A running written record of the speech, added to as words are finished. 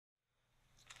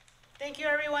Thank you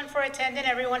everyone for attending.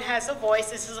 Everyone has a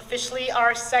voice. This is officially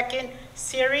our second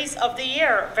series of the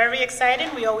year. Very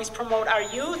excited. We always promote our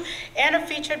youth and a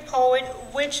featured poet,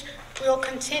 which will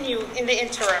continue in the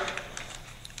interim.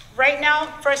 Right now,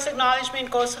 first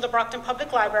acknowledgement goes to the Brockton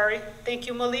Public Library. Thank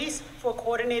you, Melise, for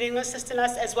coordinating and assisting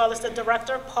us, as well as the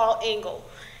director, Paul Engel.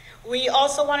 We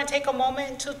also want to take a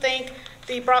moment to thank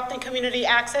the Brockton Community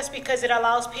Access because it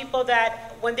allows people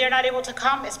that when they're not able to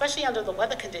come, especially under the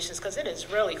weather conditions, because it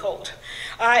is really cold,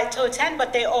 to attend,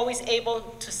 but they're always able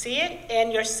to see it,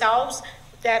 and yourselves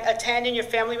that attend and your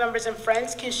family members and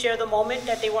friends can share the moment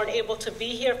that they weren't able to be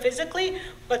here physically,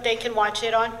 but they can watch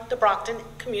it on the Brockton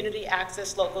Community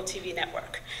Access local TV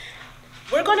network.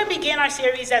 We're going to begin our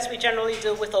series as we generally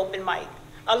do with open mic.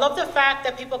 I love the fact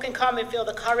that people can come and feel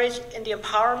the courage and the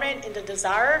empowerment and the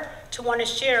desire to want to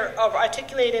share of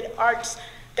articulated arts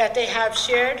that they have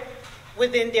shared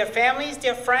within their families,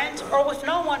 their friends, or with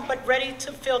no one, but ready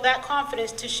to feel that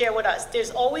confidence to share with us.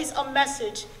 There's always a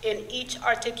message in each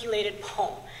articulated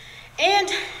poem. And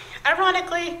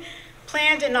ironically,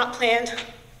 planned and not planned,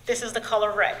 this is the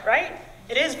color red, right?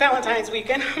 It is Valentine's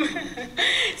weekend.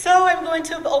 So I'm going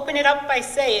to open it up by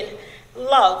saying,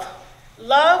 love.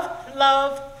 Love,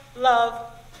 love,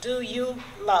 love, do you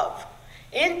love?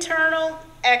 Internal,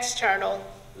 external,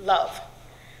 love.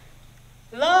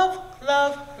 Love,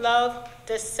 love, love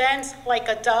descends like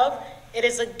a dove. It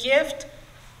is a gift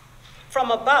from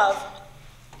above.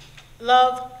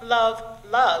 Love, love,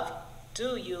 love,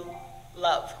 do you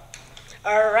love?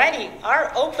 Alrighty,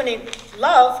 our opening,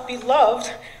 love,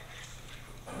 beloved,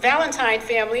 Valentine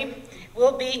family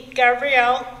will be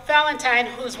Gabrielle Valentine,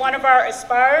 who's one of our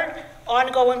aspired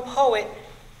ongoing poet.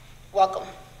 Welcome.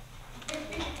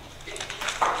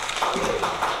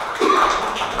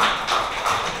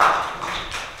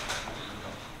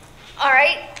 All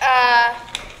right.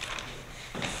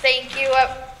 Thank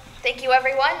you,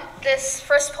 everyone. This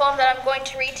first poem that I'm going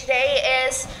to read today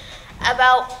is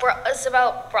about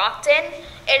Brockton.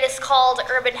 It is called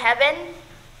Urban Heaven.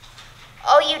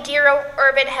 Oh, you dear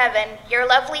urban heaven, your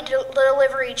lovely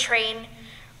delivery train,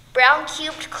 brown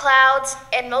cubed clouds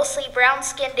and mostly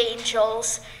brown-skinned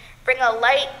angels bring a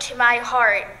light to my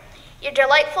heart. Your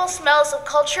delightful smells of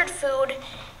cultured food,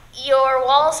 your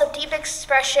walls of deep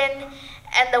expression,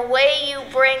 and the way you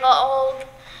bring all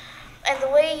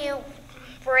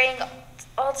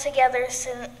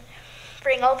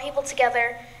people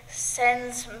together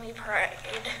sends me pride.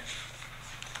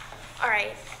 All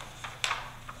right.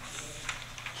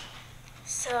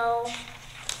 So,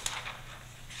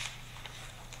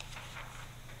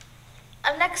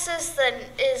 up next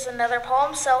is another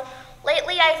poem. So,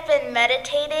 lately I've been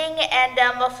meditating, and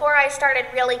before I started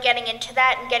really getting into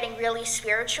that and getting really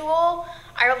spiritual,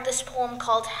 I wrote this poem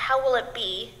called How Will It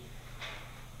Be?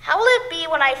 How will it be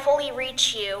when I fully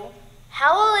reach you?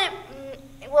 How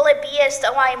will it be as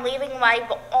though I'm leaving my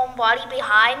own body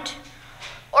behind?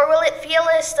 Or will it feel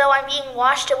as though I'm being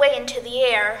washed away into the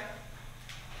air?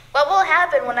 What will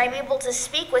happen when I'm able to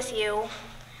speak with you?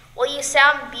 Will you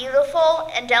sound beautiful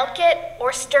and delicate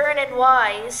or stern and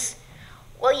wise?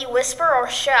 Will you whisper or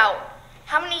shout?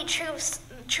 How many truths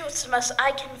must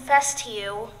I confess to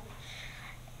you,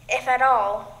 if at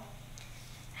all?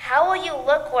 How will you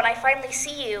look when I finally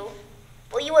see you?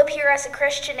 Will you appear as a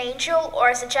Christian angel or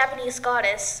as a Japanese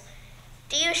goddess?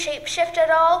 Do you shapeshift at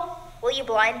all? Will you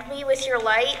blind me with your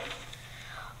light?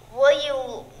 Will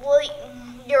your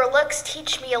looks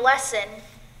teach me a lesson?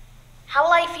 How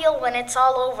will I feel when it's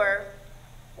all over?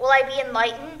 Will I be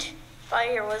enlightened by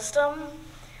your wisdom?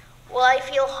 Will I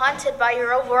feel haunted by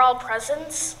your overall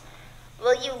presence?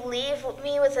 Will you leave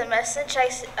me with a message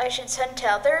I should send to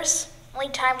others? Only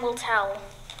time will tell.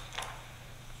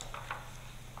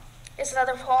 Here's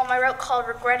another poem I wrote called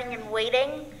Regretting and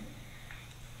Waiting.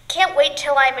 Can't wait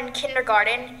till I'm in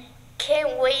kindergarten.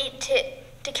 Can't wait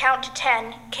to count to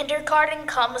 10. Kindergarten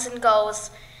comes and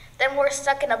goes. Then we're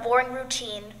stuck in a boring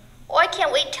routine. Oh, I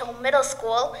can't wait till middle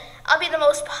school. I'll be the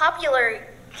most popular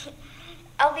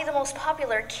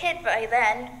kid by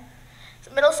then.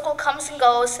 Middle school comes and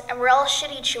goes, and we're all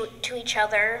shitty to each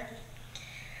other.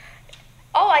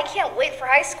 Oh, I can't wait for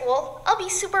high school. I'll be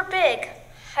super big.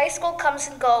 High school comes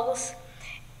and goes,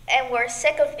 and we're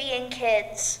sick of being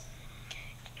kids.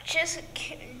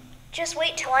 Just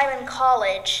wait till I'm in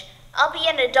college. I'll be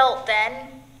an adult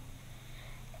then.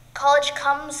 College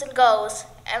comes and goes,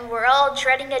 and we're all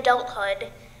dreading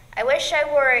adulthood. I wish I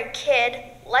were a kid.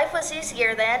 Life was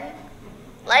easier then.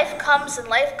 Life comes and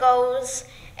life goes,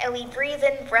 and we breathe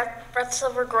in breaths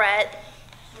of regret.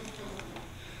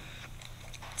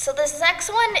 So this next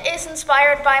one is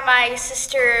inspired by my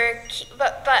sister,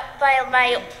 by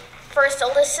my first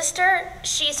oldest sister.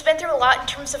 She's been through a lot in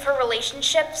terms of her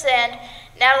relationships, and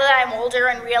now that I'm older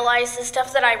and realize the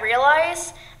stuff that I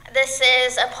realize, this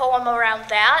is a poem around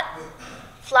that.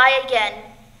 Fly Again.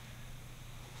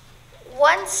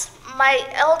 Once, my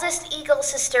eldest eagle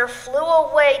sister flew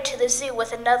away to the zoo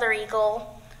with another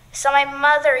eagle. So my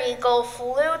mother eagle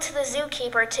flew to the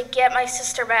zookeeper to get my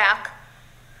sister back.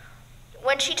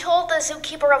 When she told the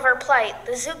zookeeper of her plight,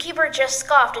 the zookeeper just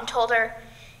scoffed and told her,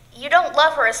 "You don't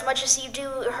love her as much as you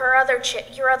do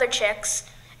your other chicks."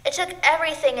 It took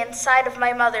everything inside of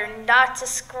my mother not to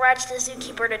scratch the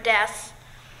zookeeper to death.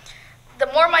 The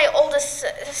more my oldest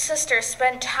sister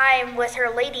spent time with her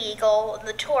lady eagle,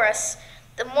 the Taurus,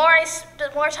 the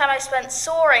more time I spent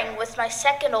soaring with my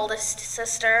second oldest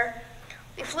sister.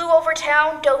 We flew over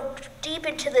town, dove deep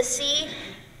into the sea,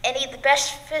 and ate the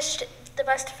best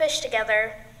fish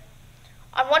together.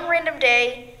 On one random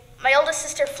day, my oldest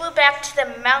sister flew back to the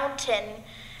mountain.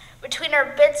 Between her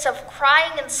bits of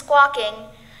crying and squawking,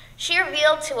 she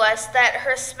revealed to us that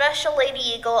her special lady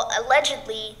eagle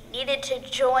allegedly needed to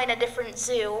join a different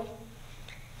zoo.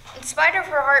 In spite of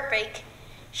her heartbreak,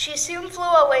 she soon flew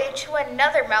away to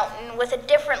another mountain with a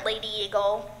different lady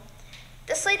eagle.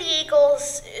 This lady eagle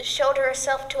showed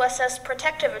herself to us as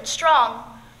protective and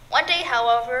strong. One day,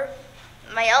 however,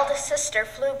 my eldest sister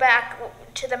flew back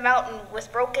to the mountain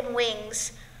with broken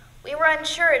wings. We were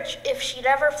unsure if she'd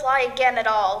ever fly again at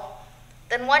all.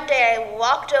 Then one day I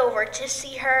walked over to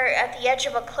see her at the edge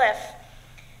of a cliff.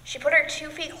 She put her 2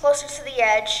 feet closer to the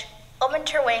edge, opened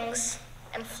her wings,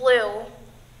 and flew.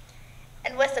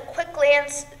 And with a quick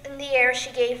glance in the air she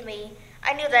gave me,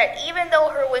 I knew that even though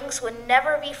her wings would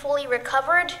never be fully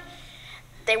recovered,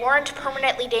 they weren't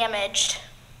permanently damaged.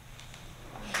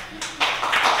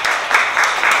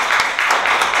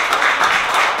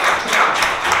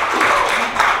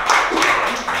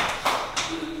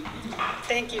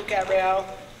 Thank you, Gabrielle.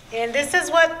 And this is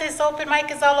what this open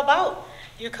mic is all about.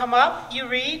 You come up, you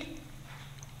read,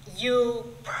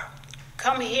 you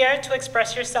come here to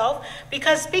express yourself,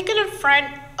 because speaking in front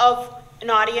of an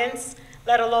audience,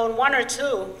 let alone one or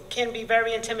two, can be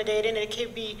very intimidating. It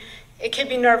can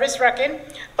be nervous-wracking,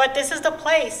 but this is the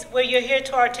place where you're here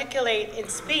to articulate and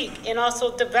speak and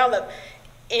also develop.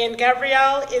 And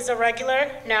Gabrielle is a regular,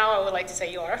 now I would like to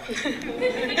say you are,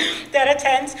 that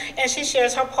attends, and she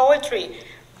shares her poetry.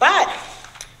 But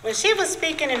when she was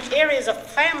speaking in areas of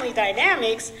family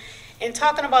dynamics and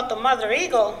talking about the mother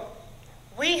eagle,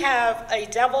 we have a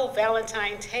double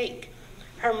Valentine take.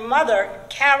 Her mother,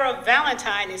 Cara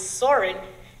Valentine, is soaring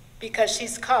because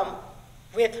she's come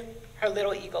with her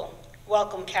little eagle.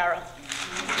 Welcome, Cara.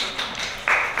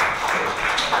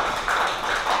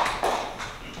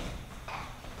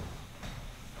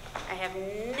 I have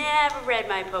never read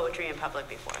my poetry in public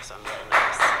before, so I'm a little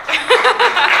nervous.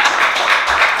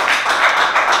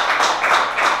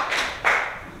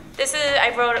 I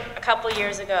wrote a couple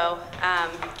years ago.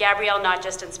 Gabrielle not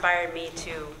just inspired me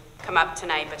to come up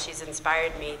tonight, but she's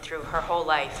inspired me through her whole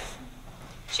life.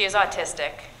 She is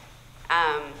autistic,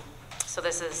 so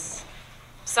this is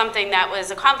something that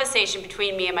was a conversation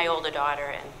between me and my older daughter.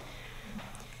 And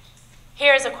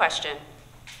here's a question.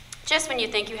 Just when you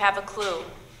think you have a clue,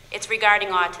 it's regarding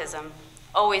autism,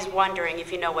 always wondering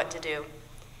if you know what to do.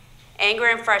 Anger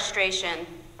and frustration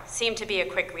seem to be a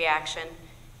quick reaction.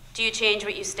 Do you change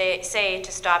what you say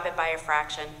to stop it by a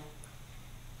fraction?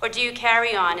 Or do you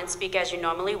carry on and speak as you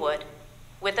normally would,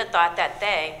 with the thought that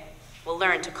they will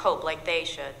learn to cope like they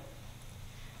should?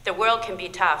 The world can be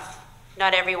tough.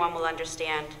 Not everyone will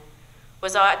understand.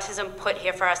 Was autism put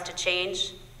here for us to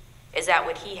change? Is that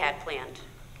what he had planned?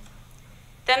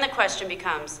 Then the question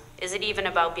becomes, is it even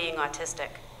about being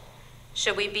autistic?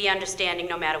 Should we be understanding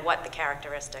no matter what the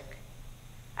characteristic?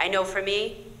 I know for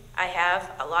me, I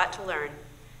have a lot to learn,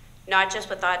 not just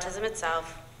with autism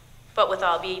itself, but with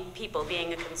all people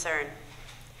being a concern.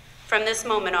 From this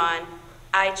moment on,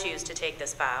 I choose to take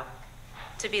this vow,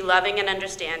 to be loving and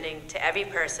understanding to every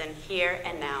person here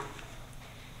and now.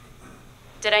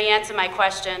 Did I answer my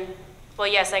question? Well,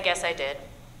 yes, I guess I did.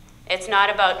 It's not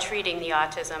about treating the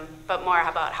autism, but more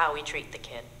about how we treat the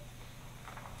kid.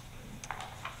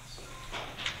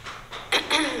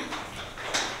 Thank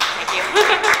you.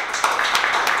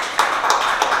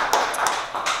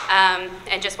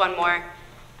 And just one more.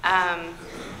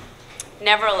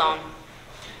 Never alone.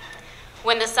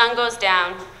 When the sun goes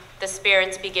down, the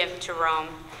spirits begin to roam.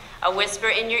 A whisper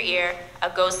in your ear, a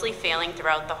ghostly feeling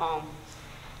throughout the home.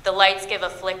 The lights give a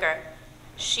flicker.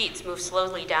 Sheets move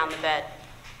slowly down the bed.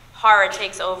 Horror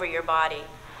takes over your body,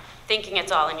 thinking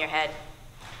it's all in your head.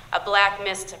 A black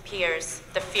mist appears.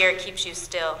 The fear keeps you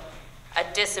still. A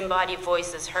disembodied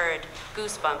voice is heard,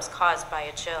 goosebumps caused by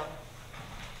a chill.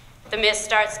 The mist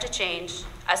starts to change.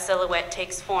 A silhouette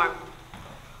takes form.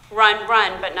 Run,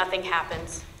 run, but nothing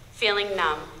happens, feeling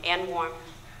numb and warm.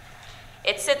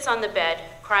 It sits on the bed,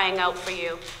 crying out for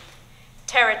you.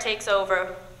 Terror takes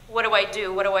over. What do I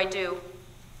do? What do I do?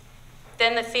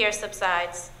 Then the fear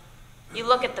subsides. You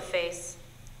look at the face.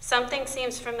 Something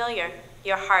seems familiar.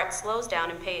 Your heart slows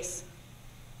down in pace.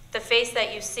 The face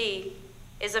that you see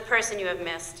is a person you have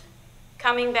missed,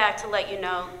 coming back to let you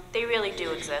know they really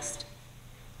do exist.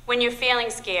 When you're feeling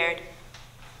scared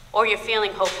or you're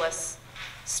feeling hopeless,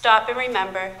 stop and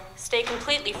remember, stay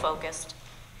completely focused.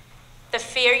 The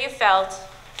fear you felt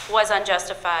was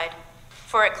unjustified,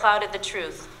 for it clouded the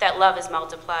truth that love is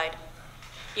multiplied.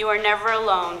 You are never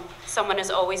alone. Someone is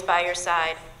always by your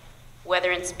side.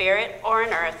 Whether in spirit or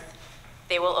in earth,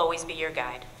 they will always be your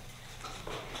guide.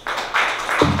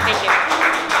 Thank you.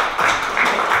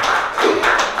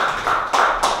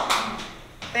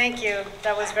 Thank you.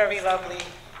 That was very lovely.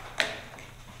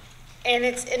 And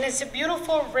it's a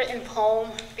beautiful written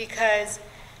poem because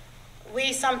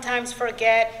we sometimes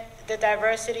forget that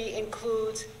diversity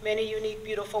includes many unique,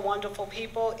 beautiful, wonderful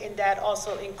people, and that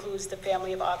also includes the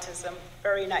family of autism.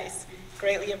 Very nice.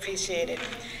 Greatly appreciated.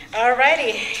 All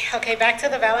righty. Okay, back to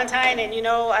the Valentine. And you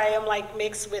know, I am like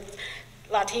mixed with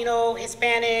Latino,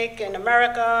 Hispanic, and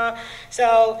America.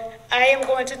 So I am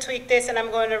going to tweak this and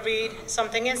I'm going to read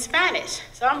something in Spanish.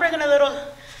 So I'm bringing a little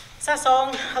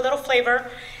sazon, a little flavor.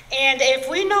 And if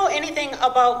we know anything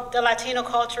about the Latino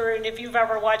culture, and if you've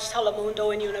ever watched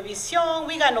Telemundo and Univision,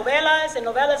 we got novelas, and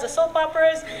novelas are soap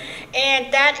operas,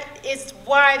 and that is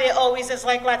why they always is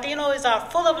like Latinos are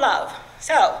full of love.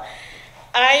 So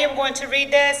I am going to read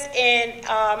this, and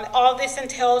all this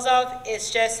entails of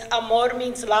is just amor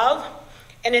means love,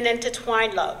 and an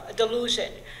intertwined love, a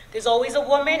delusion. There's always a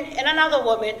woman and another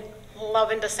woman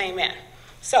loving the same man.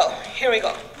 So here we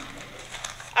go.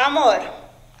 Amor.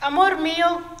 Amor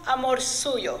mío, amor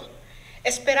suyo,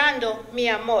 esperando mi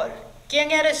amor.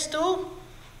 ¿Quién eres tú?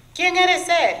 ¿Quién eres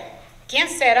él? ¿Quién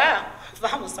será?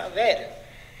 Vamos a ver.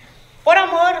 Por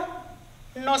amor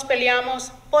nos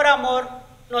peleamos, por amor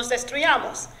nos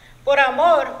destruyamos, por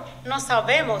amor no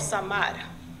sabemos amar.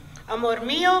 Amor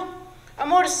mío,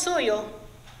 amor suyo,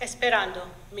 esperando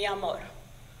mi amor.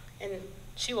 And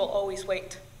she will always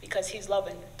wait because he's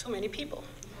loving too many people.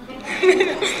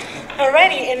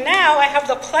 Alrighty, and now I have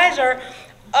the pleasure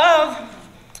of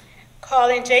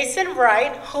calling Jason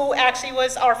Wright, who actually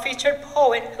was our featured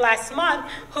poet last month,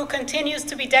 who continues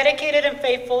to be dedicated and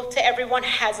faithful to Everyone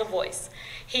Has a Voice.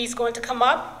 He's going to come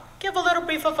up, give a little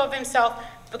brief of himself,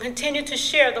 but continue to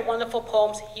share the wonderful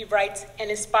poems he writes and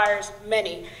inspires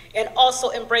many, and also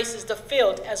embraces the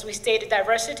field as we stated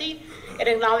diversity and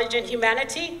acknowledging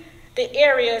humanity, the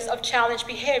areas of challenged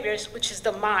behaviors, which is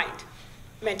the mind.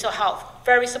 Mental health,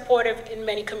 very supportive in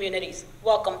many communities.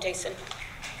 Welcome, Jason.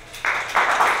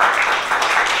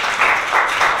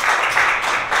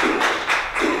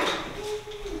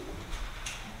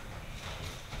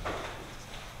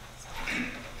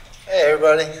 Hey,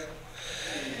 everybody.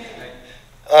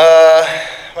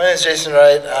 My name is Jason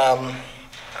Wright.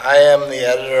 I am the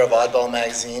editor of Oddball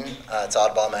Magazine. It's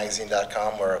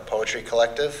oddballmagazine.com. We're a poetry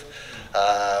collective.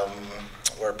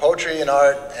 We're poetry and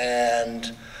art,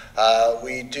 and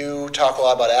we do talk a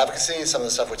lot about advocacy. Some of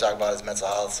the stuff we talk about is mental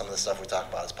health. Some of the stuff we talk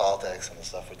about is politics. Some of the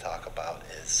stuff we talk about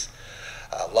is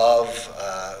love,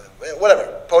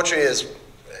 whatever. Poetry is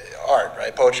art,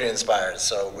 right? Poetry inspires.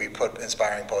 So we put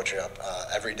inspiring poetry up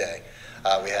every day.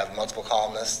 We have multiple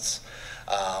columnists.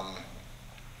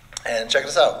 And check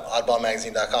us out,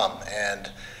 oddballmagazine.com.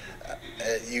 And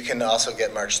you can also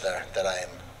get merch there that I am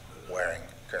wearing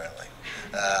currently.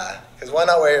 Because why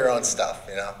not wear your own stuff,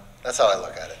 you know? That's how I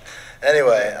look at it.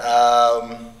 Anyway,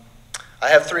 I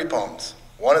have 3 poems.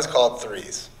 One is called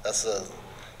Threes. That's the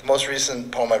most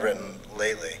recent poem I've written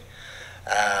lately.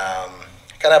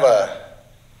 Kind of a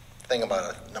thing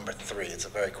about a number 3. It's a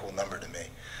very cool number to me.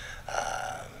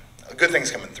 Good things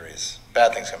come in threes.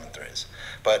 Bad things come in threes.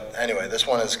 But anyway, this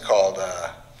one is called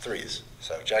Threes.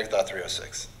 So Jagdot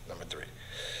 306, number 3.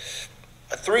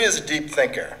 A 3 is a deep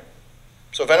thinker.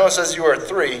 So if anyone says you are a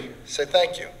 3, say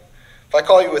thank you. If I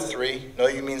call you a 3, know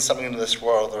you mean something to this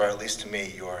world, or at least to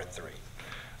me, you are a 3.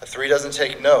 A 3 doesn't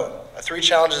take no. A 3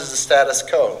 challenges the status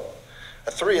quo.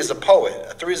 A 3 is a poet.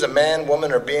 A 3 is a man,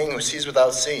 woman, or being who sees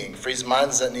without seeing, frees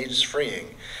minds that need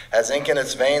freeing, has ink in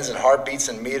its veins and heartbeats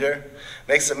and meter,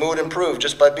 makes the mood improve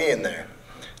just by being there.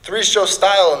 3s show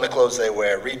style in the clothes they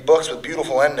wear, read books with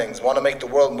beautiful endings, want to make the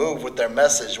world move with their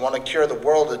message, want to cure the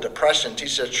world of depression,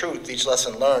 teach their truth, each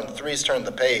lesson learned. 3s turn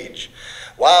the page.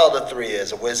 Wild a 3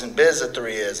 is, a whiz and biz a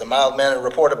 3 is, a mild-mannered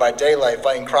reporter by daylight,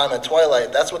 fighting crime at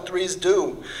twilight. That's what 3s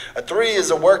do. A 3 is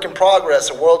a work in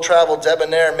progress, a world-traveled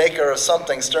debonair maker of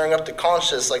something, stirring up the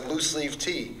conscious like loose-leaf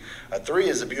tea. A 3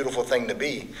 is a beautiful thing to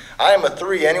be. I am a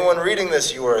 3. Anyone reading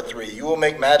this, you are a 3. You will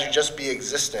make magic just be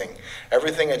existing.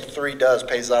 Everything a 3 does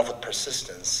pays off with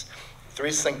persistence.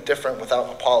 3s think different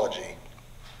without apology.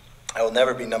 I will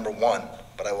never be number 1,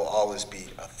 but I will always be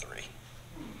a 3.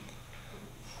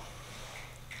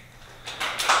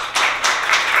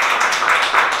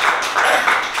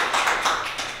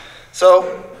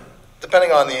 So,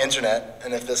 depending on the internet,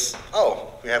 and if this, oh,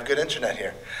 we have good internet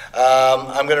here.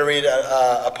 I'm going to read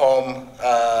a poem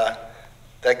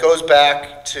that goes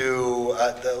back to,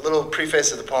 the little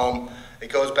preface of the poem,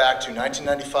 it goes back to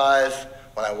 1995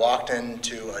 when I walked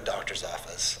into a doctor's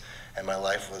office and my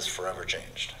life was forever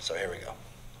changed. So here we go.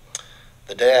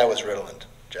 The day I was Ritalin,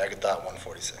 Jagged Thought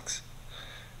 146.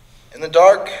 In the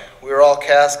dark, we were all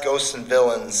cast ghosts and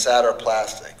villains, sad or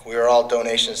plastic. We are all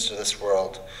donations to this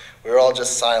world. We are all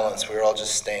just silence. We are all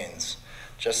just stains.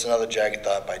 Just another jagged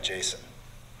thought by Jason.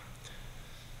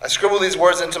 I scribble these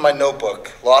words into my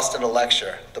notebook, lost in a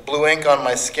lecture. The blue ink on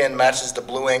my skin matches the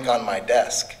blue ink on my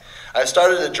desk. I've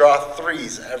started to draw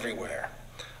 3s everywhere.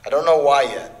 I don't know why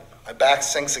yet. My back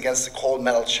sinks against the cold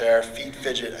metal chair, feet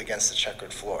fidget against the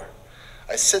checkered floor.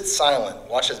 I sit silent,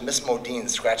 watch as Miss Modine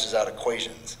scratches out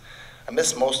equations. I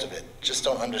miss most of it, just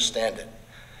don't understand it.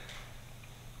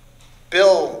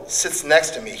 Bill sits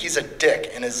next to me. He's a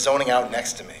dick and is zoning out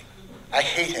next to me. I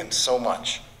hate him so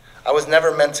much. I was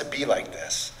never meant to be like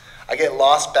this. I get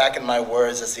lost back in my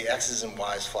words as the X's and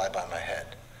Y's fly by my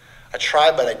head. I try,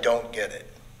 but I don't get it.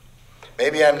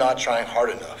 Maybe I'm not trying hard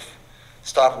enough.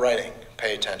 Stop writing,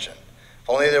 pay attention. If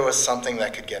only there was something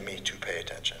that could get me to pay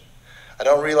attention. I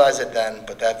don't realize it then,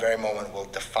 but that very moment will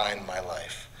define my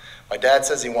life. My dad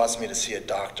says he wants me to see a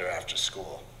doctor after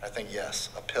school. I think, yes,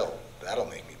 a pill. That'll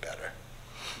make me better.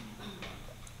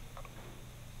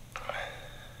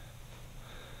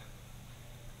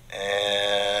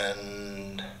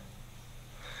 And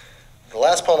the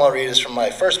last poem I'll read is from my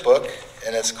first book,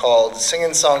 and it's called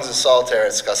Singing Songs of Solitaire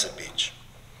at Scusset Beach.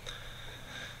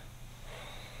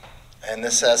 And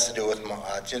this has to do with,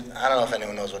 I don't know if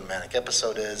anyone knows what a manic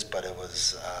episode is, but it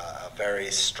was a very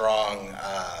strong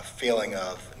feeling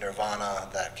of nirvana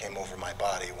that came over my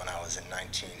body when I was in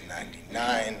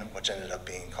 1999, which ended up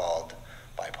being called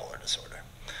bipolar disorder.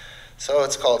 So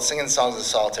it's called Singing Songs of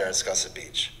Solitaire at Scusset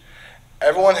Beach.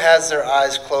 Everyone has their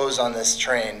eyes closed on this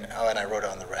train. Oh, and I wrote it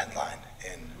on the red line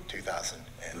in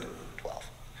 2012.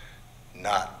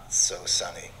 Not so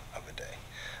sunny of a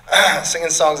day. Singing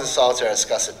Songs of Solitaire at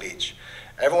Scusset Beach.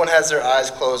 Everyone has their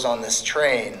eyes closed on this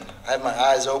train. I have my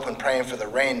eyes open praying for the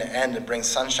rain to end and bring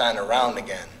sunshine around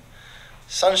again.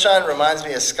 Sunshine reminds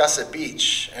me of Scusset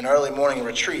Beach, an early morning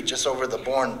retreat just over the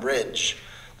Bourne Bridge.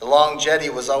 The long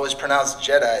jetty was always pronounced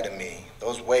Jedi to me.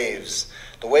 Those waves.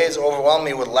 The waves overwhelm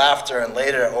me with laughter and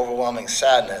later overwhelming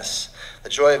sadness. The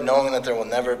joy of knowing that there will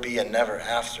never be a never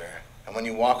after. And when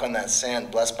you walk on that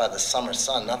sand blessed by the summer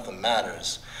sun, nothing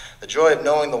matters. The joy of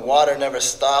knowing the water never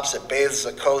stops. It bathes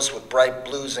the coast with bright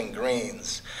blues and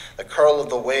greens. The curl of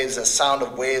the waves, the sound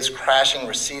of waves crashing,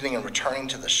 receding, and returning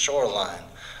to the shoreline.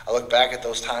 I look back at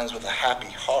those times with a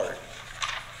happy heart.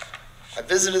 I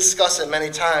visited Scusset many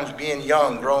times, being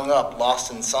young, growing up,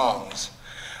 lost in songs.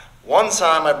 One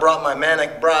time I brought my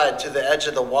manic bride to the edge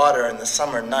of the water in the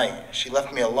summer night. She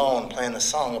left me alone playing a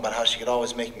song about how she could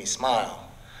always make me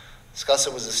smile.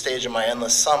 Scusset was the stage of my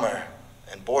endless summer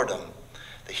and boredom.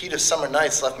 The heat of summer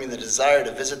nights left me the desire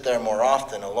to visit there more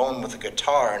often, alone with a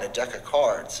guitar and a deck of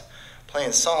cards,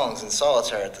 playing songs in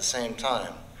solitaire at the same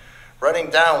time. Writing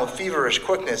down with feverish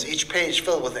quickness, each page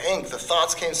filled with ink. The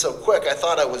thoughts came so quick, I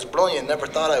thought I was brilliant, never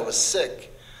thought I was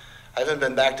sick. I haven't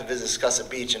been back to visit Scusset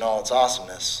Beach in all its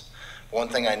awesomeness. One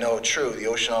thing I know true, the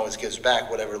ocean always gives back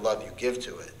whatever love you give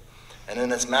to it. And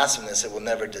in its massiveness, it will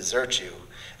never desert you.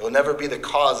 It will never be the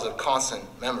cause of constant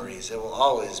memories. It will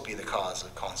always be the cause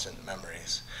of constant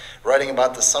memories. Writing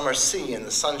about the summer sea and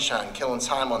the sunshine, killing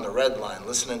time on the red line,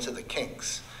 listening to the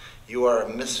Kinks. You are a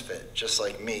misfit, just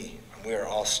like me, and we are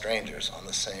all strangers on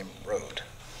the same road.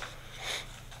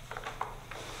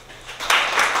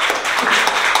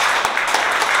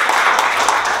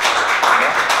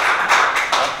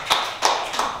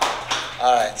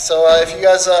 All right, so if you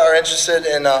guys are interested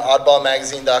in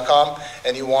oddballmagazine.com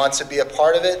and you want to be a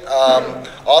part of it,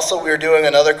 also we're doing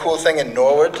another cool thing in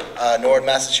Norwood,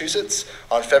 Massachusetts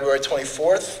on February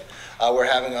 24th.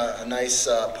 We're having a nice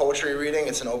poetry reading.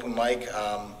 It's an open mic.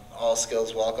 all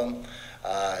skills welcome.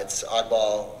 It's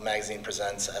Oddball Magazine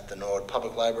Presents at the Norwood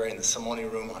Public Library in the Simone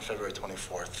Room on February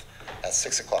 24th at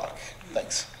 6 o'clock.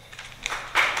 Thanks.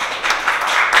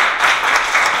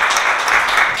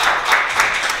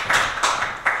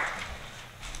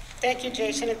 Thank you,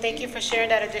 Jason, and thank you for sharing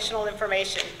that additional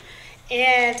information.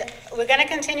 And we're going to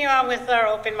continue on with our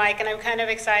open mic, and I'm kind of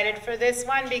excited for this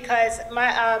one because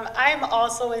I'm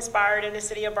also inspired in the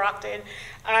city of Brockton.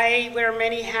 I wear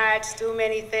many hats, do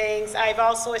many things. I've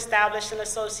also established an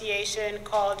association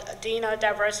called DINA,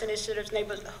 Diverse Initiatives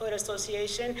Neighborhood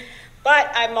Association.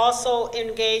 But I'm also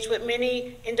engaged with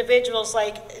many individuals,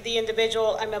 like the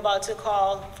individual I'm about to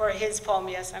call for his poem.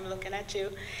 Yes, I'm looking at you.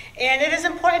 And it is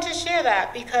important to share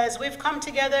that because we've come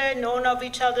together, known of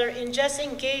each other, and just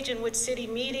engaging with city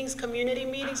meetings, community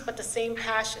meetings, but the same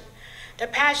passion. The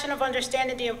passion of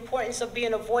understanding the importance of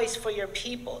being a voice for your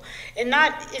people. And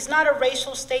it's not a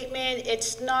racial statement,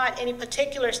 it's not any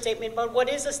particular statement, but what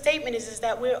is a statement is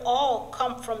that we all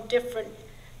come from different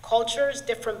cultures,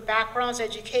 different backgrounds,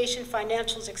 education,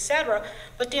 financials, etc.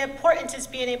 But the importance is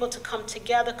being able to come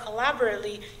together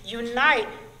collaboratively, unite,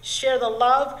 share the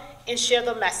love, and share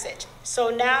the message. So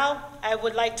now I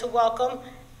would like to welcome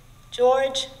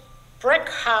George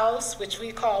Brickhouse, which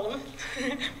we call him,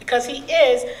 because he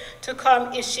is, to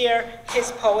come and share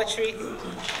his poetry.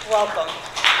 Welcome.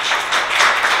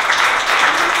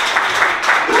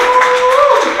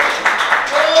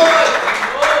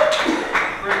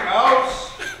 Brickhouse.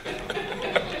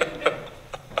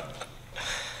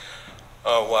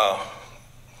 Oh, wow.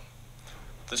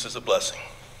 This is a blessing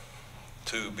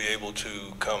to be able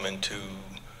to come and to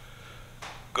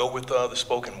go with the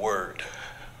spoken word.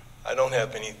 I don't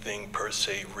have anything per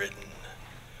se written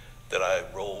that I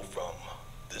roll from.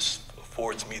 This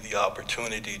affords me the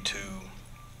opportunity to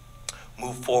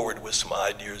move forward with some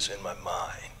ideas in my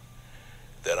mind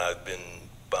that I've been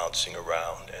bouncing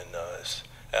around. And as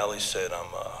Ali said,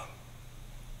 I'm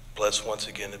blessed once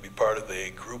again to be part of a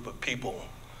group of people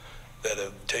that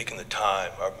have taken the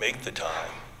time, or make the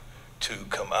time, to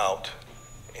come out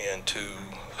and to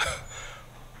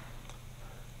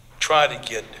try to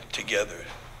get together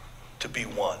to be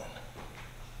one.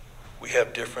 We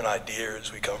have different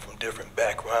ideas, we come from different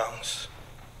backgrounds,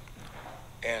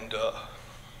 and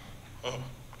I'm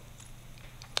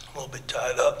a little bit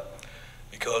tied up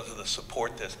because of the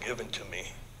support that's given to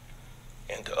me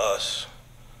and to us.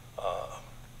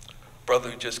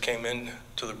 Brother who just came in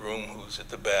to the room, who's at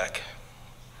the back,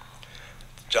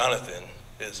 Jonathan,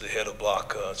 is the head of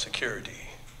Block Security,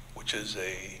 which is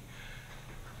a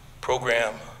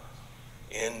program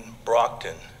in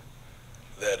Brockton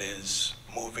that is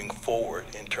moving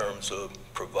forward in terms of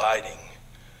providing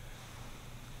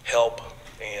help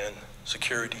and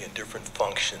security in different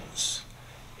functions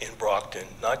in Brockton,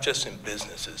 not just in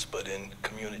businesses, but in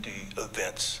community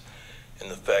events.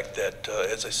 And the fact that,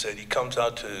 as I said, he comes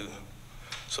out to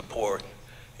support,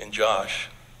 and Josh,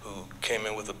 who came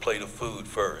in with a plate of food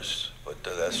first, but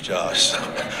that's Josh.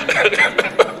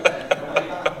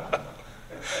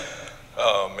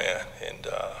 Oh man, and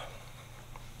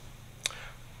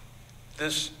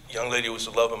this young lady was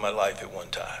the love of my life at one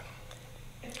time.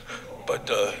 But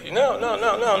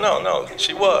no,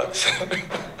 she was.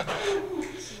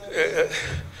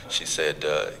 She said,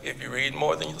 if you read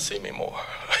more, then you'll see me more.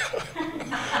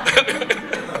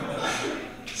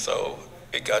 So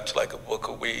it got to like a book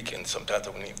a week, and sometimes I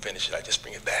wouldn't even finish it. I just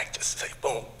bring it back, just say,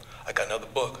 boom, I got another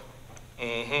book.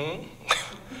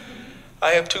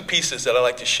 I have two pieces that I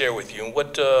like to share with you, and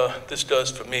what this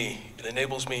does for me, it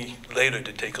enables me later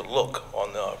to take a look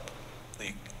on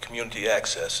the Community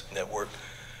Access Network,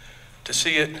 to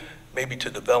see it, maybe to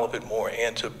develop it more,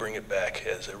 and to bring it back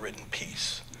as a written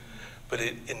piece. But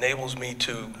it enables me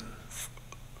to,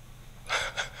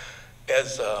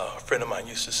 as a friend of mine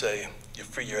used to say, you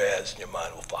free your ass and your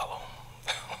mind will follow.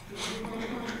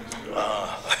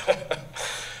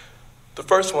 The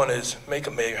first one is make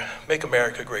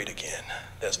America great again.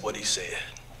 That's what he said.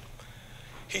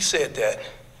 He said that,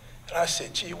 and I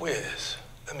said, gee whiz,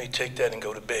 let me take that and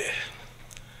go to bed.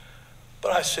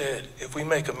 But I said, if we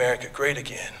make America great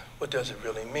again, what does it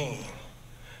really mean?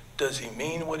 Does he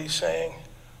mean what he's saying,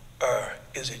 or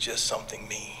is it just something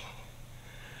mean?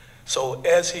 So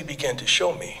as he began to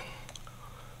show me,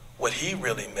 what he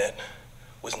really meant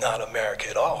was not America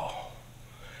at all,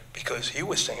 because he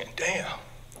was saying, damn,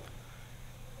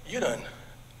 you done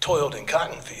toiled in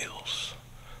cotton fields,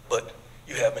 but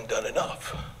you haven't done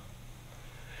enough.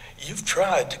 You've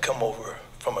tried to come over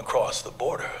from across the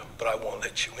border, but I won't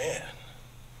let you in.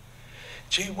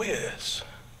 Gee whiz,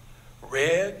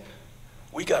 Red,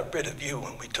 we got rid of you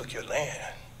when we took your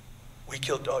land. We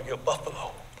killed all your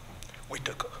buffalo. We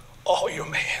took all your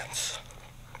mans,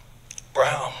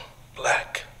 brown,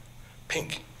 black,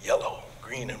 pink, yellow,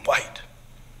 green, and white.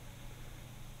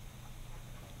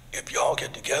 If y'all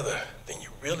get together, then you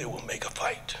really will make a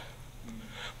fight.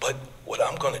 But what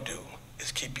I'm gonna do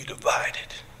is keep you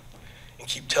divided and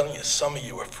keep telling you some of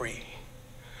you are free.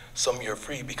 Some of you are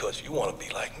free because you wanna be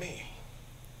like me.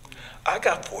 I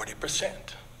got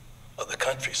 40% of the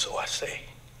country, so I say.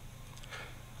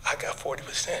 I got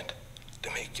 40%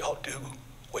 to make y'all do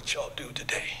what y'all do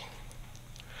today.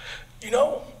 You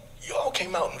know, y'all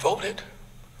came out and voted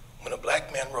when a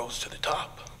black man rose to the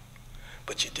top,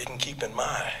 but you didn't keep in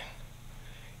mind,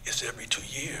 it's every 2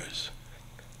 years.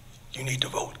 You need to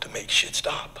vote to make shit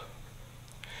stop.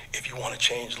 If you want to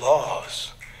change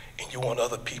laws and you want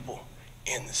other people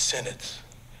in the Senates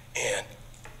and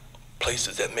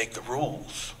places that make the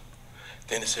rules,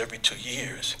 then it's every 2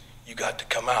 years. You got to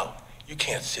come out. You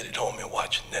can't sit at home and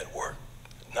watch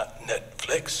not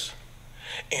Netflix.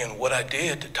 And what I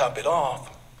did to top it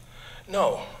off,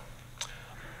 no,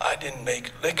 I didn't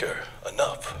make liquor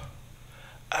enough.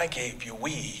 I gave you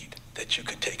weed that you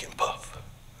could take and puff.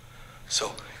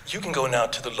 So you can go now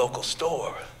to the local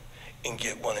store and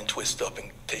get one and twist up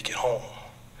and take it home.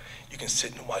 You can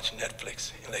sit and watch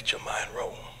Netflix and let your mind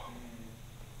roam.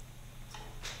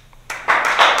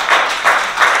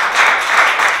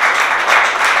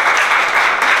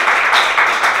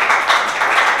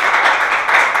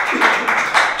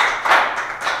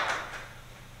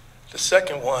 The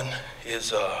second one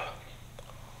is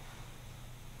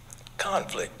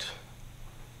conflict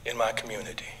in my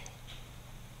community.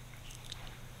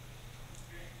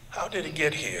 How did it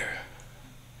get here,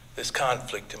 this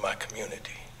conflict in my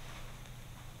community?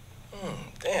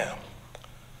 Damn.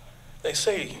 They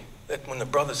say that when the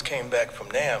brothers came back from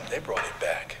NAM, they brought it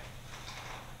back.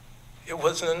 It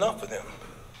wasn't enough for them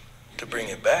to bring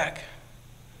it back.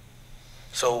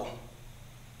 So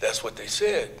that's what they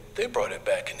said. They brought it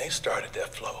back and they started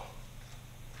that flow.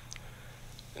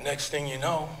 The next thing you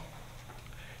know,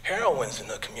 heroin's in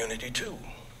the community too.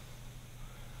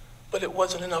 But it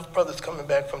wasn't enough brothers coming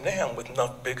back from NAM with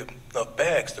enough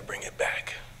bags to bring it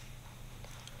back.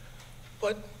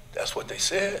 But that's what they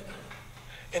said.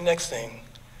 And next thing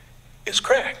is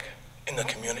crack in the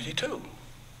community too.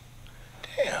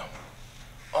 Damn.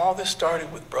 All this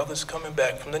started with brothers coming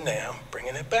back from the NAM,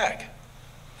 bringing it back.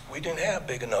 We didn't have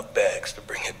big enough bags to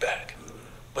bring it back,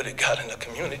 but it got in the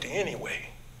community anyway.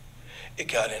 It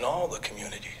got in all the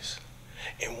communities.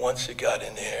 And once it got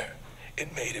in there,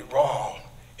 it made it wrong.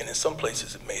 And in some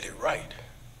places it made it right.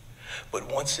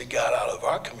 But once it got out of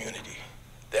our community,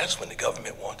 that's when the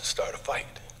government wanted to start a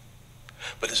fight.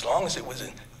 But as long as it was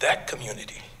in that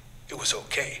community, it was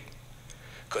okay,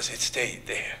 because it stayed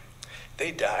there.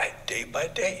 They died day by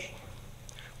day.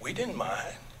 We didn't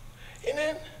mind. And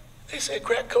then they said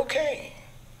crack cocaine.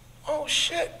 Oh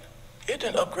shit, it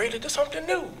done upgraded to something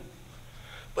new.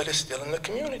 But it's still in the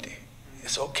community.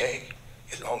 It's okay,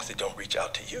 as long as it don't reach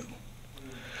out to you.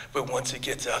 But once it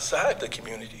gets outside the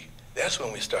community, that's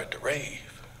when we start to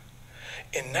rave.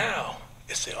 And now,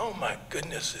 it's the, oh my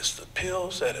goodness, it's the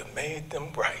pills that have made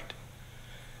them right.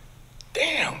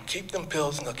 Damn, keep them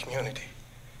pills in the community.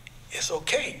 It's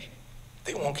okay.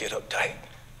 They won't get uptight.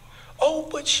 Oh,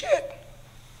 but shit,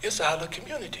 it's out of the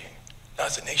community. Now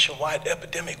it's a nationwide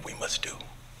epidemic we must do.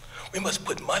 We must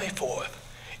put money forth,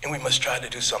 and we must try to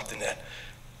do something that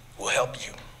will help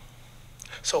you.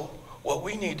 So what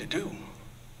we need to do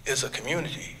as a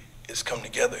community is come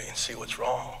together and see what's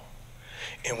wrong.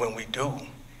 And when we do,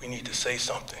 we need to say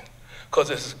something.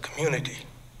 Because as a community,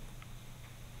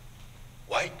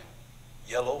 white,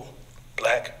 yellow,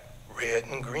 black, red,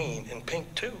 and green, and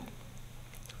pink too,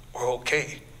 we're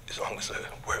okay as long as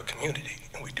we're a community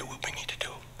and we do what we need to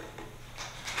do.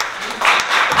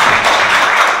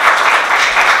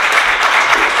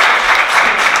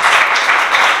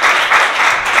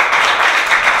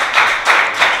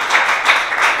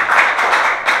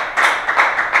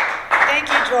 Thank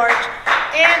you, George.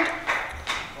 And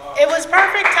it was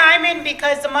perfect timing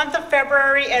because the month of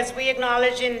February, as we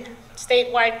acknowledge in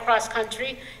statewide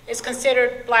cross-country, is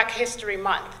considered Black History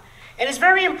Month. And it's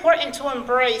very important to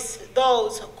embrace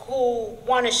those who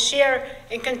want to share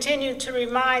and continue to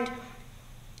remind,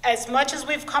 as much as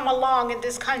we've come along in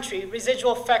this country,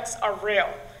 residual effects are real.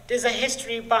 There's a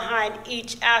history behind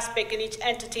each aspect and each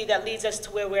entity that leads us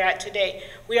to where we're at today.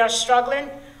 We are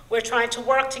struggling. We're trying to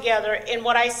work together. And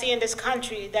what I see in this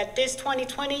country, that this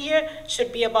 2020 year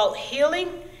should be about healing.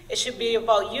 It should be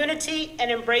about unity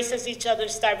and embraces each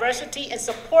other's diversity and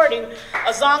supporting,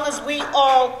 as long as we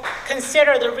all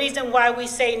consider the reason why we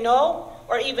say no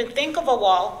or even think of a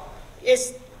wall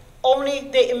is only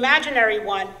the imaginary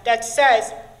one that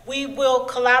says we will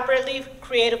collaboratively,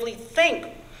 creatively think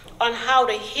on how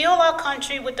to heal our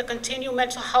country with the continued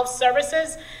mental health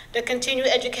services, the continued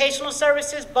educational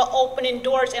services, but opening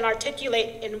doors and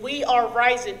articulate, and we are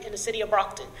rising in the city of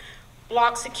Brockton.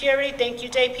 Block security, thank you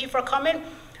JP for coming.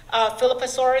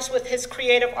 Philipposaurus with his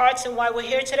creative arts and why we're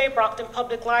here today. Brockton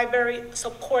Public Library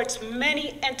supports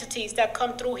many entities that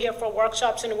come through here for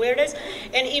workshops and awareness,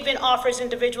 and even offers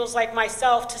individuals like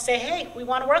myself to say, hey, we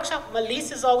want a workshop.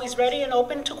 Melise is always ready and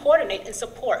open to coordinate and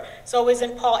support. So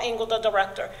isn't Paul Engel, the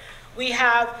director. We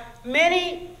have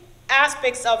many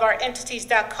aspects of our entities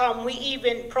that come. We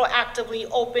even proactively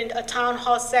opened a town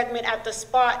hall segment at the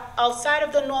spot outside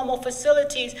of the normal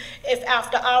facilities. If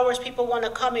after hours people want to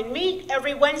come and meet,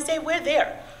 every Wednesday we're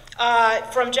there.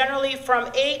 Generally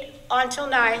from 8 until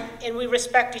 9, and we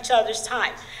respect each other's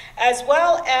time. As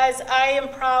well as I am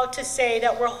proud to say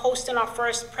that we're hosting our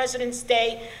first President's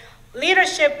Day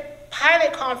Leadership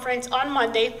Pilot Conference on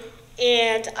Monday,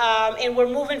 and we're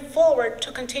moving forward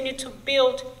to continue to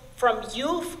build from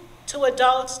youth to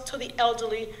adults, to the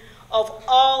elderly, of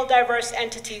all diverse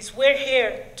entities. We're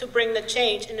here to bring the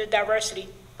change in the diversity,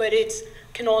 but it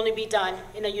can only be done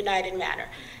in a united manner.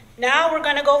 Now we're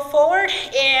gonna go forward,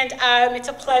 and it's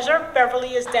a pleasure.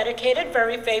 Beverly is dedicated,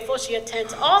 very faithful. She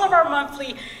attends all of our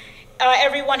monthly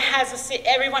Everyone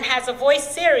Has a Voice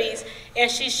series,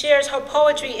 and she shares her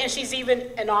poetry, and she's even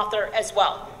an author as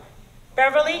well.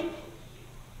 Beverly,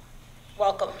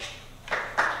 welcome.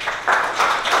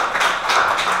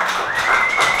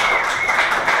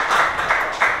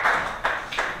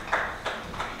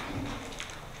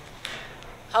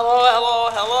 Hello, hello,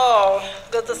 hello.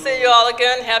 Good to see you all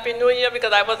again. Happy New Year,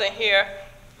 because I wasn't here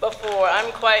before. I'm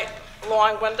quite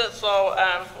long-winded, so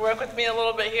work with me a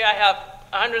little bit here. I have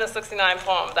 169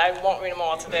 poems. I won't read them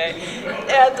all today.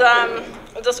 And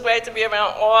it's just great to be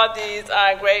around all these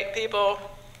great people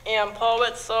and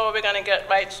poets, so we're going to get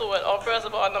right to it. Oh, first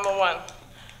of all, number one.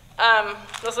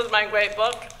 This is my great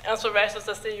book, Inspirations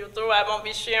to See You Through. I won't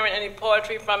be sharing any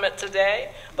poetry from it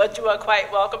today, but you are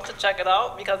quite welcome to check it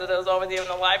out because it is over there in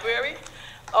the library.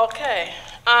 Okay,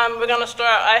 we're going to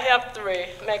start. I have 3.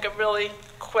 Make it really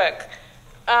quick.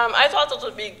 I thought this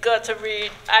would be good to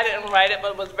read. I didn't write it,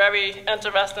 but it was very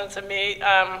interesting to me.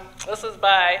 This is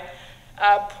by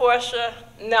Portia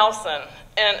Nelson,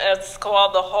 and it's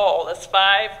called The Hole. It's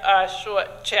 5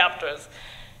 short chapters,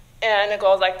 and it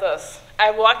goes like this. I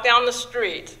walk down the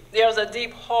street. There's a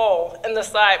deep hole in the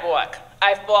sidewalk.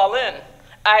 I fall in.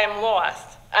 I am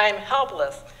lost. I am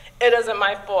helpless. It isn't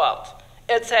my fault.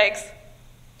 It takes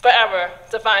forever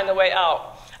to find a way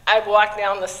out. I walk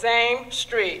down the same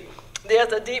street.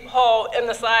 There's a deep hole in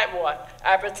the sidewalk.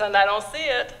 I pretend I don't see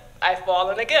it. I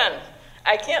fall in again.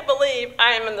 I can't believe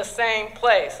I am in the same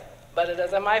place, but it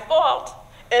isn't my fault.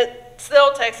 It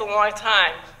still takes a long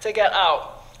time to get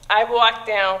out. I walk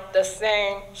down the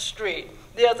same street.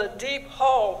 There's a deep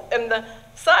hole in the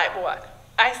sidewalk.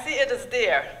 I see it is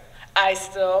there. I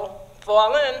still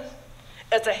fall in.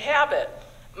 It's a habit.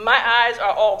 My eyes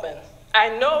are open.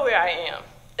 I know where I am.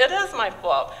 It is my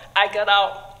fault. I get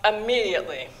out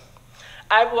immediately.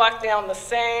 I walk down the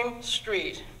same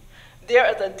street. There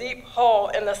is a deep hole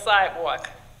in the sidewalk.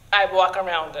 I walk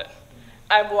around it.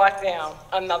 I walk down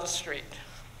another street.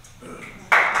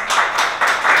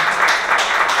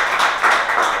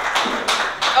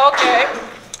 Okay,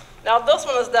 now this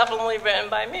one is definitely written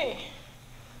by me.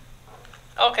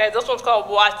 Okay, this one's called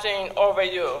Watching Over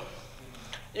You.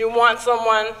 You want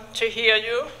someone to hear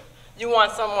you. You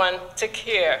want someone to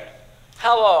care.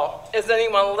 Hello, is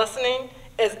anyone listening?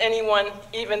 Is anyone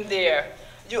even there?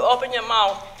 You open your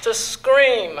mouth to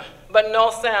scream, but no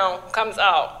sound comes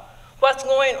out. What's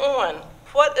going on?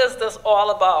 What is this all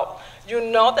about? You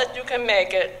know that you can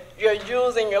make it. You're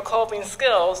using your coping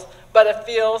skills, but it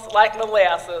feels like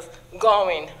molasses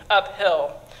going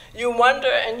uphill. You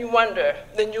wonder and you wonder,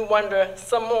 then you wonder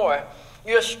some more.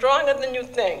 You're stronger than you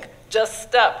think. Just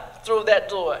step through that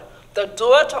door. The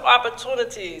door to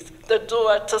opportunities, the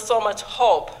door to so much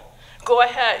hope. Go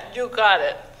ahead, you got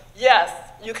it. Yes,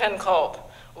 you can cope.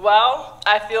 Well,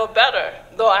 I feel better,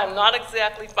 though I'm not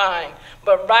exactly fine,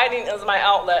 but writing is my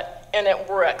outlet, and it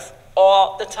works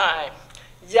all the time.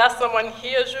 Yes, someone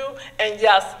hears you, and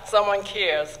yes, someone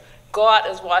cares. God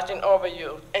is watching over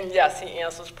you, and yes, he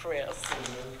answers prayers.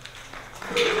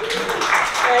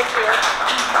 Thank you.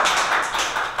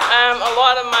 A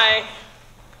lot of my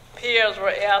peers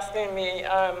were asking me,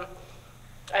 I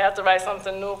had to write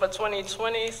something new for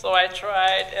 2020, so I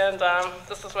tried, and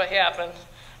this is what happened.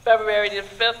 February the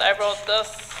 5th, I wrote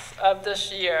this of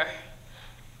this year,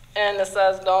 and it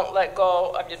says, don't let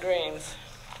go of your dreams.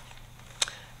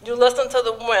 You listen to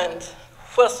the wind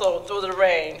whistle through the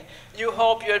rain. You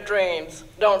hope your dreams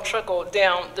don't trickle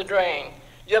down the drain.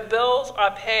 Your bills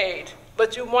are paid,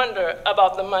 but you wonder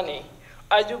about the money.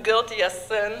 Are you guilty of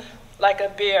sin like a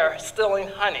bear stealing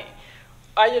honey?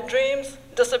 Are your dreams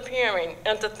disappearing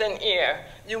into thin air?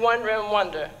 You wonder and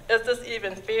wonder, is this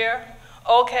even fair?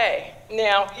 Okay,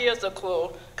 now here's a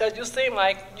clue, because you seem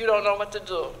like you don't know what to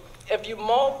do. If you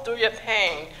mope through your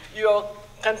pain, you'll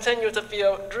continue to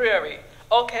feel dreary.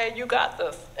 Okay, you got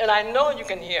this, and I know you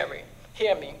can hear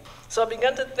me. So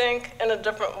begin to think in a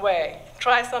different way.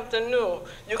 Try something new.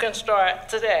 You can start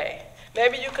today.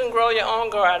 Maybe you can grow your own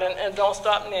garden and don't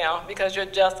stop now because you're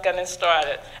just getting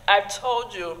started. I've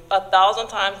told you 1,000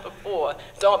 times before,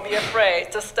 don't be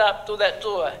afraid to step through that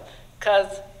door,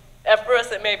 because at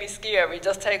first it may be scary.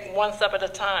 Just take one step at a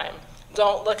time.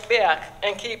 Don't look back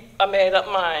and keep a made-up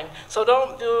mind. So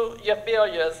don't view your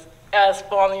failures as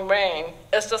falling rain.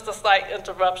 It's just a slight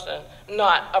interruption,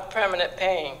 not a permanent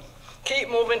pain. Keep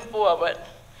moving forward.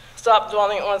 Stop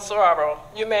dwelling on sorrow.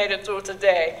 You made it through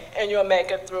today, and you'll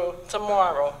make it through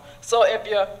tomorrow. So if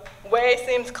your way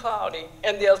seems cloudy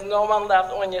and there's no one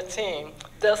left on your team,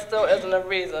 there still isn't a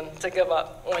reason to give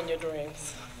up on your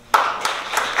dreams.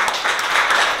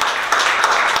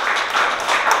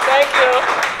 Thank you.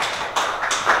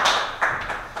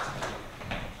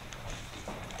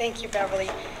 Thank you, Beverly.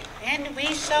 And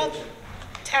we shall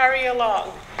tarry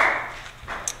along.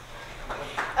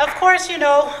 Of course, you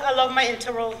know, I love my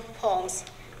interval poems.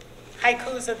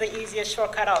 Haikus are the easiest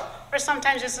shortcut out. Or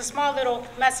sometimes just a small little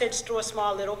message through a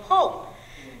small little poem.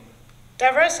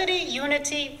 Diversity,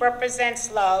 unity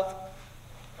represents love.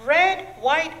 Red,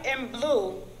 white, and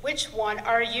blue, which one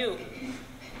are you?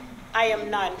 I am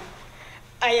none.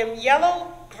 I am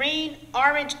yellow, green,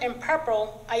 orange, and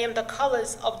purple. I am the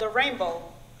colors of the rainbow,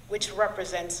 which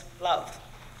represents love.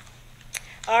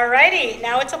 Alrighty,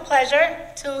 now it's a pleasure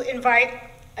to invite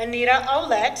Anita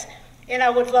Aulette, and I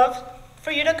would love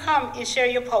for you to come and share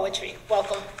your poetry.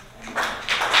 Welcome.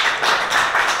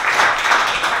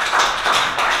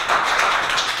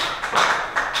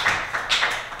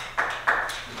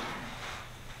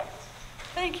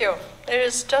 Thank you. It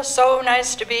is just so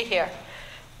nice to be here.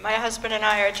 My husband and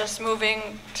I are just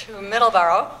moving to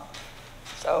Middleborough,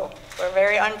 so we're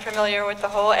very unfamiliar with the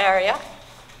whole area,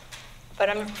 but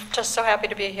I'm just so happy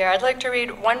to be here. I'd like to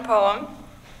read one poem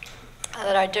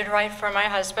that I did write for my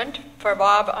husband, for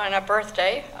Bob, on a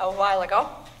birthday a while ago.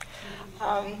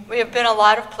 We have been a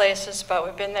lot of places, but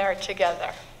we've been there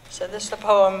together. So this is a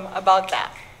poem about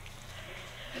that.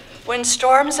 When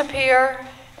storms appear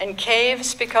and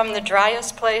caves become the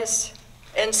driest place,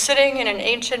 and sitting in an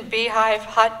ancient beehive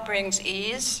hut brings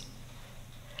ease,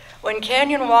 when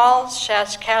canyon walls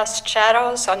cast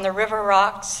shadows on the river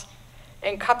rocks,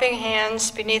 and cupping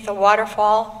hands beneath a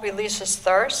waterfall releases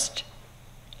thirst,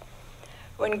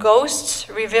 when ghosts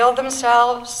reveal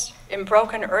themselves in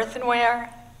broken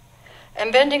earthenware,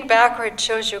 and bending backward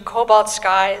shows you cobalt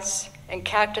skies and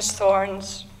cactus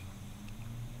thorns,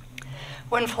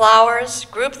 when flowers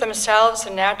group themselves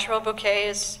in natural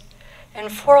bouquets,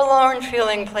 and forlorn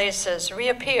feeling places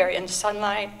reappear in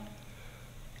sunlight,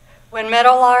 when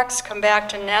meadowlarks come back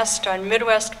to nest on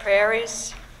Midwest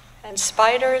prairies, and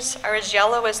spiders are as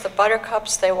yellow as the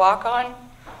buttercups they walk on,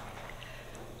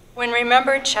 when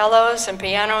remembered cellos and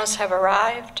pianos have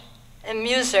arrived, and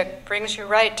music brings you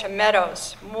right to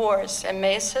meadows, moors, and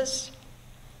mesas,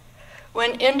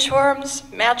 when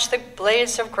inchworms match the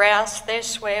blades of grass they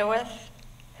sway with,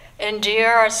 and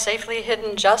deer are safely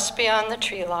hidden just beyond the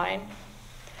tree line,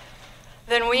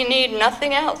 then we need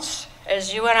nothing else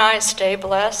as you and I stay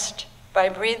blessed by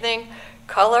breathing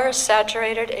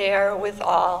color-saturated air with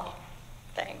all.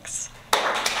 Thanks.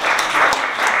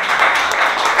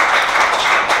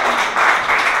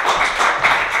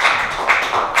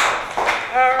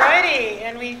 Alrighty,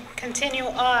 and we continue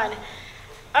on.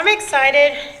 I'm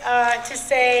excited to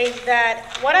say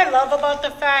that what I love about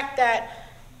the fact that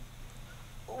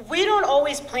we don't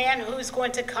always plan who's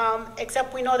going to come,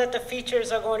 except we know that the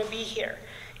features are going to be here.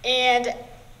 And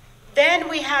then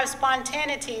we have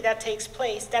spontaneity that takes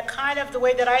place. That kind of the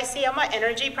way that I see, I'm an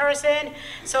energy person.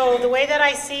 So the way that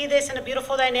I see this in a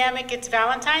beautiful dynamic, it's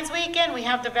Valentine's weekend. We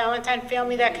have the Valentine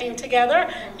family that came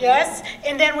together, yes.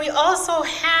 And then we also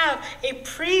have a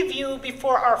preview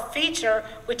before our feature,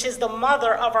 which is the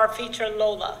mother of our feature,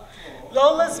 Lola.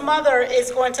 Lola's mother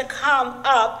is going to come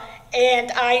up,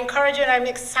 and I encourage you, and I'm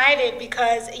excited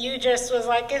because you just was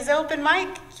like, is it open mic?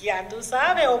 Ya tu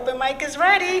sabe, open mic is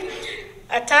ready.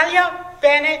 Atalia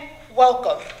Bennett,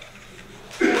 welcome.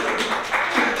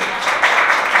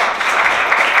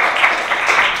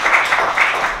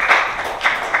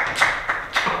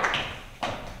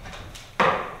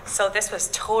 So this was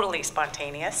totally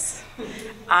spontaneous.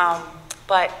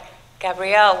 But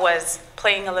Gabrielle was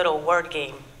playing a little word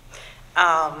game.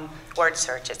 Word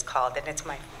search it's called, and it's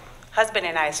my husband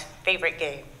and I's favorite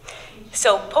game.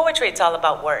 So poetry, it's all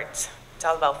about words. It's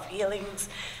all about feelings,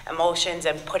 emotions,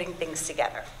 and putting things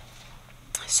together.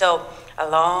 So a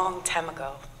long time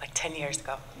ago, like 10 years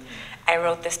ago, I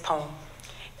wrote this poem.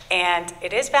 And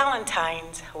it is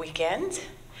Valentine's weekend,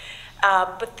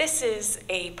 but this is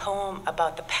a poem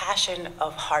about the passion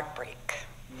of heartbreak.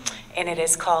 And it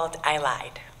is called I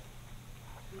Lied.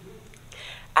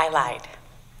 I lied.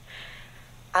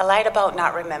 I lied about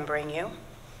not remembering you.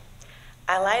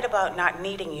 I lied about not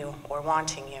needing you or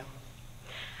wanting you.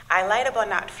 I lied about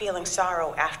not feeling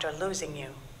sorrow after losing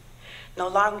you, no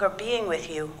longer being with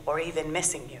you or even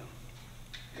missing you.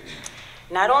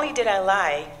 Not only did I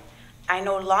lie, I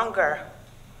no longer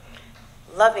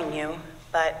loving you,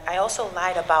 but I also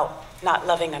lied about not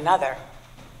loving another.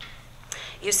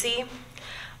 You see,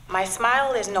 my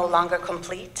smile is no longer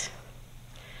complete,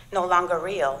 no longer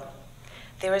real.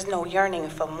 There is no yearning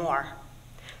for more.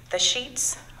 The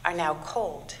sheets are now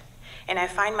cold, and I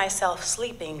find myself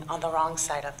sleeping on the wrong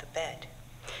side of the bed,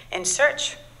 in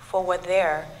search for what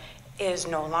there is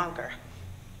no longer.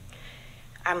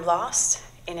 I'm lost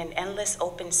in an endless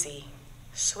open sea,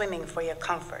 swimming for your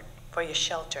comfort, for your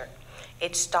shelter.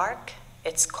 It's dark,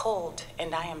 it's cold,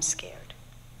 and I am scared.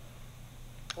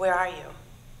 Where are you?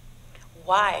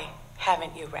 Why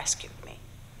haven't you rescued me?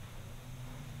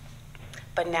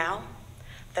 But now,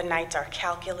 the nights are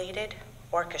calculated,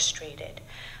 orchestrated,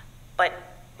 but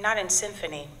not in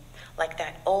symphony, like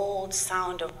that old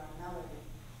sound of our melody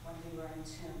when we were in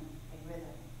tune, in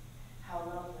rhythm. How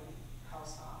lovely, how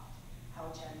soft, how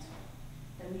gentle.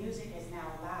 The music is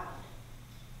now loud.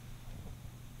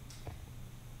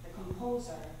 The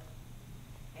composer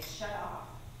is shut off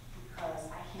because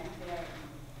I can't bear it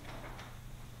anymore.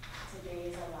 Today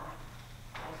is a lie.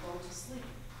 I go to sleep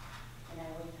and I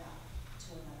wake up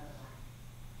to another lie.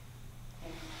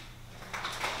 Thank you.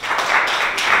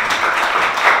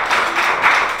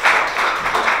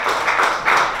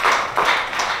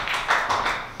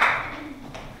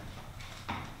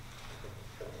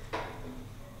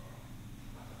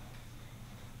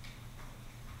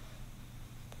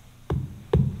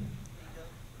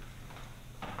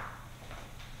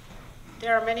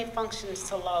 There are many functions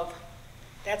to love.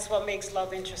 That's what makes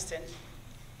love interesting.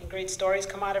 And great stories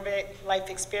come out of it, life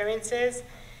experiences.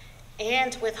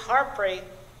 And with heartbreak,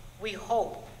 we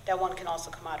hope that one can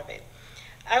also come out of it.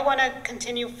 I want to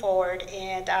continue forward,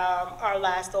 and our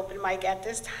last open mic at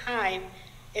this time,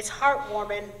 it's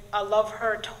heartwarming. I love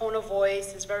her tone of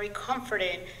voice. It's very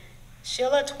comforting.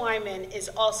 Sheila Twyman is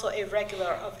also a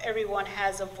regular of Everyone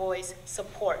Has a Voice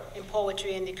support in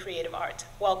poetry and the creative arts.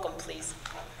 Welcome, please.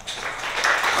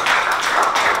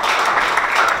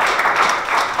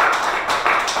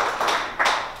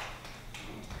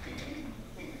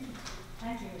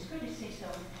 Thank you. It's good to see so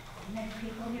many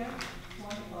people here.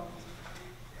 Wonderful.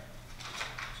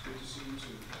 It's good to see you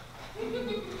too.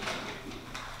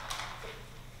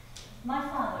 My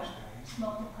father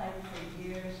smoked a pipe for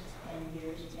years and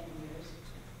years and years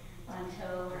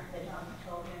until the doctor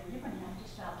told him, you're going to have to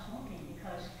stop smoking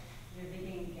because you're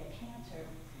beginning to get cancer.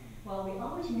 Well, we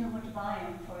always knew what to buy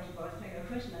him for his birthday or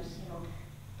Christmas. You know,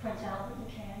 Prince Albert, the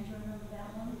cans, you remember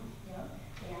that one? Yeah.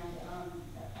 And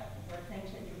the things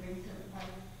that you bring to the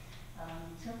pipe.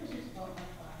 So this is about my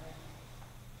father.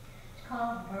 It's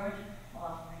called Burnt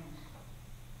Offerings.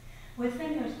 With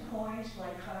fingers poised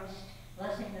like Christ,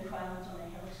 blessing the crowds on the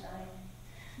hillside,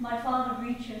 my father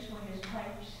reaches for his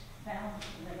pipes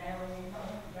balanced in the valley of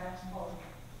a brass bowl.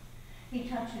 He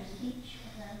touches each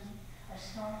of them, a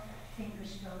soft finger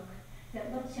stroke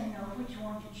that lets him know which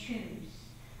one to choose,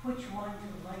 which one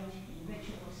to light in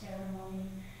ritual ceremony,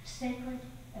 sacred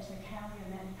as the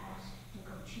calumet past to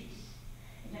Cochise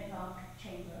in a dark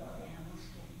chamber of animal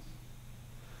skins.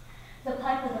 The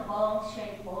pipe with a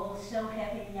ball-shaped bowl so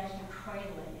heavy he has to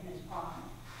cradle it in his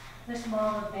palm. The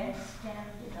smaller bed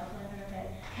stand in a blender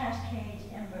that cascades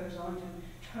embers onto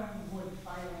turned wood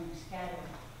filings scattered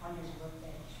on his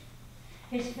workbench.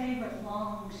 His favorite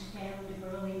long-stemmed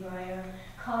burley briar,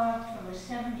 carved from a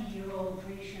 70-year-old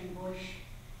Grecian bush,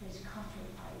 his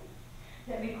comfort pipe,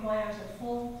 that requires a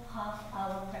full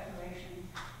half-hour preparation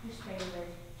to stay lit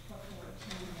for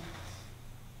 14 minutes.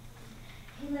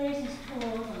 He lays his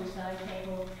tools on the side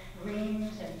table,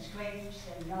 rings and scrapes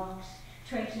and knocks,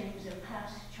 tracings of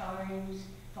past charrings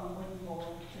from wooden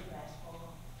bowl to brass bowl.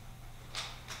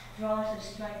 Draws a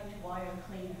striped wire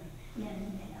cleaner in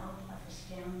and out of the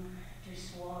stem to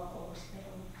swab or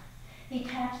spittle. He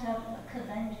taps out a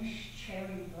Cavendish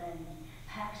cherry blend,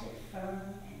 packs it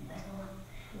firm and little,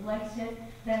 lights it,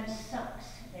 then sucks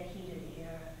the heated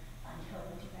air until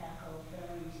the tobacco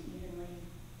burns evenly,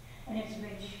 and its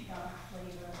rich, dark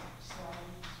flavor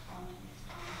slides onto his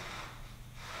tongue.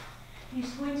 He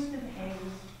squints through the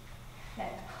haze,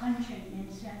 that pungent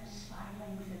incense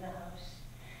spiraling through the house,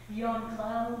 beyond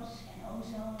clouds and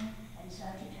ozone and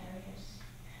Sagittarius,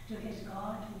 to his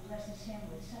God who blesses him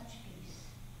with such peace.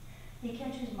 He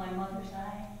catches my mother's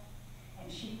eye,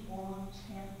 and she warms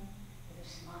him with a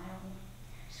smile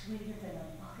sweeter than a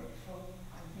bucket full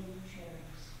of big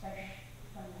cherries, fresh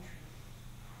from the tree.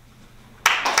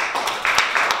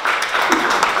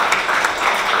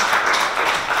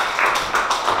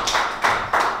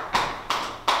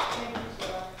 Thank you,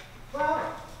 Sheila. Well,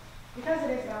 because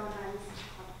it is Valentine's,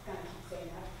 I'm going to keep saying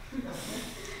that.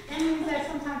 That means that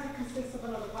sometimes it consists of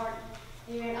another part.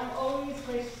 And I'm always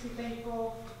graciously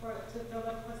thankful to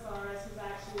Philip Casares, who's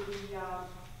actually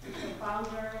the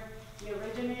founder, the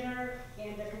originator,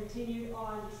 and the continued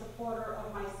on supporter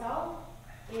of myself.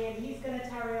 And he's going to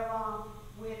carry along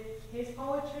with his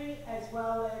poetry as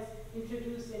well as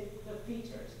introducing the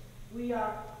features. We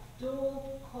are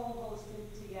dual co-hosting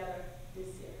together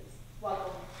this series.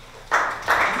 Welcome.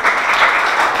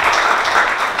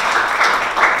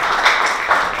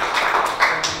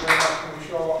 Thank you very much. Can we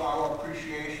show our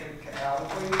appreciation to Alan,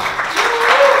 please?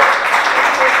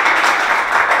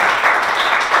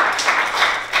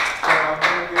 So I'm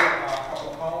going to read a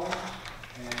couple poems,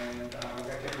 and we're going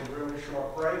to take a really short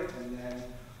break, and then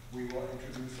we will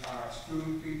introduce our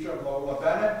student feature, Lola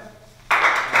Bennett.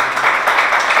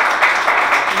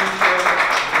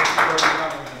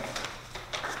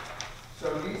 So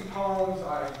these poems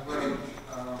I wrote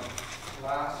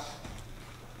last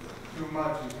few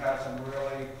months. We've had some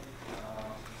really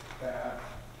bad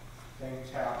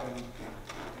things happen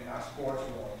in our sports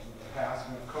world. The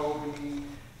passing of Kobe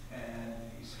and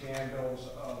the scandals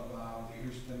of the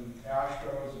Houston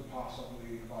Astros and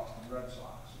possibly the Boston Red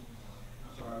Sox.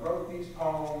 So I wrote these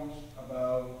poems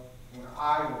about when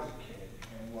I was a kid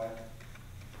and what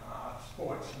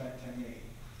sports meant to me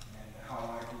and how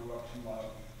I grew up to love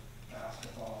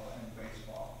basketball and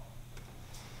baseball.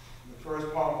 The first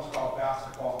poem was called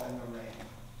Basketball in the Rain.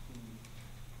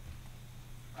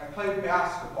 I played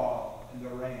basketball in the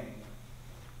rain.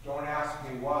 Don't ask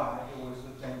me why, it was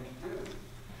the thing to do.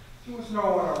 There was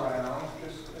no one around,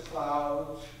 just the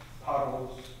clouds,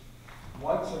 puddles,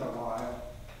 once in a while,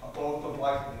 a bolt of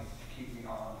lightning to keep me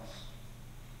honest.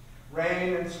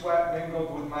 Rain and sweat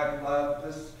mingled with my blood,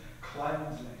 this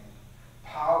cleansing,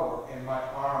 power in my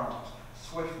arms,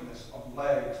 swiftness of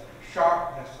legs,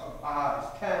 sharpness of eyes,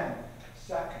 10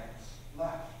 seconds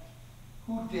left.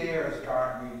 Who dares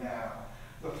guard me now?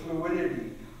 The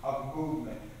fluidity of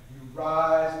movement. You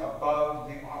rise above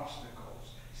the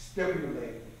obstacles,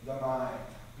 stimulate the mind,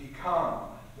 become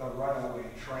the runaway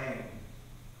train.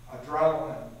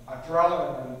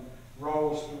 Adrenaline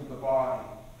rolls through the body,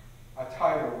 a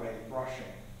tidal wave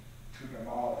rushing to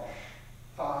demolish.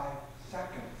 5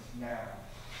 seconds now,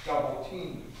 double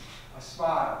team. A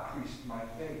smile creased my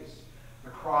face. The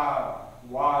crowd,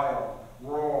 wild,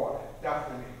 roar,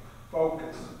 deafening,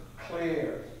 focus,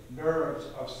 clear, nerves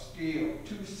of steel.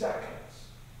 2 seconds.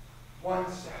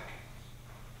 1 second.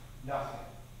 Nothing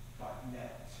but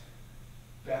net.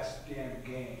 Best damn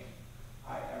game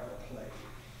I ever played.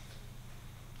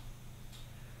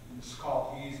 And it's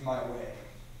called Ease My Way.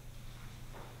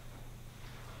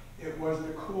 It was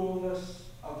the coolness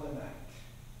of the night,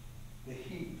 the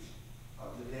heat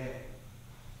of the day.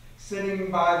 Sitting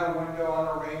by the window on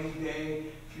a rainy day,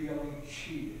 feeling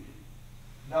cheated.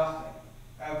 Nothing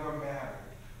ever mattered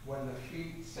when the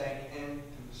feet sank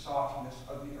into the softness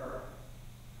of the earth.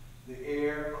 The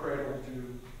air cradled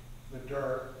you, the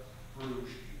dirt bruised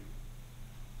you.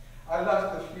 I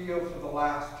left the field for the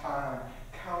last time,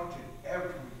 counted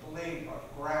every blade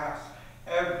of grass,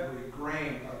 every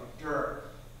grain of dirt.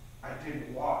 I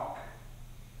didn't walk,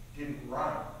 didn't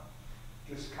run,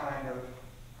 just kind of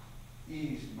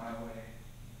eased my way.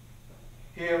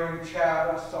 Hearing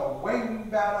chatter, swing,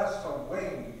 batter,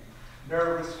 swing.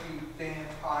 Nervous feet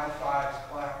dance, high fives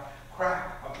clap,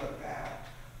 crack of the bat,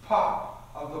 pop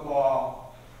of the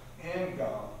ball, and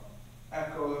gone.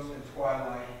 Echoes in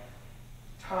twilight.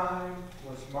 Time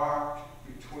was marked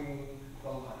between the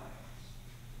lines.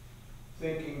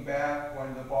 Thinking back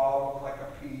when the ball looked like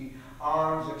a pea,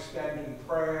 arms extend in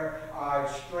prayer,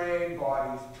 eyes strain,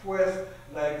 bodies twist,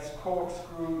 legs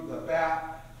corkscrew, the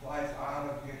bat flies out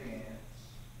of your hands.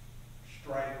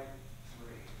 Strike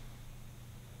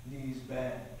 3. Knees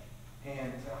bend,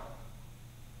 hands up,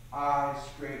 eyes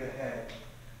straight ahead.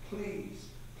 Please,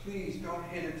 please don't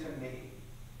hit it to me.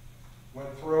 When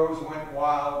throws went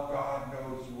wild, God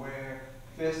knows where.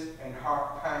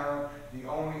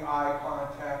 eye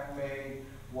contact made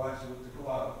was with the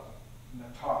glove and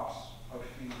the tops of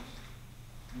feet.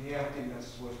 And the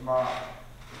emptiness was marked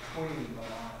between the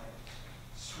lines,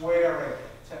 swearing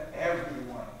to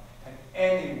everyone and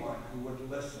anyone who would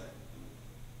listen.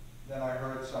 Then I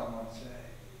heard someone say,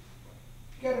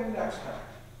 "Get in next time,"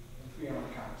 and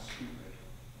feeling kind of stupid.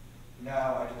 Now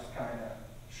I just kind of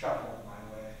shuffled my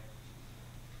way.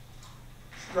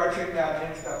 Stretching that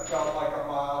inch that felt like a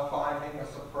mile, finding a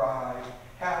surprise,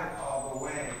 had it all the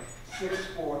way. 6,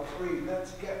 4, 3,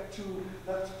 let's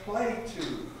play to.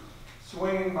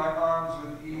 Swinging my arms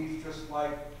with ease, just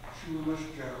like Shoeless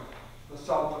Joe, the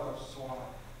Sultan of SWAT,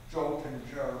 Joltin'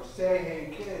 Joe, Say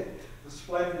Hey Kid, the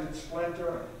splendid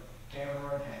Splinter, and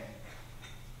Hammer and Hank.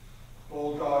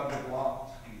 Bulldog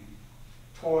Jablonski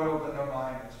toiled in the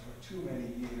minors for too many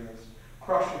years,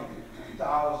 crushing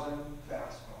 1,000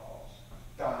 fastballs,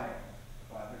 dying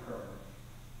by the curve.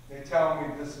 They tell me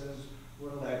this is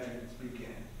where legends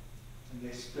begin, and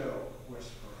they still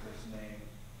whisper his name.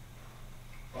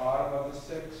 Bottom of the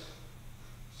 6th,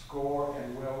 score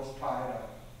and Will's tied up,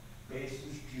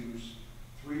 bases juice,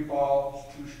 3 balls,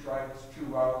 2 strikes,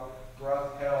 2 out,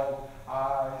 breath held,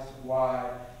 eyes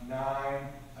wide,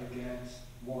 9 against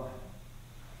 1.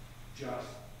 Just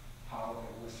how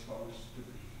it was supposed to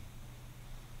be.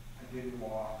 I didn't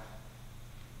walk,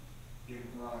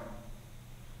 didn't run.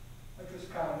 I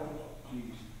just kind of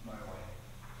eased my way.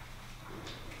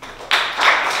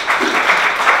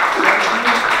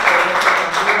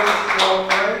 Short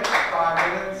break, 5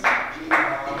 minutes.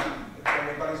 If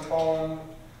anybody's poem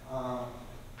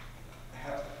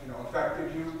affected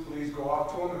you, please go up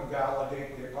to them and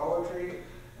validate their poetry.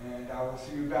 And I will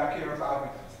see you back here in 5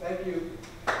 minutes. Thank you.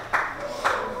 I'm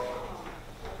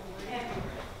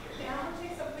going to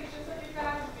take some pictures of you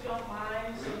guys if you don't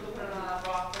mind. So we'll put it on our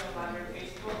Brockton Library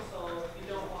Facebook. So if you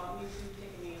don't want me to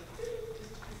take me,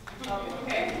 just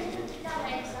okay.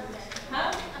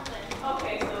 Huh?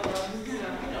 Okay, so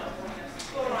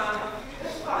just go around.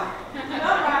 That's fine.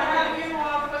 All right, I have you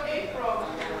on for April.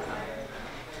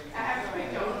 I have to pick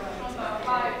you on the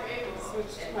flyer for April.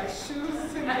 Switch my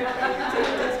shoes and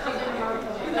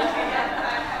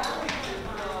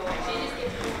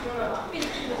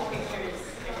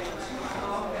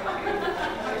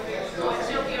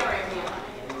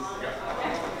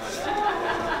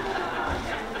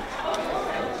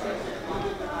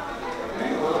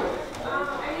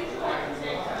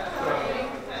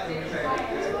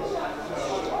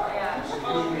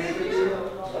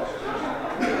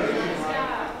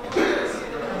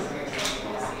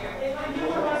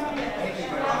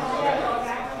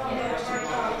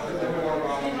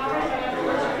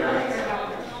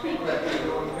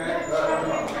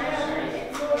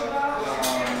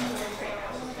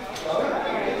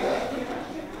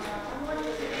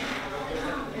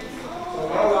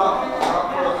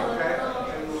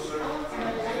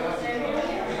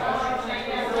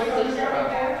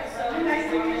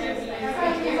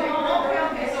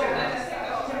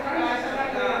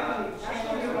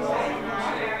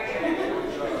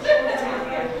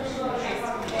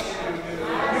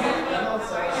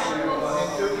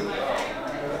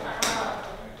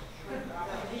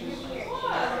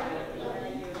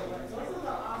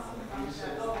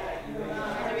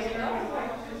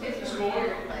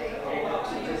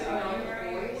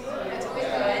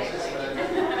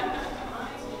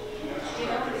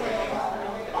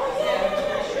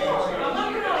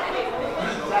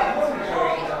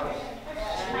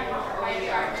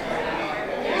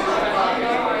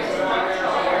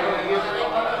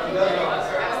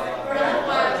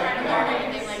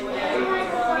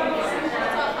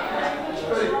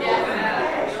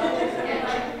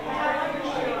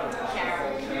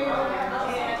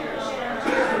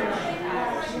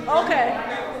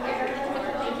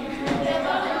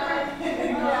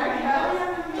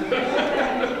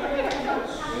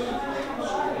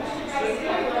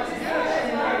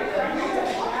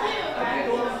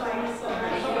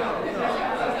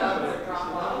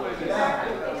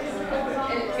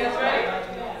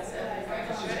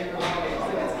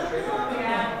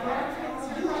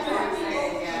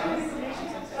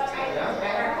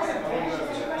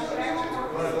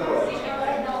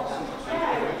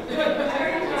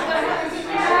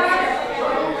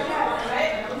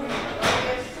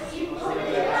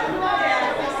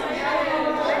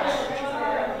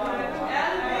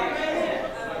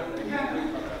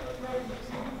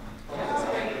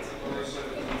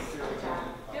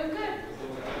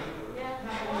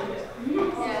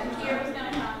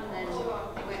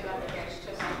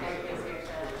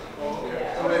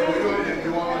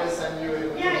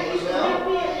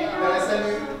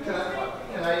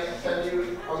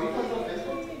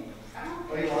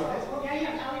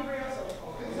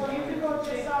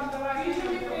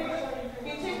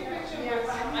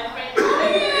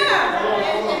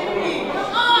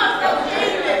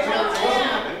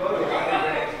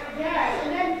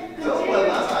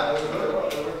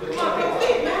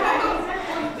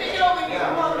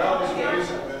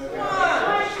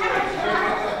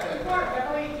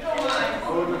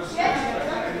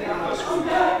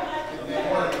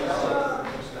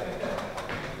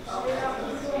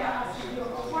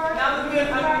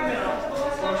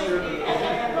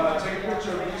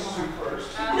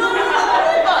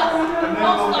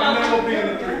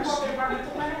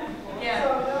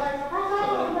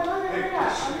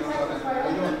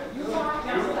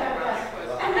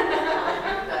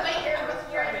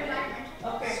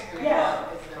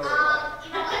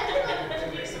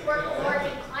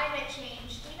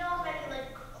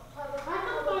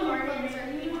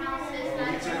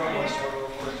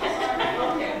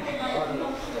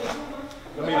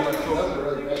mean, like, cool.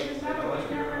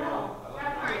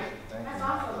 That's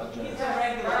awesome. He's a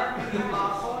regular.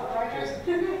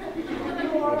 You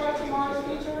want to tomorrow's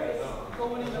feature is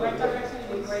going in the right direction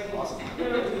and great. Awesome. They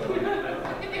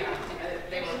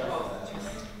were both.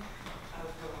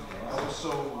 That was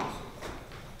so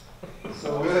good. So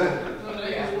good.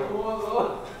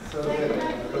 So good. I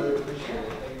really appreciate it.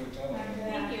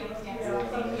 Thank you.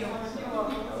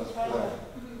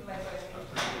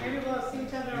 Maybe we'll see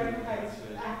each other in Heights.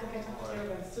 I have to catch up with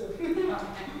everyone soon.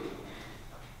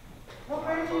 What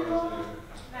grade are you going?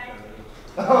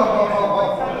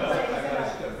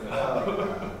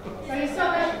 So you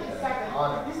still in second?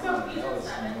 You still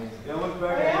Yeah, look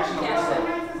back yeah, at you this. still in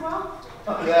Heights as well?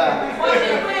 Yeah.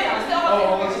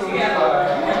 Let's see. I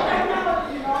don't know if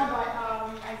you know, but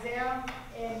Isaiah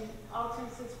and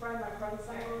Alton's friend, my friend's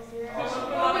son goes here. I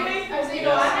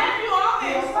had you on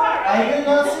there. Sorry. I did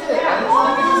not see it. I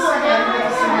didn't get to see it. I didn't get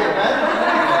to see it, man.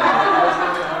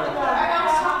 I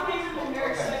was talking to the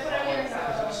nurse. That's what I mean.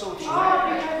 So cheap. Oh,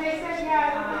 because they said,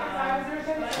 yeah, I was there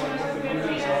trying to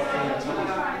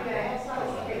get a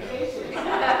vacation.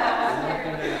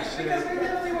 Because we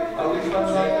literally were. Are we from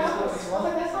like this? So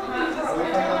that's something.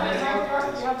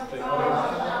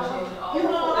 You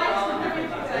know, I just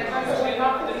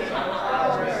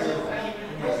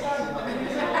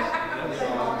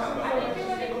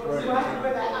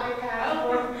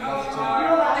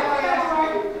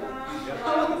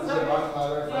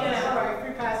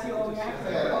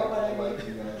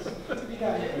He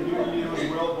was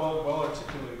well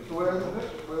articulated.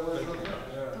 Where was it?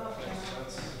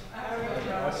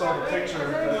 I saw the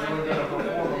picture that you were going to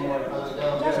perform. I'm like,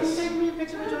 Can you take me a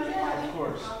picture with Georgia? of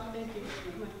course. Thank you.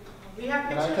 We have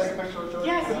Can I pictures. take a picture of George?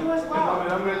 Yes, you as well. I'm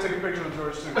going to take a picture of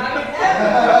George too. Yes.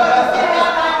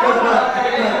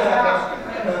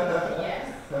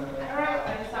 All right.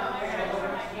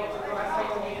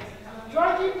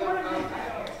 Georgie, you want to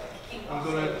I'm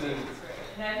going to have to.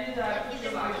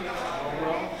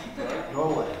 No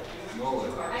way. No way.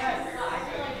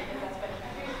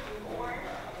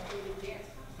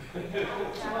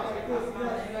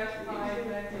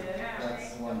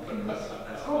 That's one thing.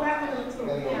 go back a little too?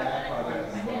 Gotta go back on it.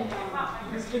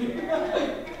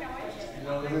 You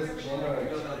know, this January.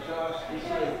 Josh, you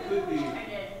said it could be.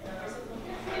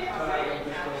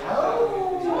 Oh,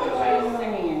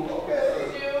 okay.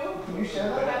 Can you share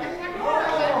that?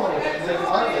 Oh, it's an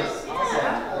artist. Awesome.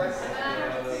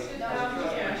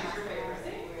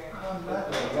 I'm not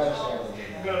gonna, you gotta share it.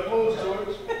 You got to pose,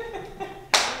 George.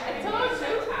 I told you.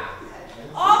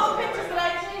 All the pictures that I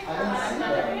take. I didn't see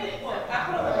that. I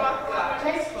put up the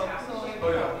Brockton Facebook. So Oh,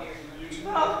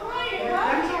 yeah. oh, Brian,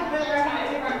 I'm so bad,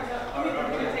 I'm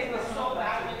gonna take this so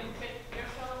bad when you fit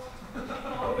yourself.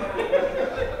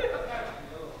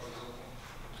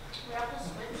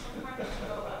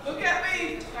 Look at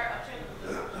me.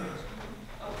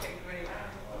 Okay, great.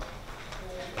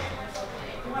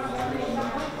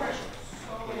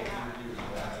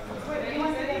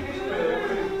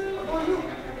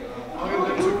 I'm going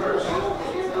to do two first.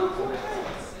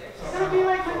 It's gonna be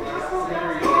like when you go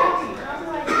back to Jackie. I'll be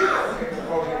like this.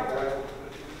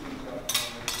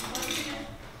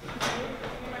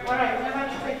 All right, then I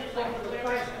just take the photo.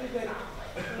 Right, you're good.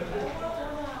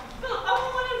 Philip, I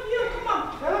want one of you. Come on.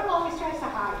 Philip always tries to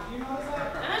hide. You notice that?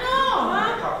 I know,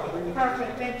 huh?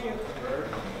 Perfect, thank you.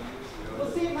 We'll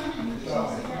see you Monday.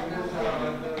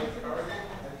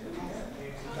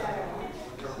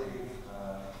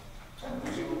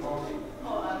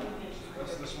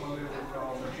 That's this Monday we're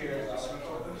going to here at the Smith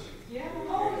office. Yeah.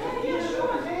 Oh, yeah,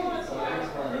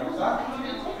 sure.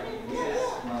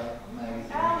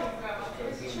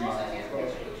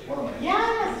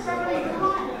 Yes, somebody, come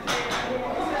on.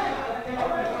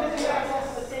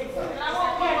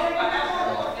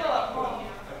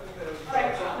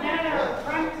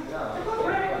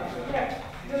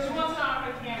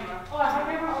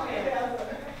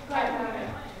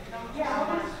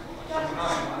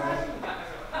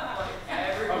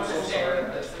 I'm so sorry.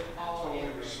 Tony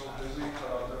was so busy,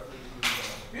 but I'll definitely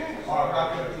do that. Oh, I'm not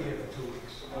gonna be here for 2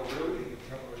 weeks. Oh, really?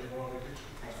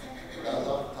 That was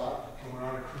off the top. I'm going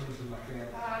on a cruise with my family.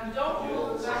 Don't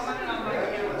move. I'm running on my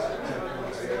camera.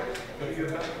 Gonna get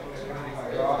back. It's gonna be my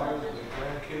daughters, the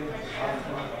grandkids, the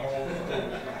husband, the whole thing.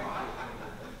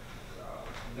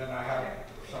 And then I have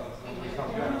some, somebody come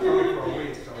back for a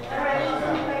week, so.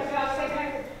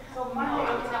 So Monday,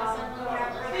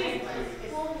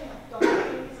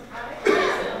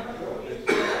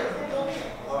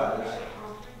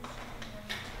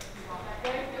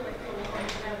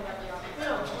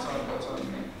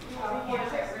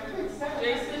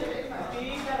 Jason,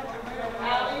 Steve,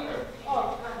 Allie.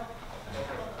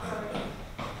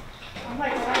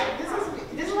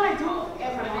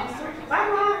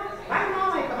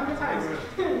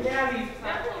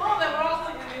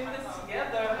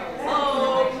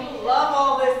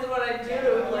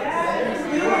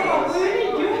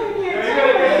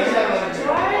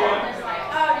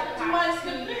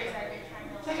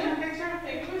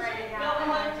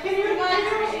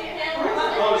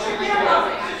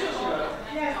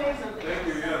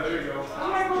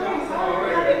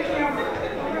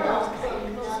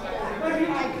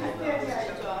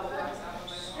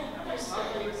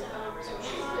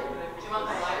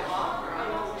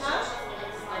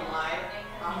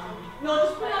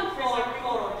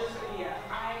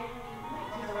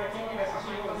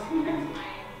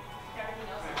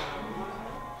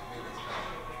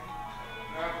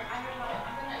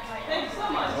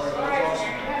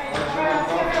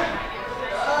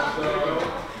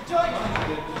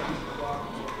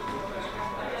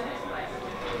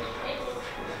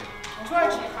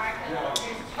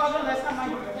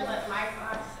 But my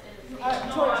class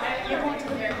is George, you're going to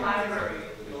the their library.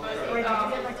 Wait, did you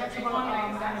get my text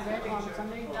about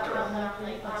Sunday?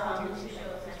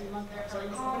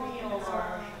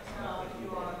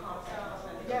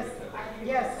 Yes,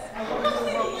 yes. I want to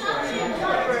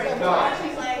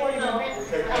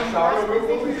Okay, sorry,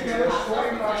 we'll be here. That's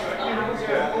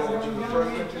what you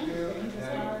first to do.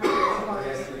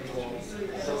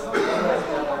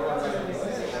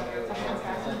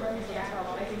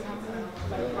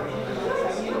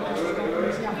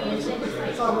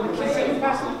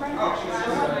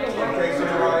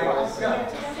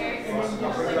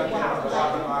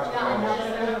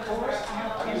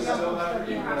 Okay, so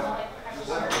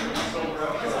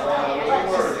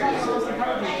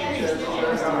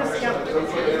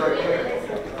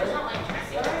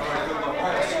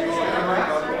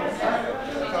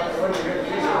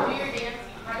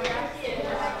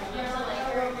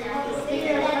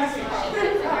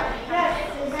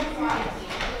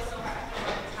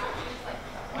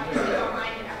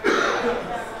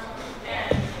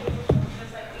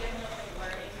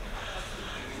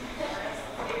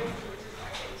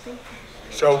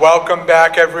So welcome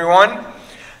back, everyone,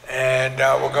 and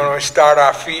we're going to start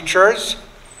our features.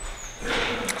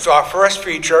 So our first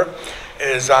feature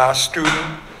is our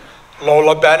student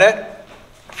Lola Bennett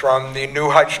from the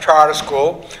New Heights Charter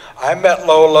School. I met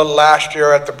Lola last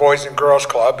year at the Boys and Girls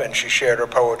Club, and she shared her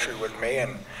poetry with me,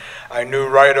 and I knew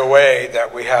right away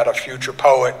that we had a future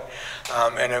poet,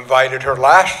 and invited her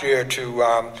last year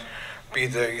to be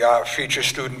the feature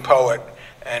student poet.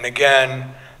 And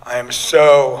again, I am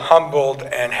so humbled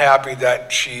and happy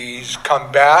that she's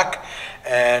come back,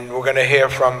 and we're going to hear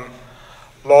from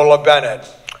Lola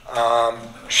Bennett.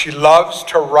 She loves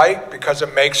to write because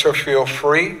it makes her feel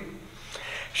free.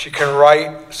 She can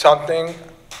write something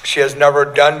she has never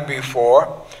done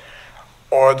before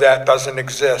or that doesn't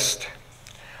exist.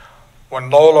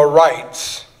 When Lola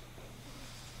writes,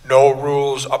 no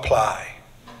rules apply.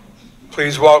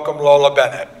 Please welcome Lola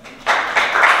Bennett.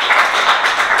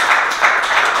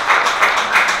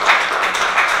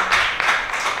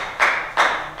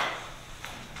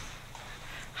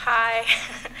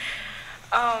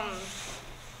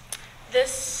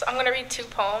 I'm going to read two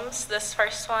poems. This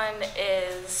first one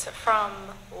is from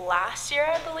last year,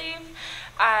 I believe.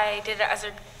 I did it as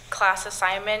a class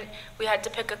assignment. We had to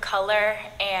pick a color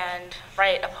and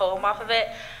write a poem off of it.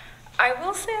 I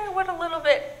will say I went a little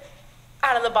bit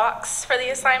out of the box for the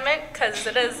assignment because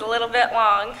it is a little bit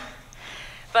long,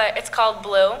 but it's called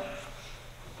Blue.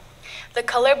 The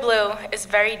color blue is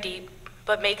very deep,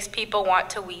 but makes people want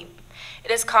to weep.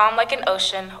 It is calm like an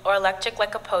ocean or electric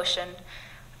like a potion.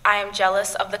 I am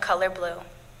jealous of the color blue.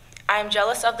 I am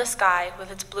jealous of the sky with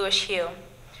its bluish hue.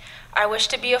 I wish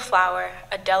to be a flower,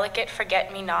 a delicate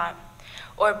forget-me-not,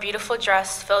 or a beautiful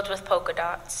dress filled with polka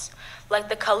dots. Like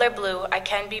the color blue, I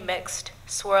can be mixed,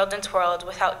 swirled and twirled,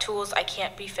 without tools I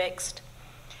can't be fixed.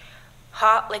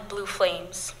 Hot like blue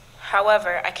flames.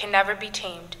 However, I can never be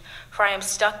tamed, for I am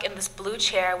stuck in this blue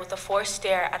chair with a forced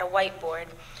stare at a whiteboard.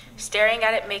 Staring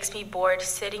at it makes me bored.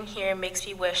 Sitting here makes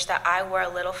me wish that I were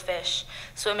a little fish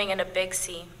swimming in a big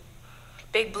sea,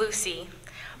 big blue sea,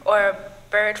 or a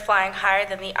bird flying higher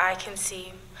than the eye can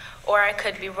see, or I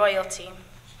could be royalty.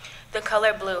 The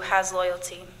color blue has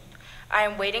loyalty. I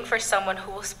am waiting for someone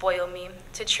who will spoil me,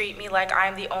 to treat me like I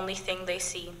am the only thing they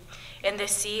see. In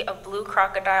this sea of blue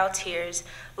crocodile tears,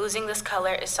 losing this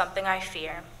color is something I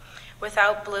fear.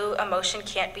 Without blue, emotion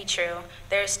can't be true.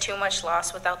 There is too much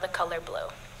loss without the color blue.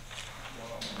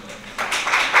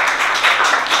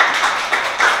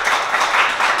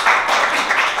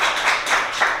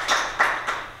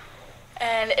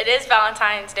 And it is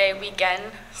Valentine's Day weekend,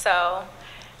 so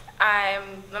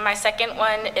my second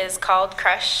one is called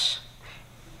Crush,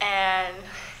 and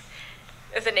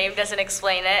if the name doesn't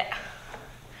explain it.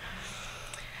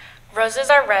 Roses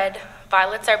are red,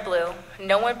 violets are blue.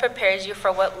 No one prepares you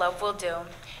for what love will do.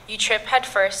 You trip head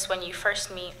first when you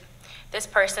first meet. This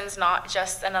person's not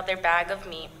just another bag of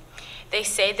meat. They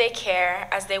say they care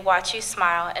as they watch you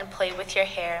smile and play with your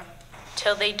hair,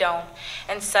 till they don't,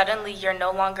 and suddenly you're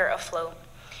no longer afloat.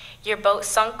 Your boat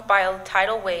sunk by a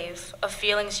tidal wave of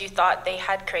feelings you thought they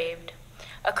had craved.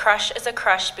 A crush is a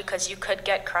crush because you could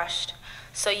get crushed,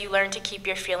 so you learn to keep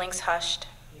your feelings hushed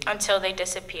until they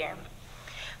disappear.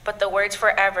 But the words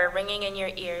forever ringing in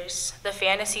your ears, the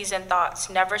fantasies and thoughts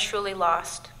never truly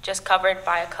lost, just covered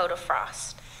by a coat of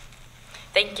frost.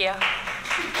 Thank you.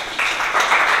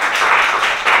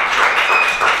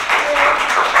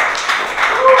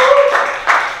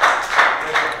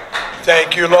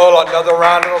 Thank you, Lola. Another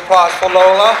round of applause for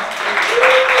Lola.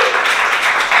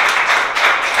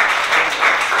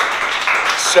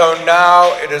 So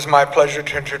now it is my pleasure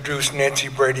to introduce Nancy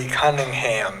Brady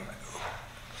Cunningham.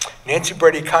 Nancy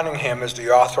Brady Cunningham is the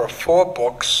author of 4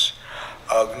 books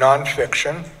of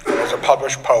nonfiction and is a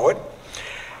published poet.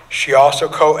 She also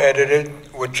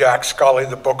co-edited with Jack Scully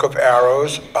the Book of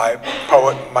Arrows by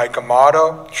poet Mike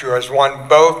Amato. She has won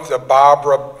both the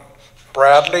Barbara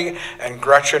Bradley and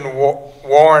Gretchen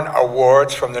Warren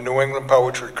Awards from the New England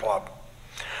Poetry Club.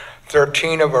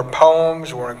 13 of her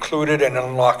poems were included in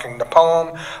Unlocking the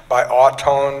Poem by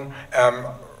Auton M.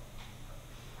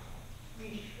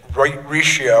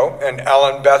 Riccio and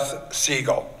Ellen Beth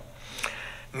Siegel.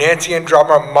 Nancy and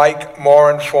drummer Mike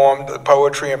Moran formed the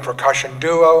poetry and percussion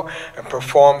duo and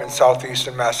perform in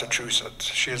southeastern Massachusetts.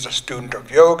 She is a student of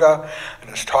yoga and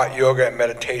has taught yoga and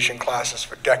meditation classes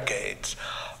for decades.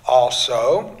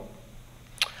 Also,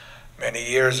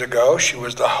 many years ago, she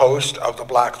was the host of the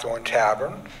Blackthorn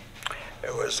Tavern.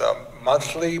 It was a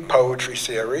monthly poetry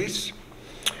series,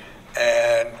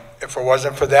 and if it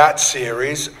wasn't for that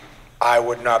series, I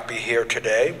would not be here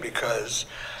today because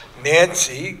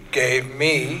Nancy gave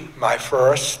me my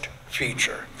first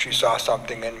feature. She saw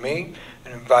something in me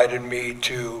and invited me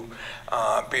to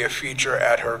be a feature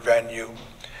at her venue.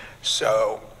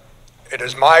 So it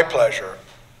is my pleasure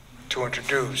to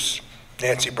introduce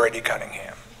Nancy Brady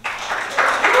Cunningham.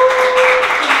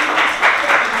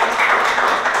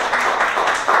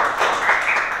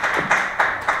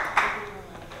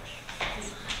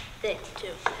 Thank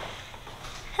you.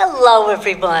 Hello,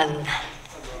 everyone.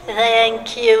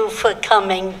 Thank you for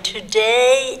coming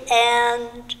today,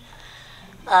 and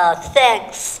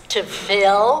thanks to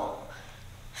Phil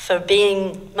for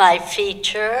being my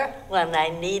feature when I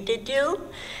needed you.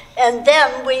 And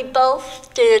then we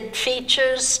both did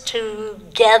features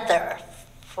together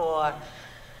for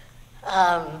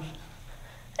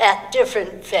at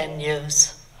different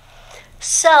venues.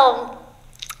 So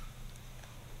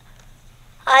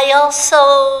I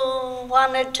also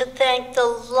wanted to thank the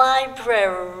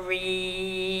library.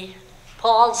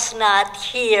 Paul's not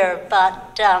here,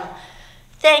 but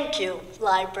thank you,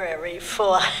 library,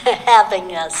 for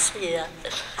having us here.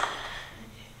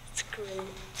 It's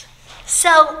great.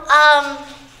 So,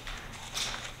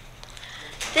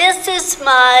 this is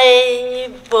my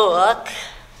book,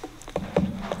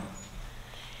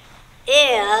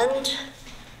 and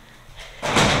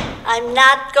I'm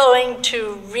not going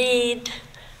to read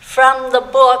from the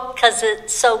book because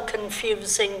it's so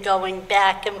confusing going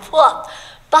back and forth.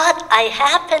 But I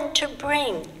happen to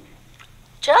bring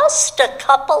just a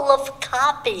couple of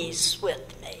copies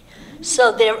with me.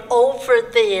 So they're over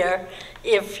there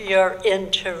if you're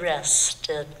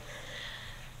interested.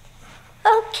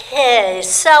 Okay,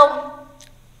 so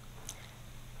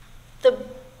the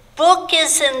book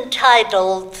is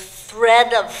entitled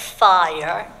Thread of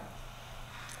Fire,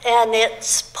 and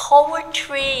it's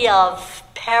poetry of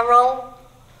peril,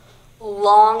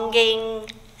 longing,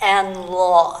 and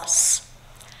loss.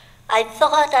 I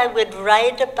thought I would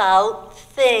write about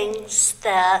things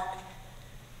that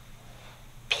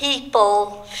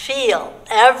people feel.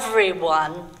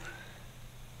 Everyone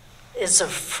is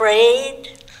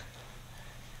afraid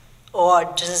or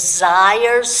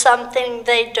desires something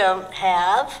they don't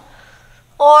have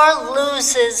or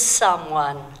loses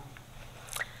someone.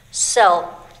 So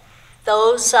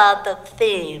those are the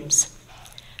themes.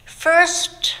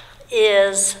 First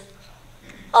is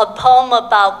a poem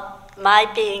about my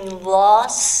being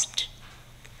lost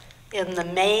in the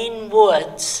Maine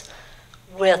woods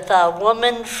with a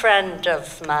woman friend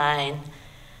of mine.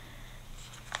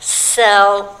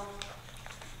 So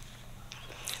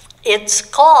it's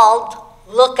called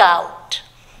Lookout.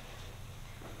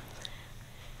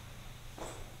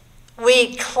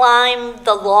 We climbed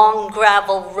the long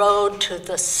gravel road to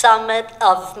the summit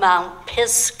of Mount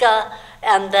Pisgah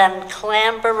and then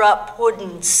clamber up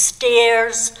wooden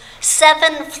stairs,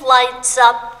 7 flights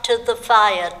up to the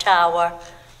fire tower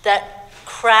that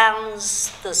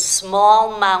crowns the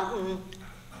small mountain.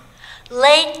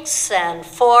 Lakes and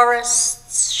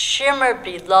forests shimmer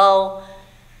below.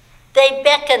 They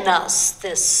beckon us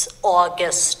this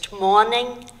August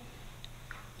morning.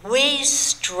 We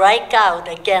strike out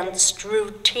against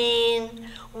routine.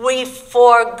 We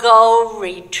forego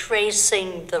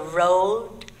retracing the road.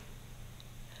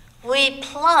 We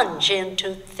plunge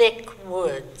into thick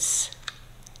woods.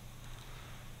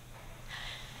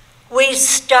 We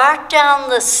start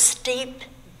down the steep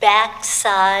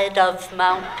backside of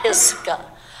Mount Pisgah,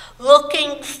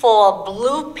 looking for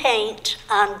blue paint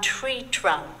on tree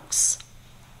trunks,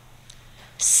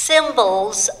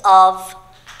 symbols of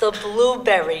the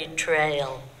blueberry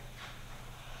trail.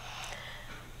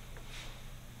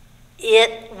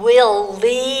 It will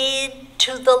lead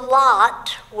to the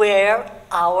lot where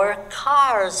our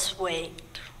cars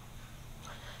wait.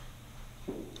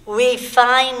 We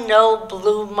find no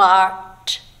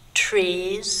blue-marked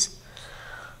trees.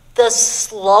 The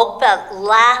slope at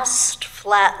last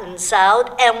flattens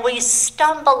out, and we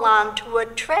stumble onto a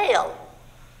trail.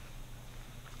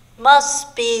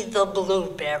 Must be the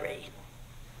blueberry.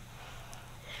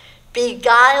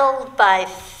 Beguiled by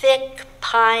thick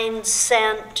pine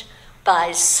scent,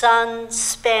 by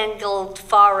sun-spangled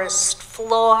forest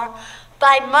floor,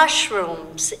 by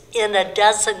mushrooms in a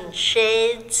dozen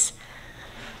shades,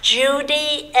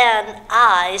 Judy and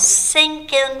I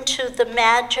sink into the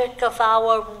magic of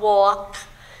our walk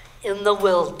in the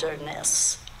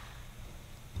wilderness.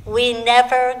 We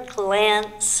never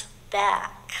glance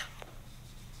back.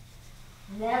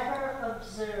 Never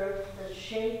observe the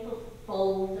shape of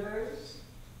boulders,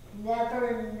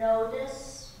 never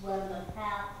notice when the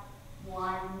path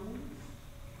widens,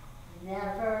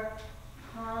 never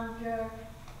ponder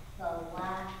the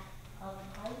lack of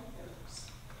hikers.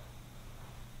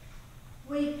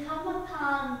 We come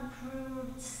upon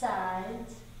crude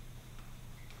signs.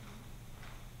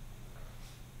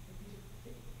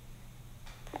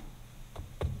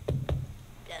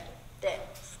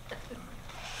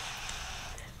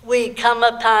 We come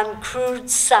upon crude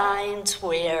signs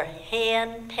where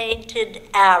hand-painted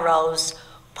arrows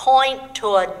point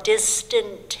toward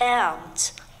distant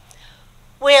towns.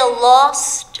 We're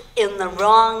lost in the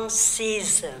wrong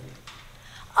season.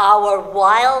 Our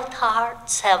wild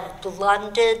hearts have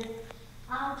blundered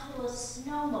onto a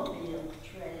snowmobile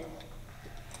trail.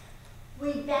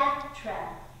 We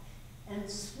backtrack and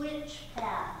switch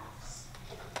paths,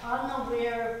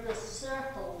 unaware of the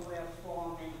circle we're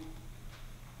forming,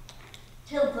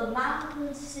 till the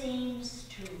mountain seems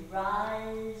to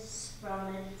rise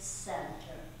from its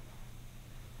center.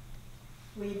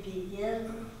 We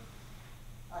begin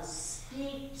a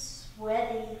steep,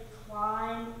 sweaty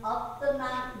climb up the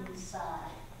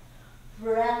mountainside,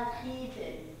 breath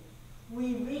heaving.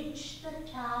 We reach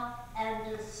the top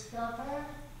and discover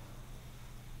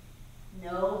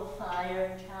no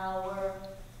fire tower,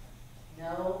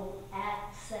 no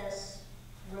access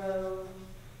road,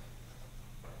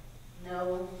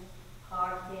 no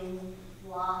parking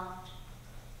lot,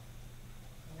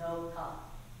 no car.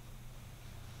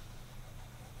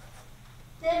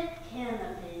 Thick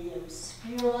canopy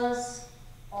obscures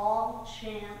all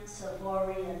chance of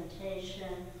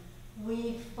orientation.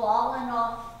 We've fallen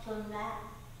off the map.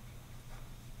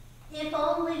 If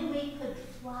only we could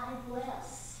fly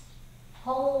west,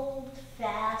 hold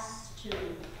fast to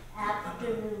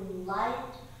afternoon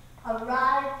light,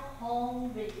 arrive home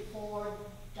before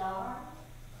dark.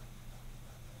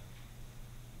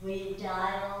 We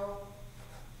dial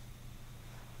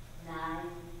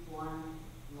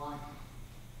 911.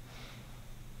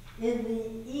 In the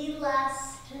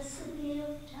elasticity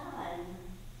of time,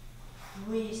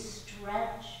 we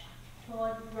stretch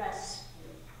toward rescue.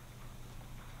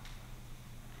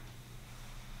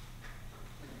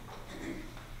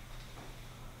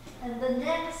 And the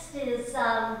next is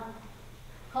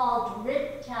called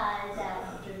Riptide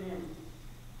Afternoon,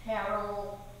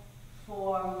 Peril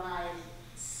for my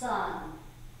son,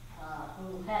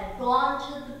 who had gone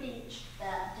to the beach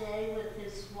that day with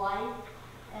his wife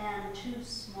and 2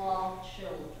 small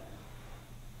children.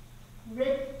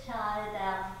 Riptide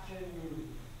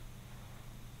Afternoon.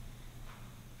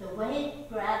 The way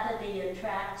gravity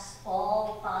attracts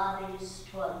all bodies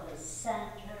toward the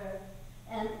center,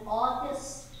 an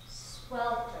August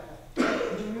swelter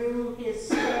drew his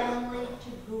family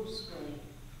to Goosegreen.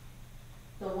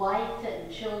 The wife and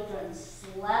children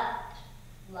slept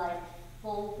like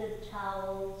folded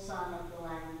towels on a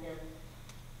blanket.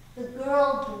 The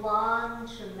girl blonde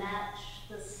to match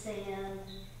the sand,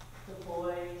 the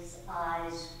boy's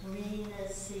eyes green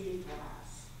as sea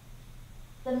glass.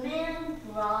 The man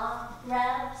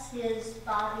grabs his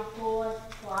bodyboard,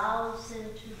 plows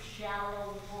into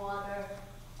shallow water.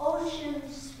 Ocean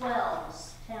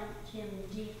swells tempt him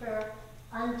deeper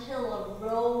until a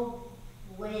rogue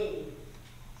wave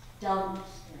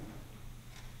dumps him.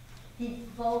 He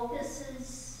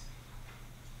focuses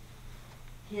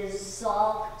his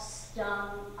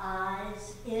salt-stung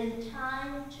eyes in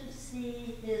time to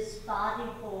see his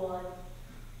bodyboard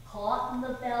caught in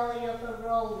the belly of a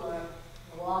roller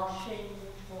washing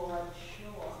toward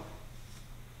shore.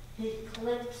 He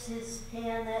clips his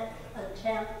panic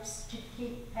attempts to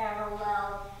keep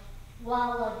parallel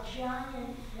while a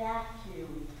giant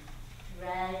vacuum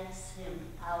drags him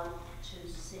out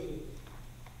to sea.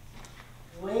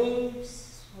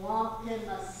 Waves swamp him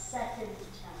a second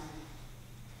time.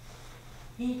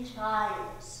 He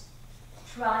tires,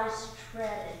 tries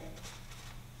treading.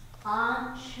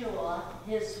 On shore,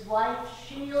 his wife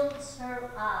shields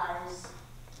her eyes,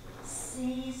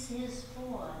 sees his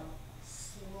boy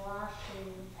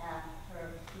sloshing at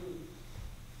her feet.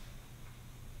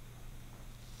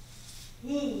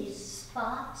 He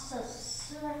spots a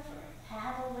surfer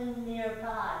paddling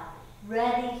nearby,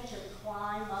 ready to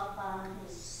climb up on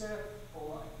his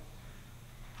surfboard.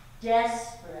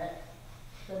 Desperate,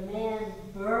 the man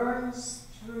burns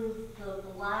through the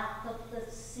black of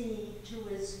the sea to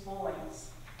his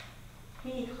voice.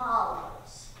 He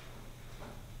hollers.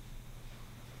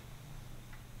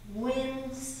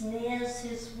 Wind snares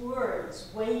his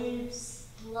words, waves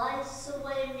slice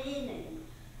away meaning.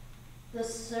 The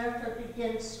surfer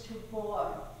begins to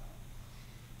bore,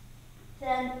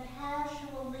 then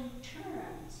casually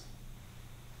turns.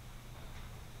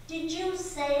 Did you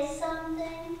say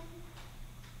something?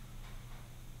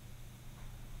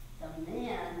 The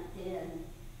man, in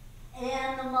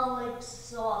animal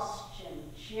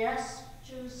exhaustion,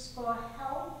 gestures for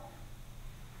help.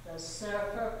 The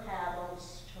surfer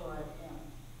paddles toward him,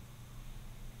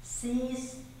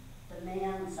 sees the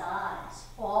man's eyes,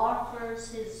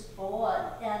 offers his board,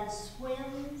 and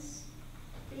swims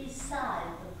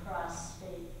beside the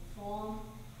prostrate form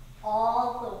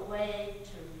all the way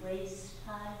to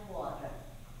waist-high water.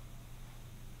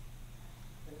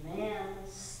 The man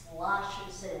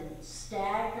sloshes in,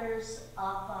 staggers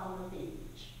up on the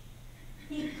beach.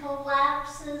 He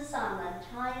collapses on a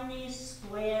tiny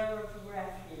square of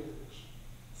refuge,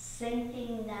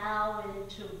 sinking now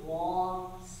into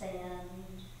warm sand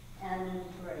and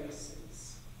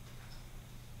embraces.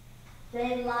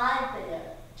 They lie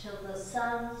there till the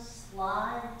sun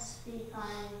slides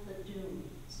behind the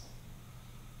dunes.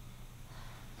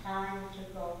 Time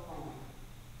to go home.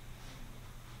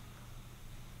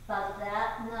 But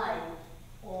that night,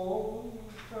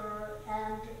 over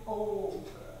and over,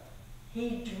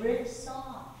 he drifts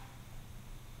off,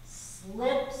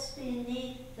 slips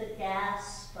beneath the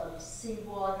gasp of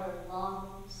seawater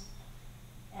lungs,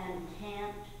 and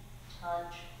can't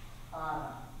touch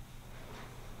bottom.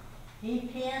 He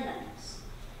panics,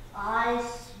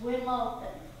 eyes swim open.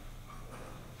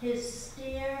 His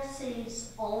stare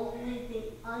sees only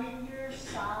the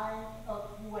underside of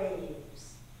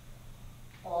waves,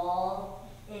 all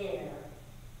air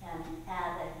and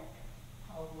attic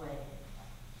away.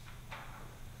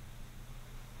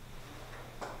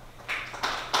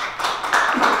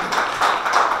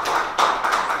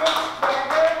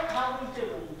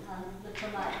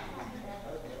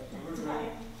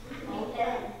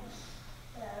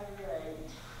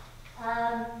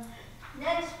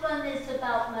 Next one is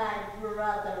about my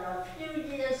brother. A few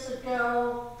years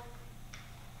ago,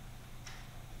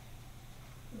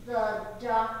 the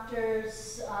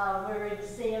doctors were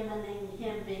examining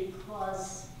him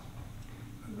because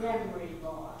memory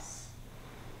loss.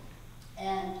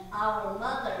 And our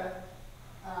mother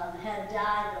had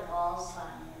died of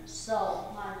Alzheimer's,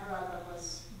 so my brother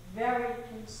was very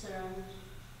concerned,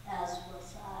 as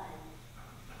was I.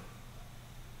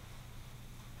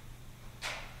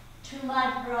 To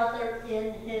my brother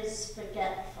in his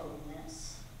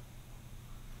forgetfulness,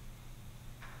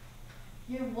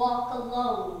 you walk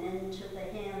alone into the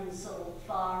Hansel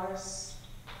forest.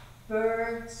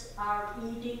 Birds are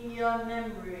eating your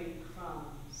memory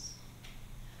crumbs.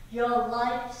 Your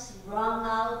life's wrung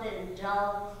out in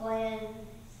dull clangs,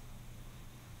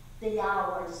 the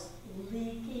hours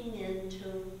leaking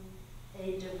into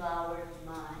a devoured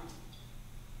mind.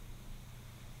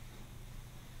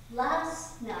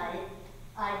 Last night,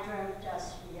 I dreamt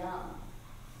us young.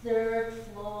 Third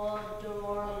floor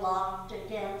door locked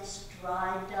against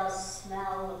dry dust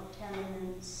smell of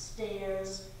tenement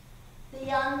stairs. The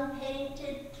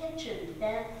unpainted kitchen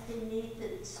bent beneath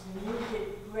its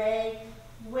muted gray,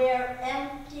 where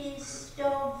empty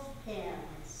stove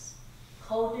pans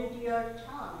coated your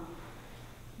tongue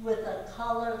with a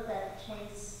color that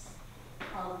tastes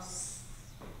of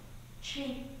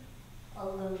cheap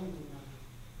aluminum.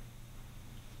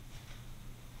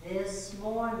 This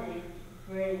morning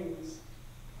brings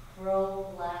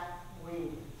crow-black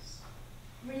wings,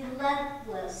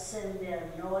 relentless in their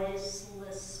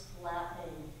noiseless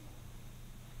flapping.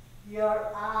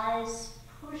 Your eyes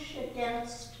push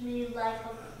against me like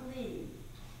a plea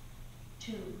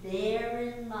to bear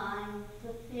in mind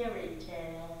the fairy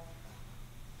tale,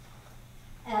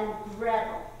 and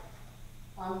Gretel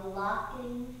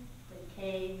unlocking the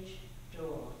cage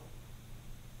door.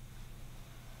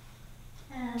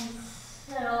 And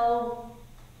so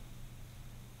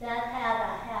that had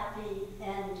a happy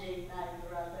ending, my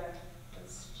brother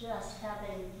was just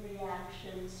having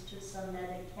reactions to some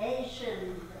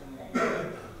medication that they gave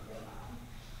him.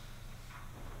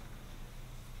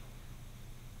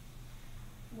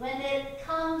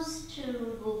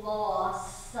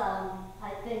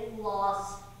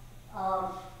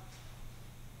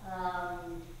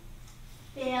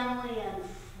 family and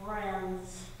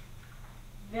friends,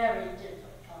 very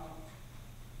difficult.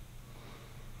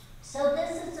 So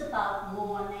this is about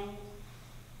mourning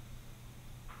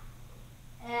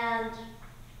and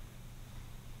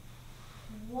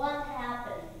what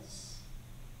happens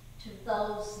to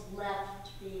those left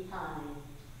behind.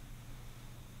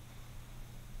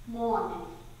 Mourning.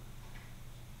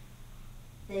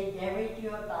 They buried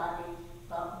your body,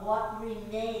 but what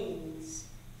remains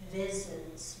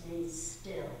visits me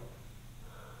still.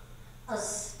 A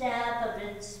stab of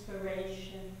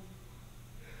inspiration,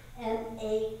 an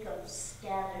ache of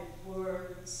scattered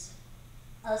words,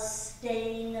 a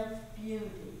stain of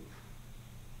beauty.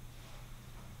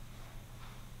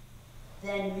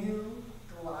 Then you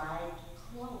glide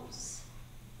close,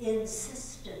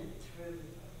 insistent through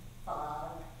the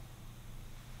fog.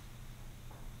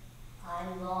 I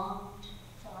long to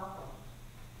follow,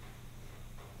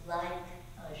 like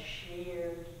a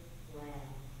sheared lamb.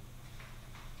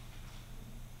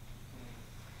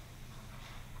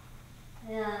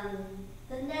 And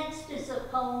the next is a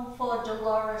poem for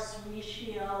Dolores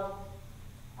Riccio.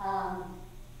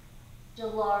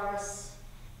 Dolores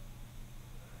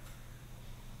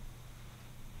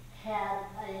had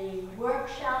a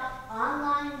workshop,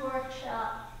 online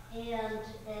workshop, and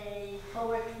a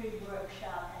poetry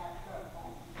workshop at her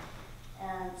home.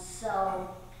 And so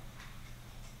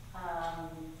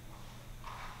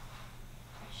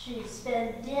she's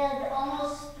been dead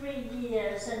almost 3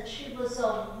 years, and she was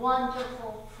a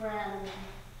wonderful friend.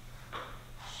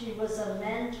 She was a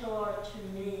mentor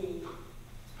to me,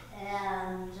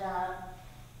 and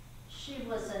she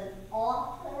was an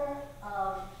author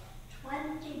of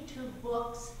 22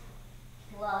 books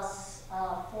plus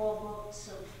 4 books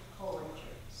of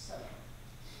poetry. So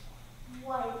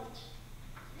quite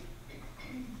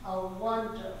a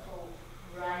wonderful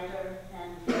writer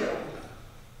and friend.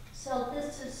 So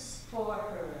this is for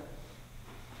her.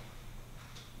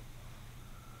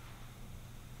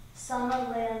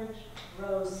 Summerland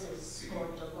Roses for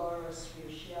Dolores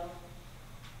Riccio.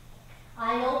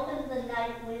 I open the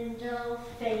night window,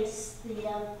 face the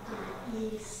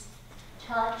empty east,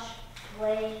 touch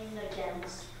flame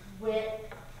against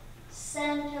wick,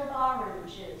 scent of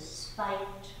oranges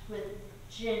fight with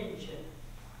ginger.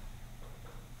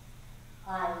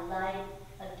 I light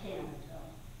a candle.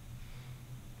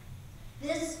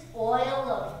 This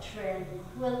oil of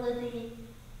tranquility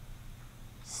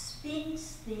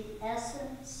speaks the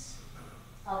essence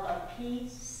of a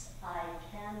peace I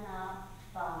cannot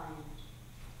find.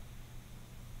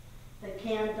 The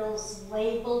candle's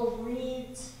label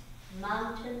reads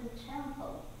Mountain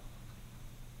Temple,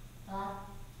 but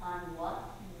on what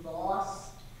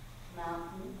lost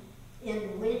mountain,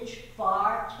 in which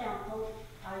far temple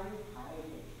are you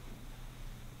hiding?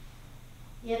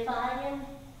 If I am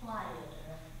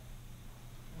quieter,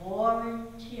 more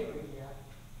interior,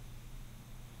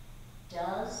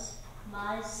 does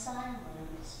my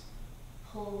silence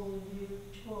pull you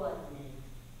toward me?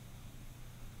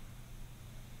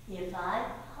 If I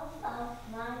puff out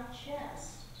my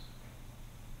chest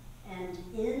and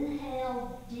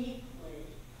inhale deeply,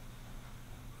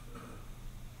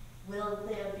 will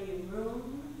there be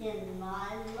room in my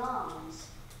lungs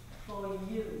for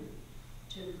you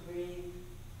to breathe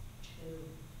too?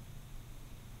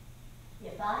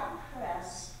 If I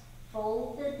press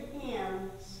folded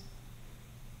hands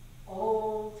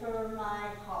over my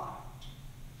heart,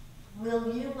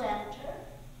 will you enter?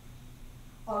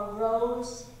 A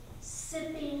rose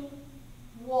sipping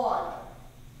water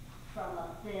from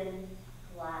a thin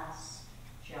glass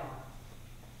jar.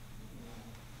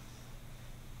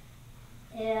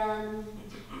 And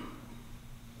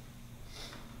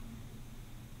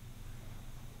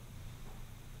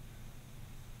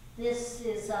this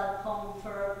is a poem for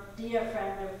a dear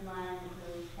friend of mine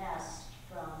who passed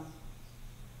from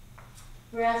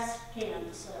breast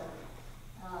cancer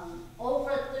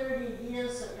over 30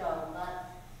 years ago,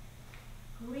 but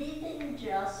grieving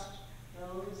just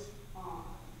goes on.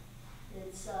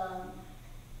 It's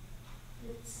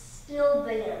still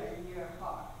there in your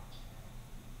heart.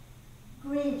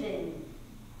 Grieving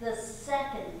the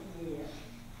second year.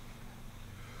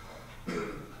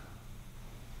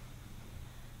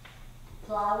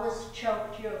 Flowers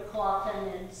choked your coffin,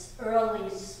 it's early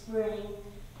spring.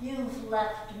 You've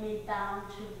left me bound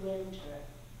to winter.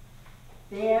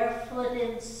 Barefoot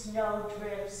in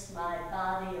snowdrifts, my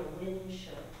body a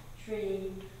windshield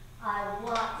tree. I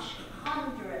watch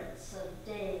hundreds of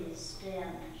days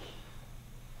vanish.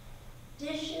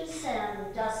 Dishes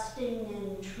and dusting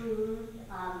intrude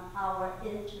on our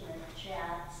intimate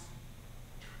chats.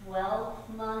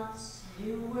 12 months,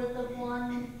 you were the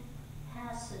one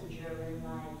passenger in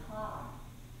my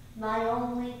my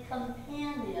only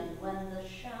companion when the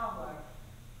shower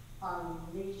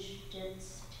unleashed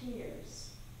its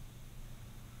tears.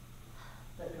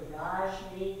 The garage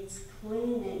needs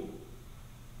cleaning,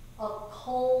 a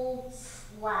cold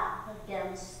slap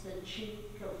against the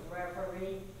cheek of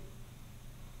reverie.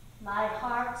 My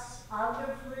heart's out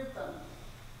of rhythm.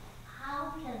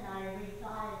 How can I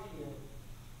revive you?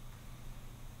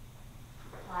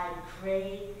 I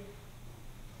crave.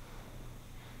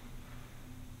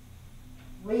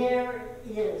 Where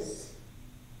is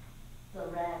the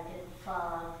ragged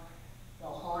fog, the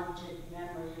haunted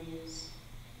memories?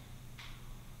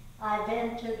 I've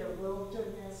entered a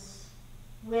wilderness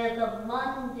where the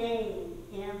mundane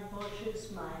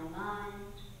ambushes my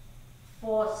mind,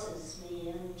 forces me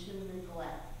into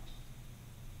neglect.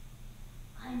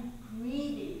 I'm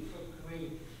greedy for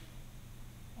grief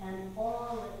and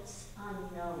all its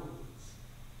unknowns.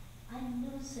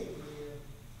 I'm losing you.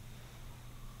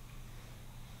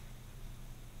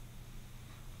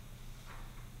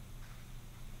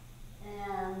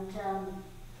 And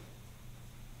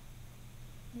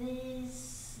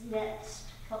these next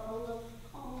couple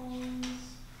of poems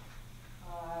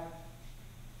are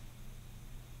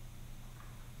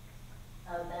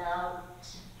about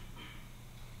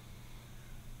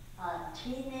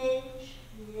teenage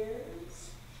years.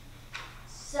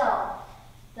 So,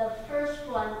 the first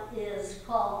one is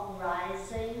called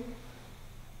Rising,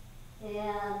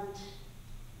 and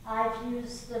I've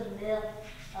used the myth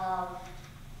of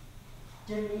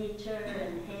Demeter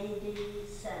and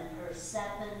Hades and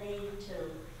Persephone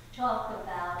to talk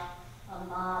about a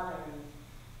modern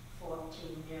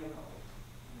 14-year-old.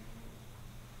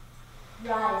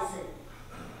 Rising.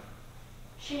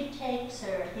 She takes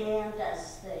her hand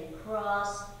as they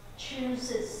cross,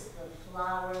 chooses the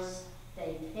flowers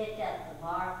they pick at the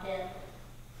market,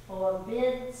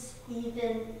 forbids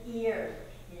even ear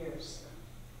piercing.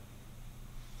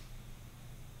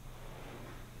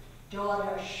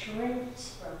 Daughter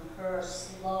shrinks from her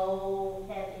slow,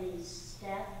 heavy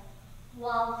step,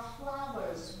 while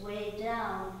flowers weigh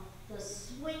down the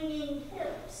swinging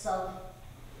hips of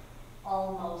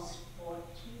almost 14.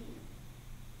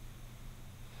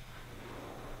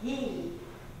 He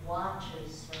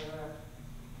watches her,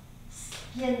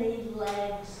 skinny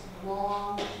legs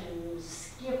long to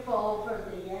skip over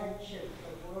the edge of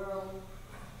the world.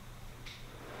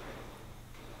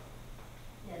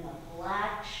 In a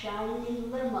black, shiny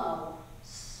limo,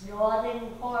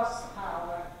 snorting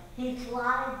horsepower, he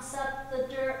glides up the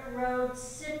dirt road,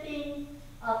 sipping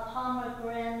a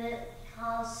pomegranate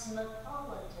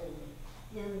cosmopolitan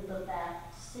in the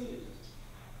back seat.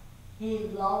 He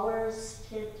lowers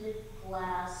tinted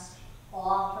glass,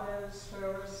 offers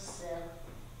her a sip.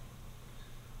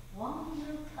 Won't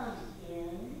you come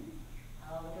in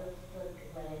out of the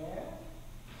glare?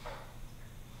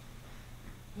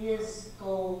 His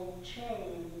gold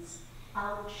chains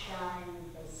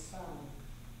outshine the sun.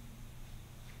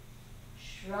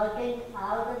 Shrugging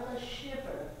out of a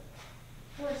shiver,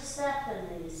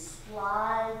 Persephone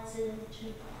slides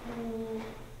into cool,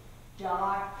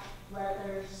 dark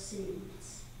leather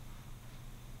seats.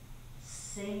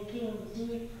 Sinking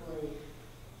deeply,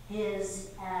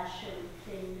 his ashen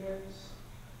fingers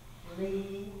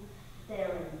leave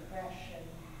their impression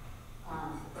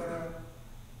on her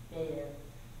bare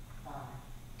thigh.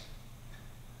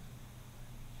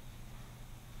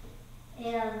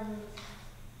 And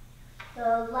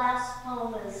the last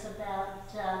poem is about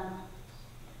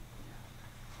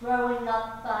growing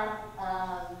up.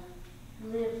 I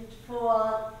lived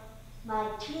for my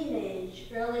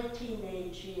early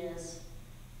teenage years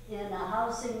in a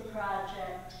housing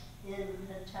project in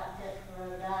Pawtucket,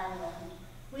 Rhode Island.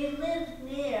 We lived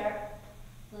near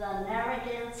the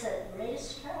Narragansett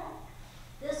racetrack.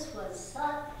 This was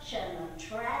such an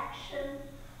attraction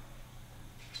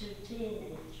to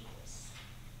teenagers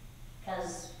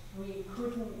because we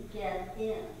couldn't get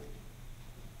in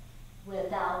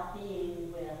without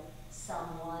being with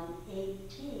someone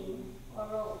 18 or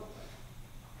older.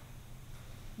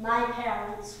 My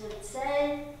parents would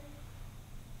say,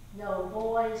 no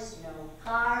boys, no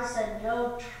cars, and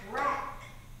no track.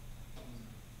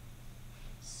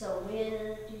 So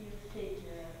where do you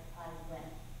figure I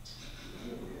went?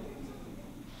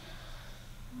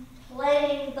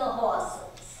 Playing the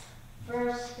horses,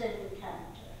 first encounter.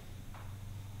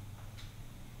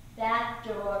 Back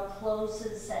door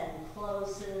closes and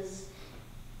closes.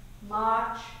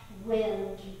 March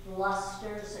wind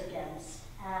blusters against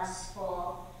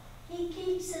asphalt. He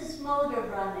keeps his motor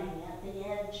running at the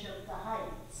edge of the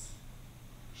heights.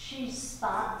 She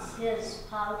spots his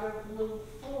powder blue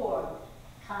Ford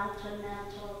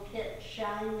Continental kit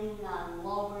shining on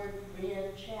lowered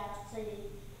rear chassis.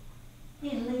 He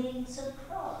leans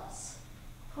across,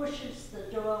 pushes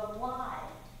the door wide.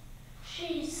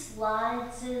 She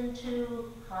slides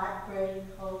into Heartbreak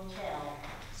Hotel,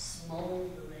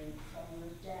 smoldering from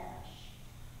the dash.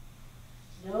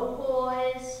 No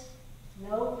boys,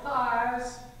 no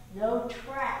cars, no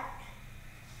track.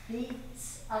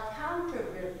 Beats a counter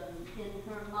rhythm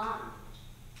in her mind.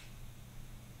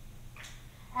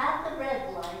 At the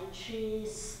red light, she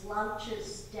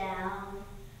slouches down,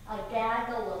 a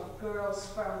gaggle of girls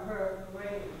from her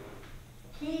grade.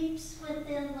 Keeps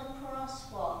within the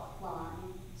crosswalk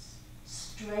lines,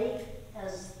 straight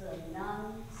as the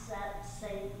nuns at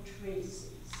St. Teresa's.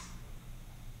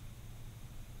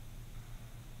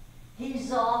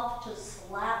 He's off to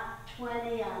slap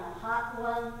 20 on a hot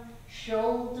one,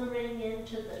 shouldering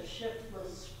into the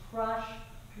shiftless crush,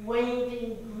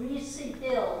 waving greasy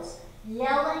bills,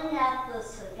 yelling at the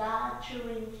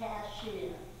cigar-chewing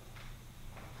cashier.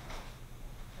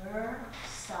 Her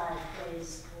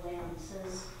sideways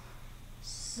glances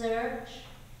search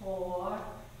for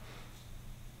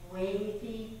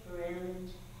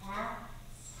wavy-brimmed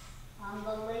hats on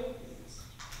the ladies,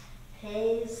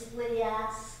 paisley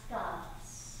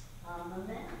ascots on the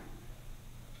men,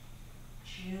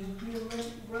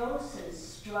 jubilant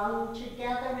roses strung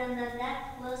together in a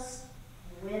necklace,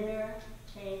 winner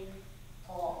take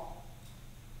all.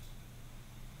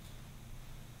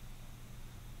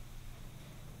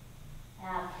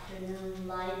 Afternoon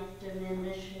light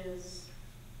diminishes.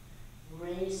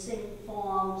 Racing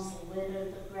forms litter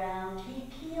the ground. He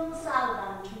peels out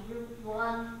onto Route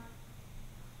 1,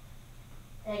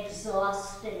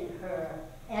 exhausting her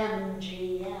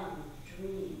MGM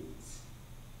dreams.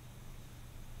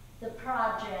 The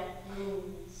project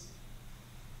looms,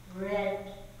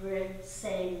 red brick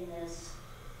sameness,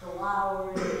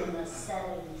 glowering in the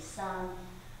setting sun.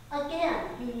 Again,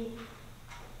 he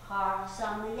parks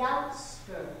on the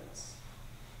outskirts.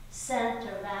 Scent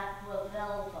of aqua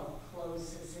velva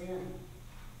closes in.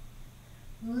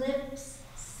 Lips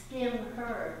skim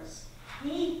hers.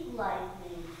 Heat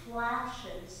lightning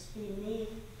flashes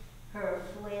beneath her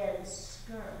flared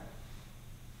skirt.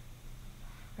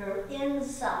 Her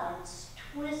insides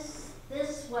twist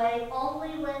this way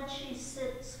only when she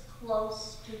sits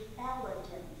close to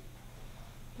Paladin.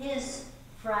 His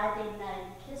Friday night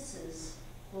kisses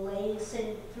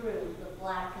blazing through the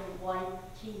black and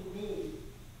white TV,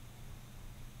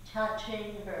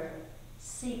 touching her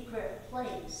secret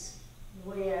place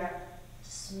where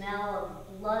smell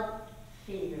of blood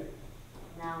fear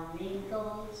now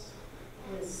mingles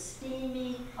with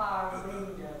steamy car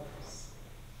windows.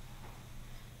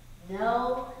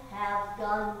 No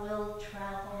have-gun will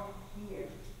travel here.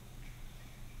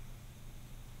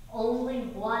 Only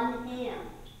one hand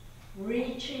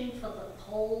reaching for the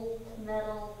cold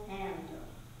metal handle.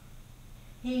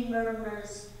 He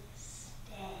murmurs,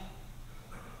 "Stay,"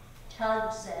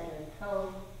 tugs at her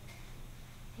coat.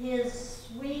 His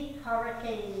sweet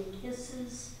hurricane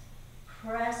kisses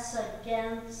press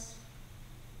against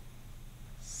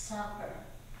supper,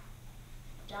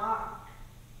 dark,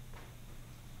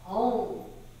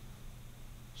 home.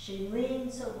 She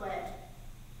leans away.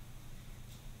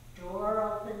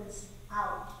 Door opens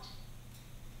out.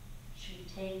 She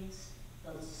takes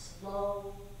the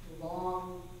slow,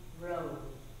 long road.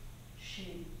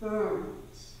 She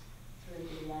burns through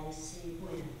the icy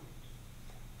wind.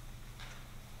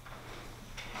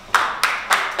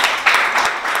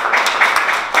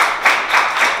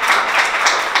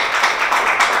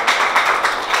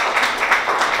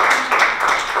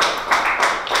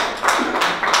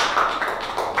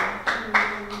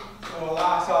 So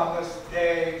alas, on this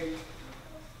day,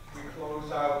 we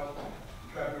close out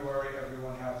February,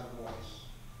 everyone has a voice.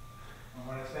 I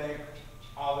want to thank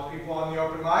all the people on the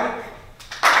open mic.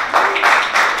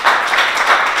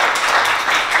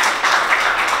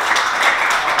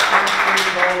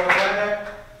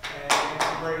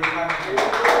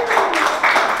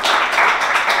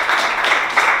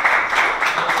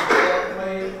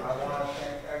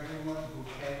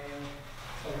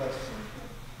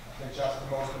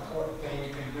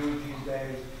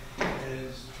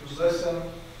 Listen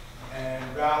and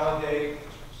validate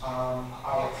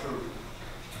our truth.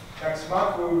 Next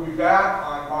month we will be back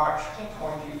on March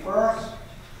 21st.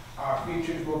 Our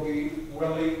features will be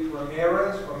Willie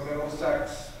Ramirez from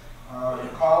Middlesex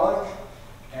College,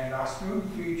 and our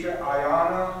student feature,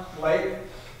 Ayana Blake,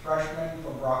 freshman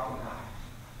from Brockton High.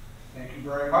 Thank you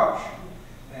very much,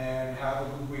 and have a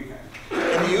good weekend.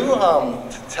 Can you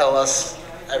tell us,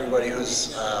 everybody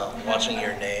who's watching,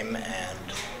 your name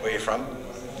and where you're from?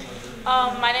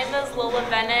 My name is Lola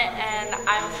Bennett, and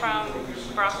I'm from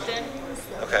Brockton.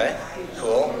 Okay,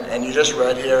 cool. And you just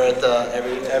read here at the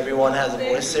Everyone Has a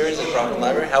Voice series at Brockton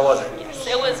Library. How was it? Yes,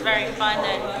 it was very fun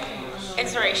and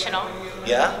inspirational.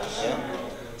 Yeah? Yeah.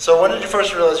 So when did you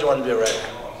first realize you wanted to be a writer?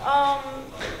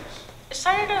 It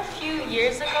started a few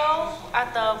years ago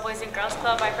at the Boys and Girls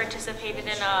Club. I participated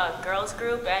in a girls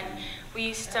group, and we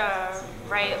used to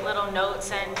write little notes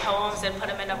and poems and put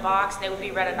them in a box, and they would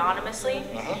be read anonymously.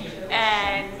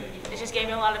 And it just gave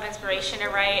me a lot of inspiration to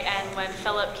write. And when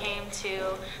Philip came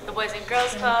to the Boys and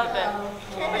Girls Club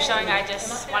and was showing, I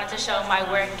just wanted to show my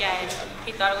work, and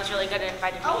he thought it was really good and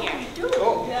invited me here.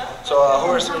 Cool. So who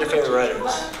are some of your favorite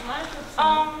writers?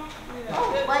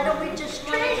 Why don't we just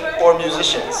trade? Or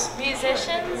musicians?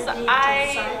 Musicians,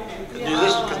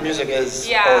 Because music is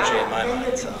Yeah. poetry in my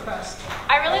mind. So.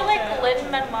 I really like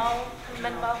Lin-Manuel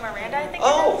Miranda, I think it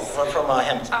is. From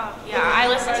Hampton. Yeah, I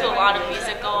listen to a lot of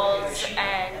musicals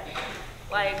and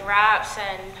like raps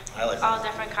and I like all that.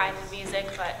 different kinds of music,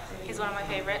 but he's one of my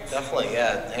favorites. Definitely,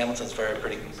 yeah. Hamilton's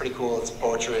pretty cool. It's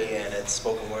poetry and it's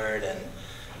spoken word and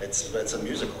it's a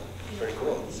musical. Pretty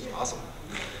cool. It's awesome.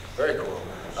 Very cool.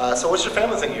 So what's your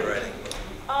family think you're writing?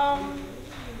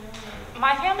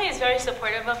 My family is very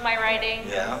supportive of my writing.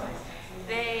 Yeah.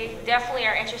 They definitely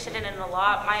are interested in it a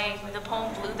lot. The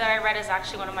poem Blue that I read is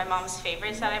actually one of my mom's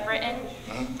favorites that I've written.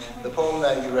 The poem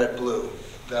that you read, Blue,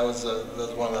 that was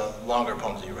one of the longer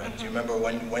poems that you read. Do you remember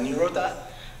when you wrote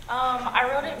that? I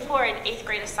wrote it for an 8th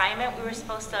grade assignment. We were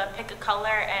supposed to pick a color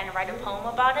and write a poem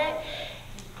about it.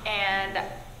 And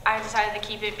I decided to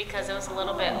keep it because it was a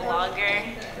little bit longer.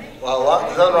 Well,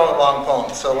 there's nothing wrong with long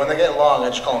poems. So when they get long, I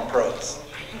just call them prose.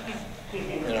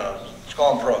 You know, just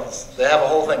call them prose. They have a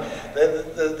whole thing.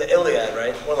 The Iliad,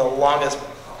 right? One of the longest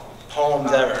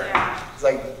poems ever. It's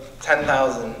like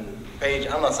 10,000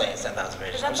 pages. I'm not saying it's 10,000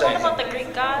 pages. Is that the one about the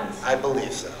Greek gods? I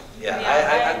believe so.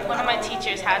 Yeah. One of my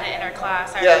teachers had it in her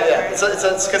class. Yeah.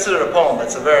 It's considered a poem.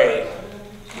 It's a very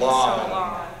long. So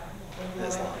long.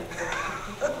 It's long.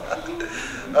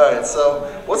 All right. So,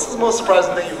 what's the most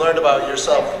surprising thing you learned about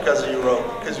yourself because you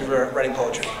were writing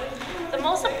poetry? The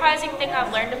most surprising thing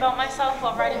I've learned about myself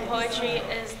while writing poetry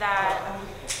is that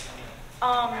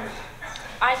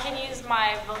I can use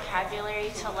my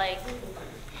vocabulary to like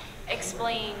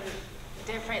explain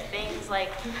different things.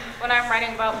 Like when I'm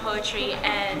writing about poetry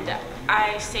and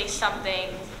I say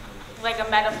something like a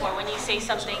metaphor, when you say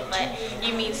something that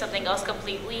you mean something else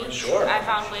completely. Sure. I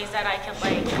found ways that I can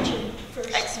like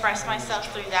express myself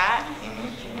through that.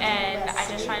 And I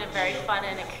just find it very fun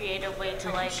and a creative way to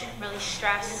like really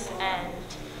stress, and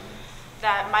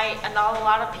that a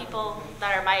lot of people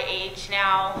that are my age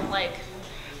now like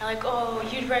are like, oh,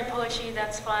 you'd write poetry,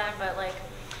 that's fun, but like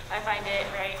I find it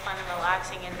very fun and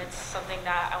relaxing, and it's something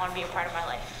that I want to be a part of my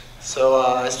life. So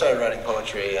I started writing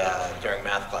poetry during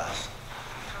math class.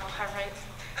 Oh, all right.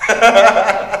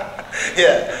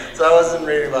 Yeah, so I wasn't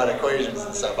reading about equations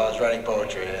and stuff. I was writing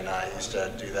poetry, and I used to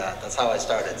do that. That's how I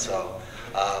started. So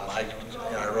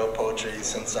I wrote poetry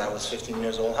since I was 15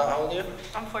 years old. How old are you?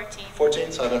 I'm 14.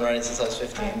 14, so I've been writing since I was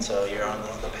 15. So you're on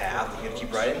the path. You're gonna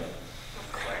keep writing?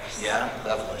 Of course. Yeah,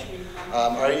 definitely.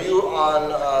 Are you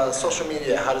on social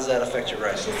media? How does that affect your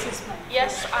writing?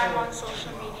 Yes, I'm on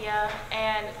social media,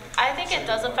 and I think it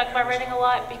does affect my writing a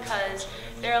lot because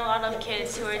there are a lot of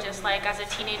kids who are just like, as a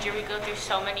teenager, we go through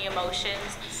so many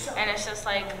emotions, and it's just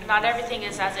like, not everything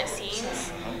is as it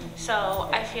seems. So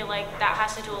I feel like that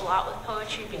has to do a lot with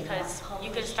poetry, because you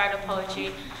could start a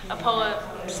poem,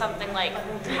 something like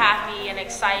happy and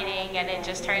exciting, and it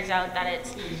just turns out that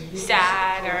it's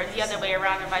sad, or the other way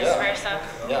around, or vice versa.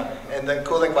 Yeah, and the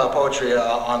cool thing about poetry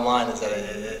online is that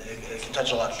it can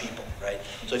touch a lot of people, right?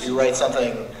 So if you write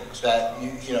something that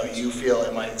you feel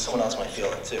someone else might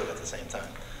feel it too at the same time.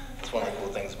 It's one of the cool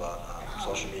things about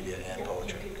social media and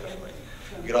poetry, definitely.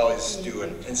 You could always do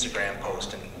an Instagram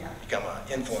post and become an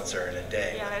influencer in a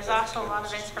day. Yeah, there's also a lot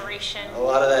of inspiration. A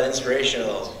lot of that inspiration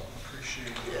will,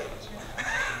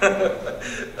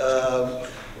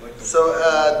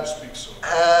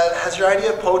 has your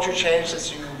idea of poetry changed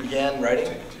since you began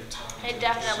writing? It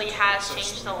definitely has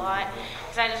changed a lot.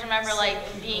 Because I just remember like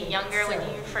being younger, when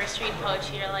you first read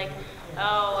poetry, you're like,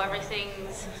 oh,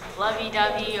 everything's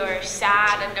lovey-dovey or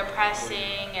sad and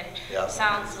depressing, and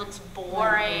looks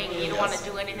boring, you don't want to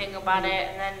do anything about it.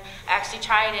 And then I actually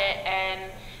tried it,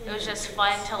 and it was just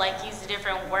fun to like use the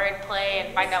different wordplay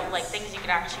and find out like things you could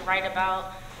actually write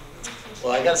about.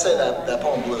 Well, I gotta say that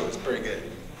poem Blue is pretty good.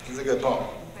 It's a good poem.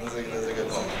 It's a good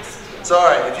poem. So, all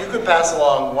right, if you could pass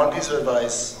along one piece of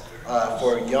advice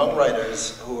for young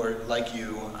writers who are like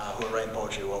you, who are writing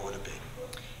poetry, what would it be?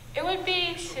 It would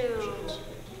be to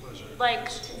like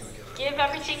give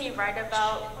everything you write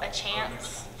about a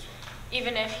chance.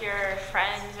 Even if your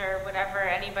friends or whatever,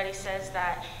 anybody says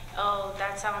that, oh,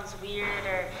 that sounds weird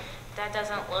or that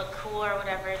doesn't look cool or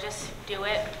whatever, just do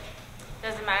it.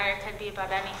 Doesn't matter, it could be about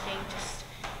anything. Just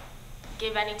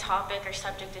give any topic or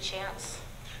subject a chance.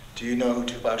 Do you know who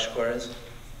Tupac Shakur is?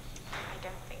 I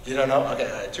don't think You don't know? Okay,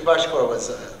 all right. Tupac Shakur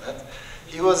was,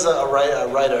 he was a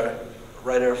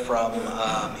writer from,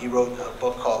 he wrote a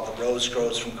book called The Rose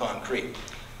Grows from Concrete.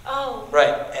 Oh.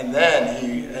 Right, and then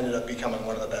he ended up becoming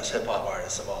one of the best hip-hop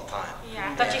artists of all time.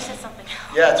 Yeah, I thought you said something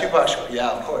else. Yeah, Tupac Shakur,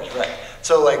 yeah, of course, right.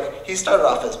 So like, he started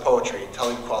off as poetry.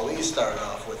 Talib Kweli started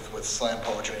off with slam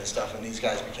poetry and stuff, and these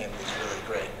guys became these really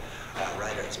great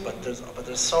writers. But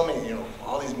there's so many, you know,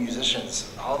 all these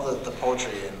musicians, all the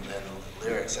poetry and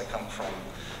lyrics that come from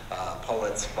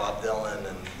poets, Bob Dylan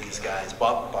and these guys.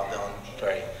 Bob Dylan,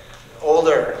 sorry,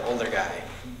 older guy.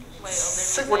 Way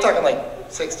older. We're talking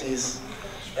like 60s.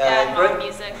 Dad, great mom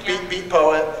music, yeah. beat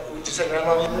poet. Would you say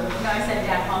grandma music? No, I said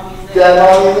dad, mom music. Dad,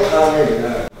 mom music? Oh, maybe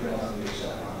not. Grandma music,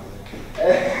 dad, mom music.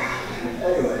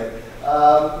 Anyway,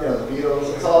 you know, the Beatles.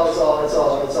 It's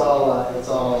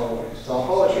all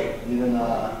poetry. Even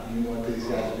what these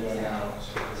guys are doing now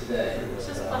today. It's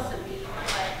just plus a beat.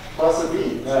 Plus a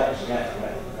beat. Right.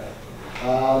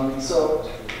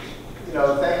 So, you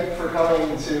know, thank you for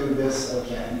coming to this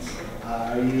event.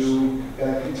 Are you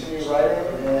going to continue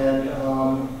writing, and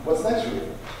what's next for you?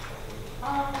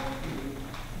 I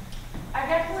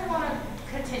definitely want to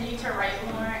continue to write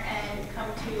more and come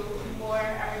to more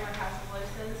Everyone Has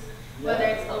Voices, whether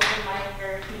it's open mic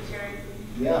or featured.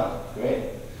 Yeah, great.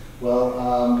 Well,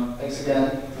 thanks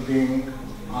again for being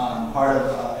part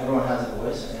of Everyone Has a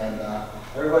Voice, and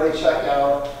everybody check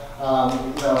out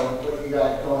you know, what you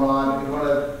got going on. Do you want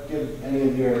to give any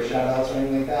of your shout outs or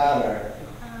anything like that, or?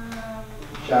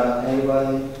 Shout out to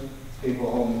anybody,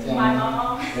 people home in town. My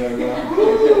mom. There we go. My mom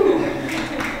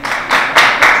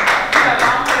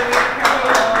for reading her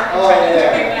book. Oh,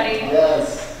 yeah. Everybody. Yes.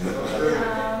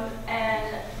 And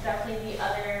definitely the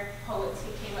other poets who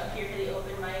came up here for the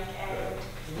open mic and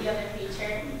the other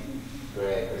feature.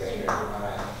 Great. All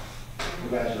right.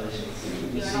 Congratulations.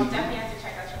 Thank you. And I'll definitely have to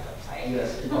check out your website. Yes,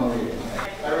 keep on reading.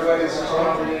 Everybody's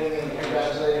reading and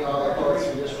congratulating all the poets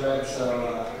who just read, so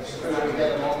we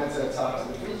get a moment to talk to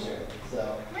the feature. So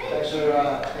thanks for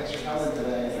coming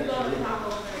today. Thanks for reading.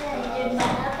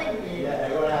 Yeah,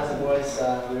 Everyone Has a Voice.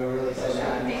 We were really excited to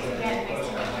have you today.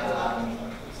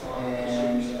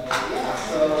 And yeah,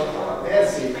 so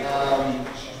Nancy,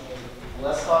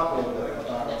 let's talk a little bit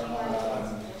about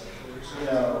you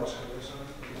know,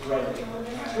 writing.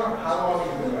 How long have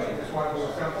you been writing? Just want to go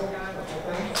simple?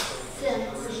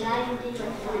 Since 93.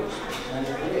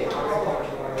 93.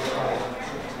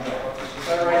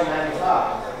 Started writing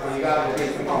 95. Well, you got a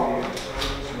big poem.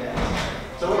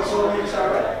 Yeah. So what made you start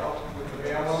writing?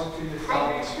 I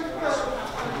took a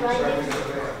writing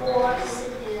course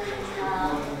in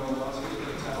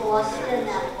Boston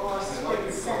at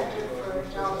Boston Center for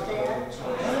Adult Ed.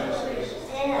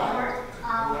 And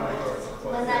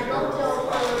when I looked over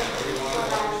what I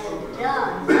had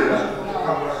done in the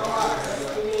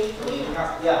course in 8 weeks, I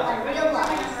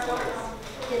realized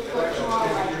it was more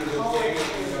like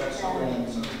poetry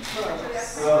than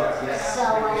books. So I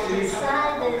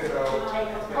decided to take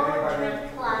a poetry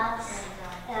class,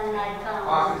 and I found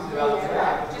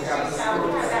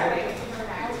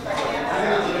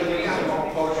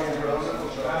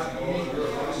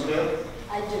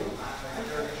I do.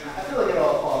 I feel like it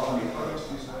all falls on your first.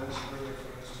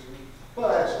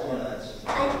 But, you know, that's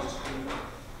just...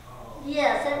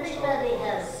 Yes, everybody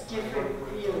has different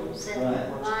views,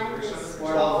 and mine is...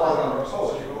 Or it all falls under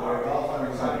poetry, or it all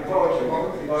falls under poetry,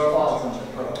 or it falls under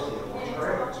prose.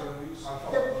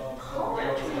 The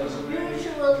poetry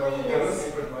usually is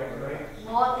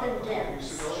more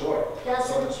condensed.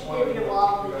 Doesn't give you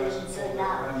all the ins and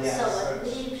outs, so it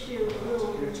leaves you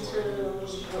room to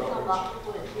come up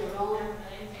with your own poem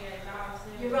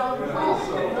in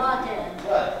your head.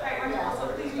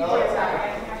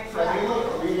 Have you like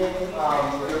reading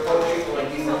your poetry, or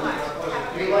do you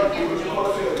like reading your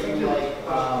poetry, or do you like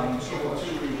people to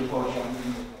read your poetry?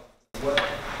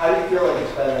 How do you feel like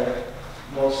it's better,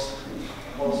 most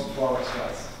well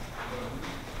expressed?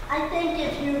 I think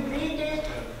if you read it,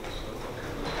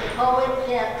 the poet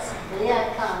gets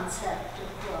their concept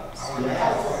across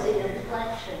because of the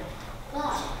inflection.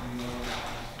 But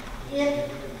if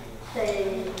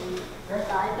they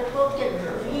buy the book and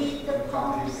read the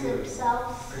poems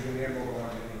themselves,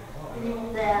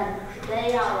 then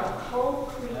they are a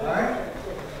co-creator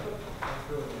with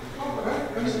the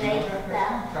poet to make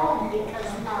that poem, because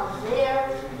now they're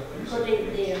putting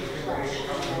their inflection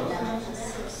and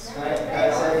emphasis. Can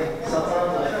I say,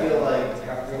 sometimes I feel like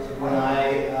when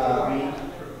I read,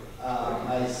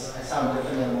 I sound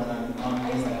different than when I'm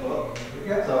in my book.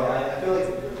 So I feel like,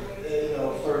 you know,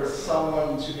 for someone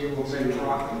to be able to,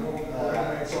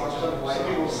 some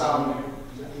people sound,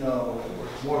 you know,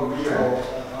 more real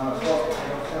on a book. I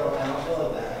don't feel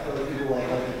like that. I feel like people like to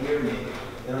hear me.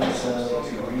 They don't necessarily like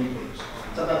to read me.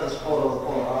 Sometimes it's polar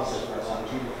opposite for a lot of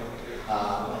people. I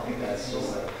think that's just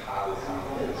like how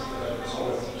it is.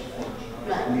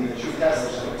 I mean, the true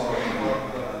test is to call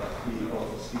be both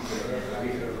the speaker and the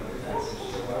reader.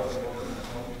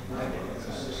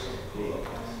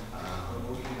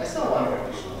 I still wonder if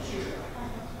people should.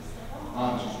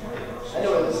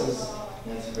 Anyway, this is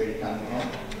Nancy Brady Cunningham.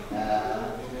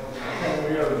 And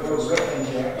we're riffing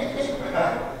here.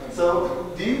 So,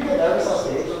 do you get nervous on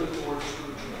stage?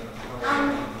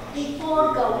 Before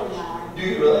going on. Do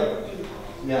you really?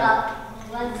 Yeah.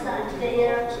 Once I'm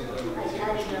there, I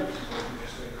kind of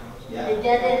I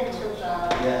get into the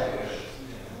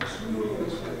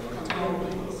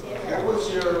What was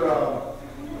your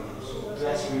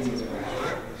best reading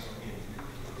experience?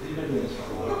 You've been doing this for a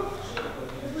while.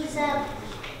 It was at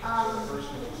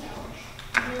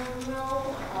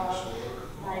funeral of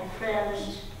my friend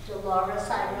Dolores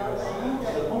Ireland,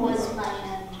 that was my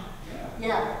mentor.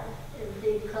 Yeah,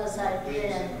 because I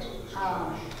read,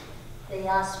 they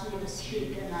asked me to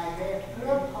speak and I read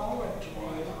her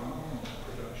poetry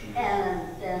and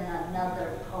then another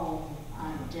poem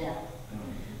on death.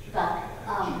 But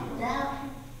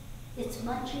it's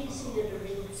much easier to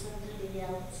read somebody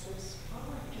else's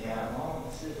poetry. Yeah,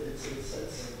 well,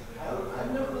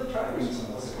 I've never really tried reading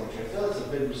someone else's poetry. I feel like it's a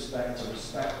big respect, it's a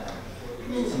respect thing.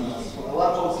 A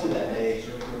lot of folks do that. They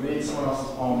read someone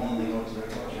else's poem and then they go into their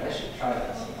poetry. I should try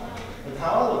that sometime. But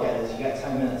how I look at it is you got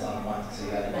 10 minutes on a month, so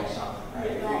you got to do something,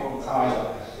 right? That's how I look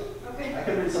at it. I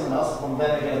could read someone else's poem, then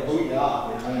they're going to boot you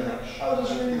off. I mean, like, I was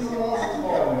just reading someone else's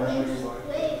poem.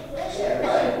 Yeah,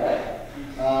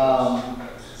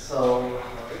 right. So,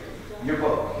 your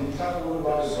book. Can you talk a little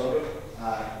about your book?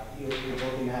 Your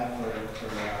book you have for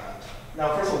now,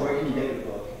 first of all, where can you get your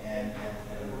book? And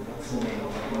what's the name of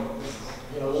the book?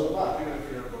 A little about it.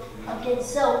 Okay,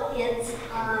 so it's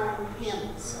on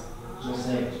Amazon. What's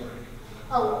the name?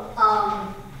 Oh,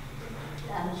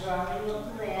 I'm drawing a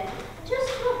plan. Just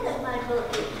look at my book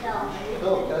and tell me.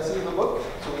 Bill, can I see the book?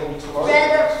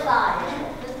 Thread of Fire.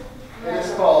 It is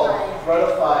called Thread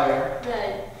of Fire,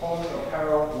 Right. Poems of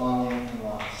Peril, Longing, and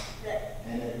Loss. Right.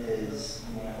 And it is,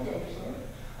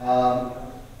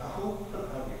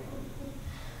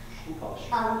 who published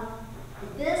it?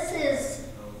 This is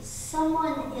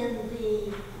someone in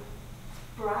the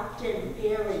Brockton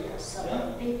area, so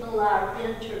people are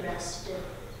interested.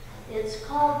 It's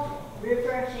called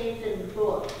Riverhaven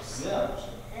Books. Yeah.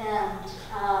 And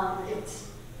it's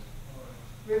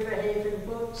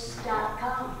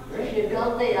riverhavenbooks.com. If you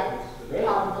go there,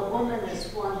 the woman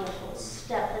is wonderful.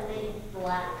 Stephanie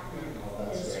Blackman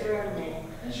is her name.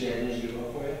 And she edited your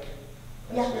book for you?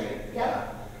 That's Yeah. great.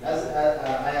 Yeah. I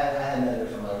had an editor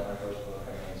for my first book.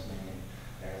 Her name's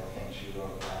Mary King. She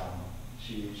wrote,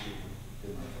 she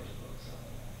did my first book, so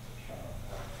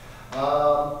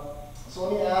so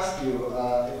let me ask you,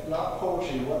 if not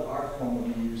poetry, what art form would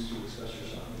you use to express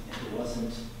yourself? If it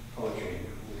wasn't poetry,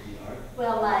 would it be art?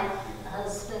 Well, my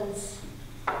husband's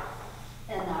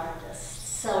an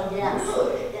artist, so yes.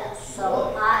 Really? Yes, so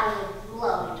I would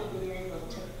love to be able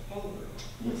to paint.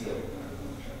 Me too.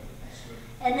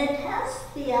 And it has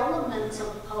the elements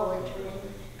of poetry,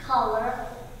 color,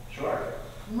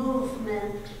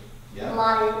 movement,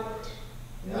 light,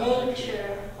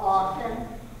 nature often.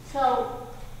 So,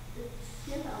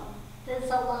 it's, there's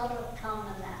a lot of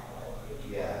commonality.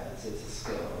 Yeah, it's a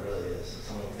skill, it really is. If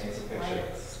someone paints a picture,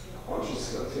 poetry's a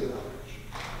skill too, though.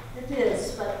 It is,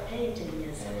 but painting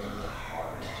is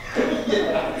hard.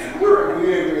 Yeah, we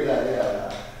agree with that,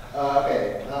 yeah.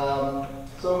 Okay,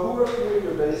 so who are a few of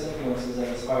your biggest influences that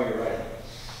inspire your writing?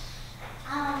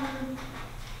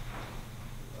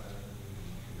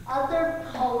 Other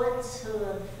poets who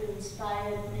have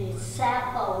inspired me,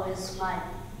 Sappho is my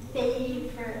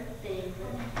favorite.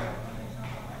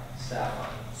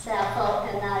 Sappho,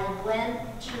 and I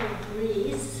went to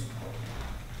Greece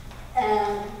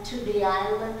and to the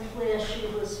island where she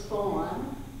was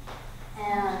born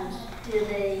and did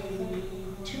a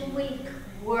 2-week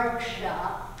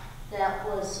workshop that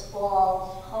was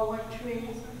all poetry,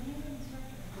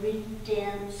 Greek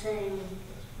dancing,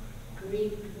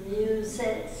 Greek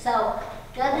music. So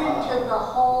got into the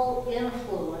whole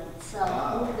influence of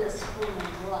who this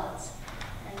woman was.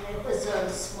 And it was a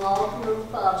small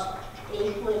group of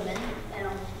 8 women, and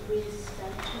we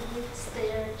spent 2 weeks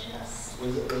there just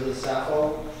Was it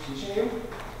Sappho teaching you?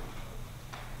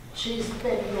 She's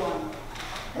been gone.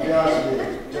 I'll be honest with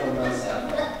you, don't know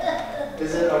Sappho.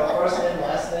 Is it a first name,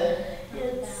 last name?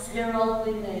 It's her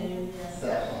only name, yeah.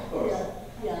 Sappho, of course.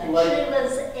 Yeah, Like- she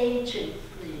was ancient,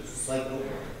 please. Like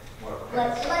Oprah.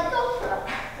 Like Oprah,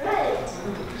 right.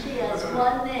 She has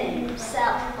one name,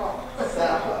 Sappho.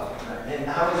 Sappho. And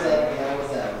how was that? How was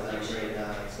that? Was that a great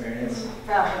experience?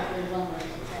 Probably one of the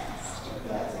best.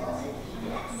 That's awesome.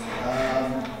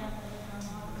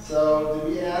 So,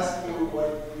 did we ask you what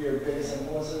your biggest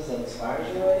influences that inspired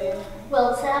your writing?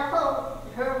 Well, Sappho,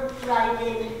 her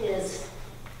writing is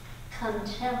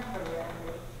contemporary.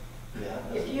 Yeah.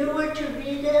 If you were to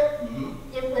read it,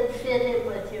 it would fit in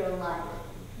with your life.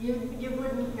 You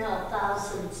wouldn't know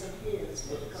thousands of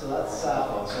years. So that's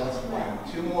Sappho. So that's one.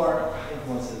 Two more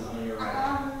influences on your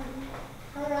writing.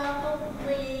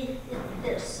 Probably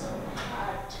this so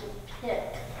hard to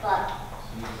pick, but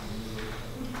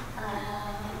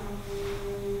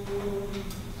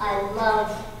I love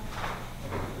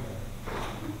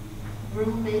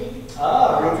Ruby.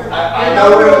 Ah, Ruby. I know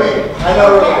Ruby. I know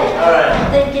Ruby. All right.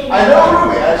 I know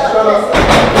Ruby. I just don't know. I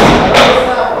know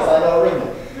Sappho, so I know Ruby.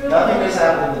 Nothing just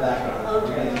happened in the background.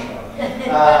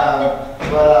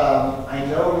 But I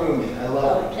know Ruby. I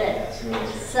love Ruby. Okay. Yes, Ruby.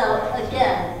 So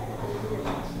again,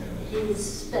 he's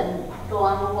been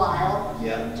gone a while.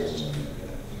 Yeah.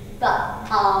 But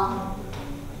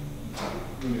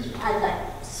I like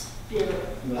spirit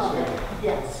of it.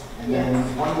 Yes. And then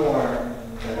one more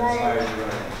that inspires your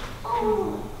writing. Oh,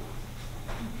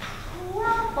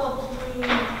 probably.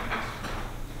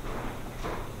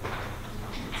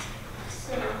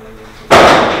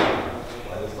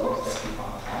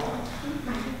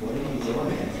 What are you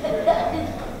doing?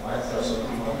 Why is that so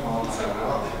cool?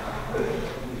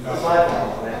 That's my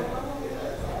fault, right?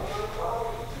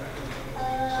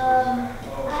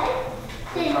 I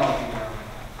think.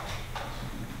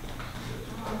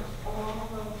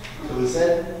 So we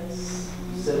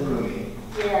said Ruby.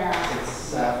 Yeah. It's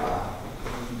Sappho.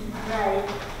 Right.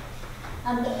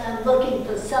 I'm looking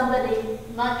for somebody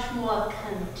much more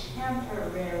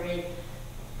contemporary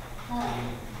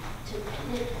to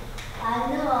pick. I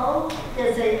know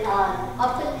there's a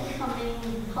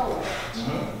up-and-coming poet.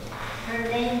 Her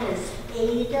name is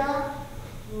Ada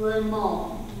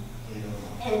Limon,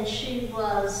 and she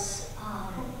was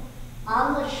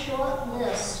on the short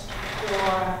list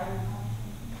for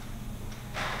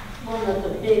one of the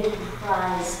big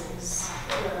prizes,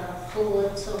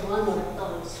 Pulitzer, one of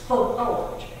those, for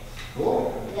poetry.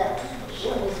 Cool. Yes, she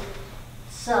was,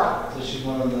 so she's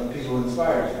one of the people who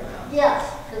inspired you now.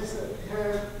 yes, because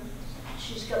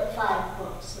she's got 5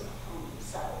 books of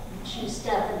poems out, and she's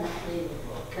definitely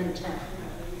contemporary.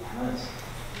 Nice.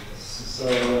 So,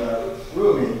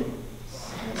 Ruby,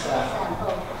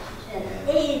 Sappho, and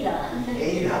Ada.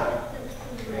 Ada.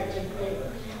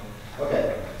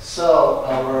 Okay, so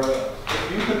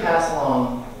if you could pass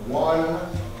along one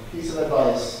piece of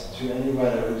advice to any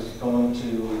writer who's going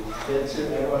to get to,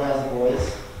 everyone has a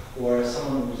voice, or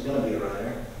someone who's going to be a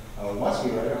writer, or wants to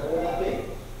be a writer, what would that be?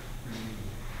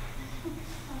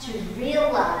 To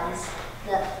realize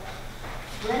that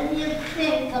when you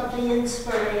think of the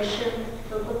inspiration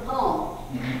for the poem,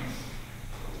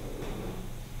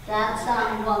 that's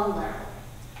on one level.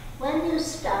 When you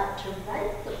start to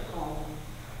write the poem,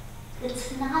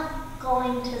 it's not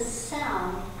going to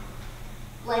sound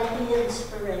like the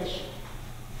inspiration.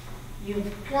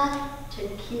 You've got to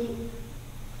keep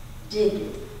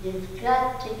digging. You've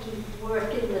got to keep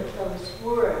working with those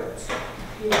words.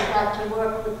 You've got to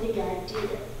work with the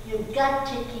idea. You've got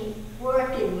to keep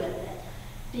working with it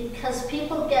because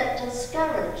people get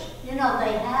discouraged. You know,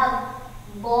 they have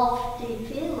lofty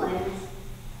feelings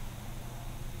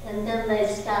and then they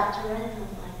start to write them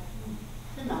like,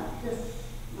 you know,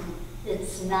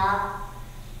 it's not,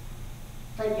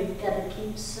 but you've got to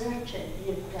keep searching.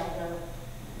 You've got to,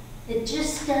 it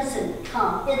just doesn't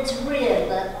come. It's rare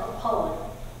that a poet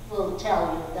will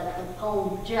tell you that the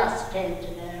poem just came to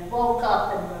them and woke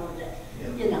up and wrote it.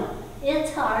 Yeah. You know,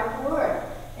 it's hard work,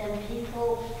 and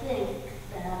people think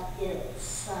that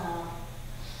it's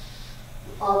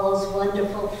all those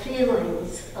wonderful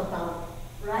feelings about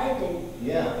writing.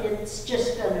 Yeah. It's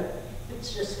just gonna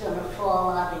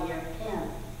fall out of your pen.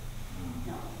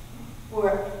 No,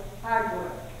 work, hard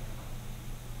work.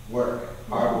 Work,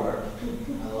 hard work.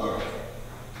 I love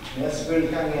it. Nancy Brady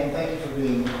coming in, thank you for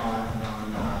being on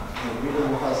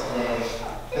reading with us today.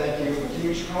 Thank you. Can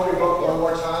you promote your book one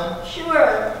more time?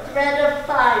 Sure. Thread of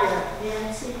Fire,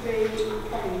 Nancy Brady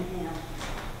Cunningham.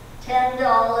 $10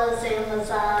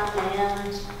 Amazon,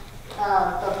 and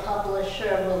the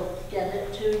publisher will get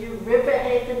it to you.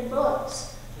 Riverhaven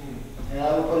Books. And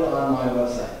I will put it on my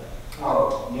website.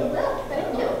 Oh, Yep. well,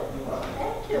 thank you. No problem.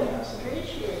 Thank you. Yeah, absolutely.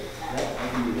 Appreciate that. Yep, I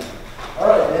can do that. All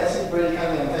right, Nancy, Brady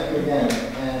Cunningham, thank you again.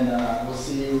 And we'll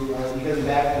see you, you guys be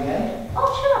back again? Oh,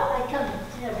 sure, I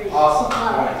come every Awesome.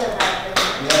 month All right. and I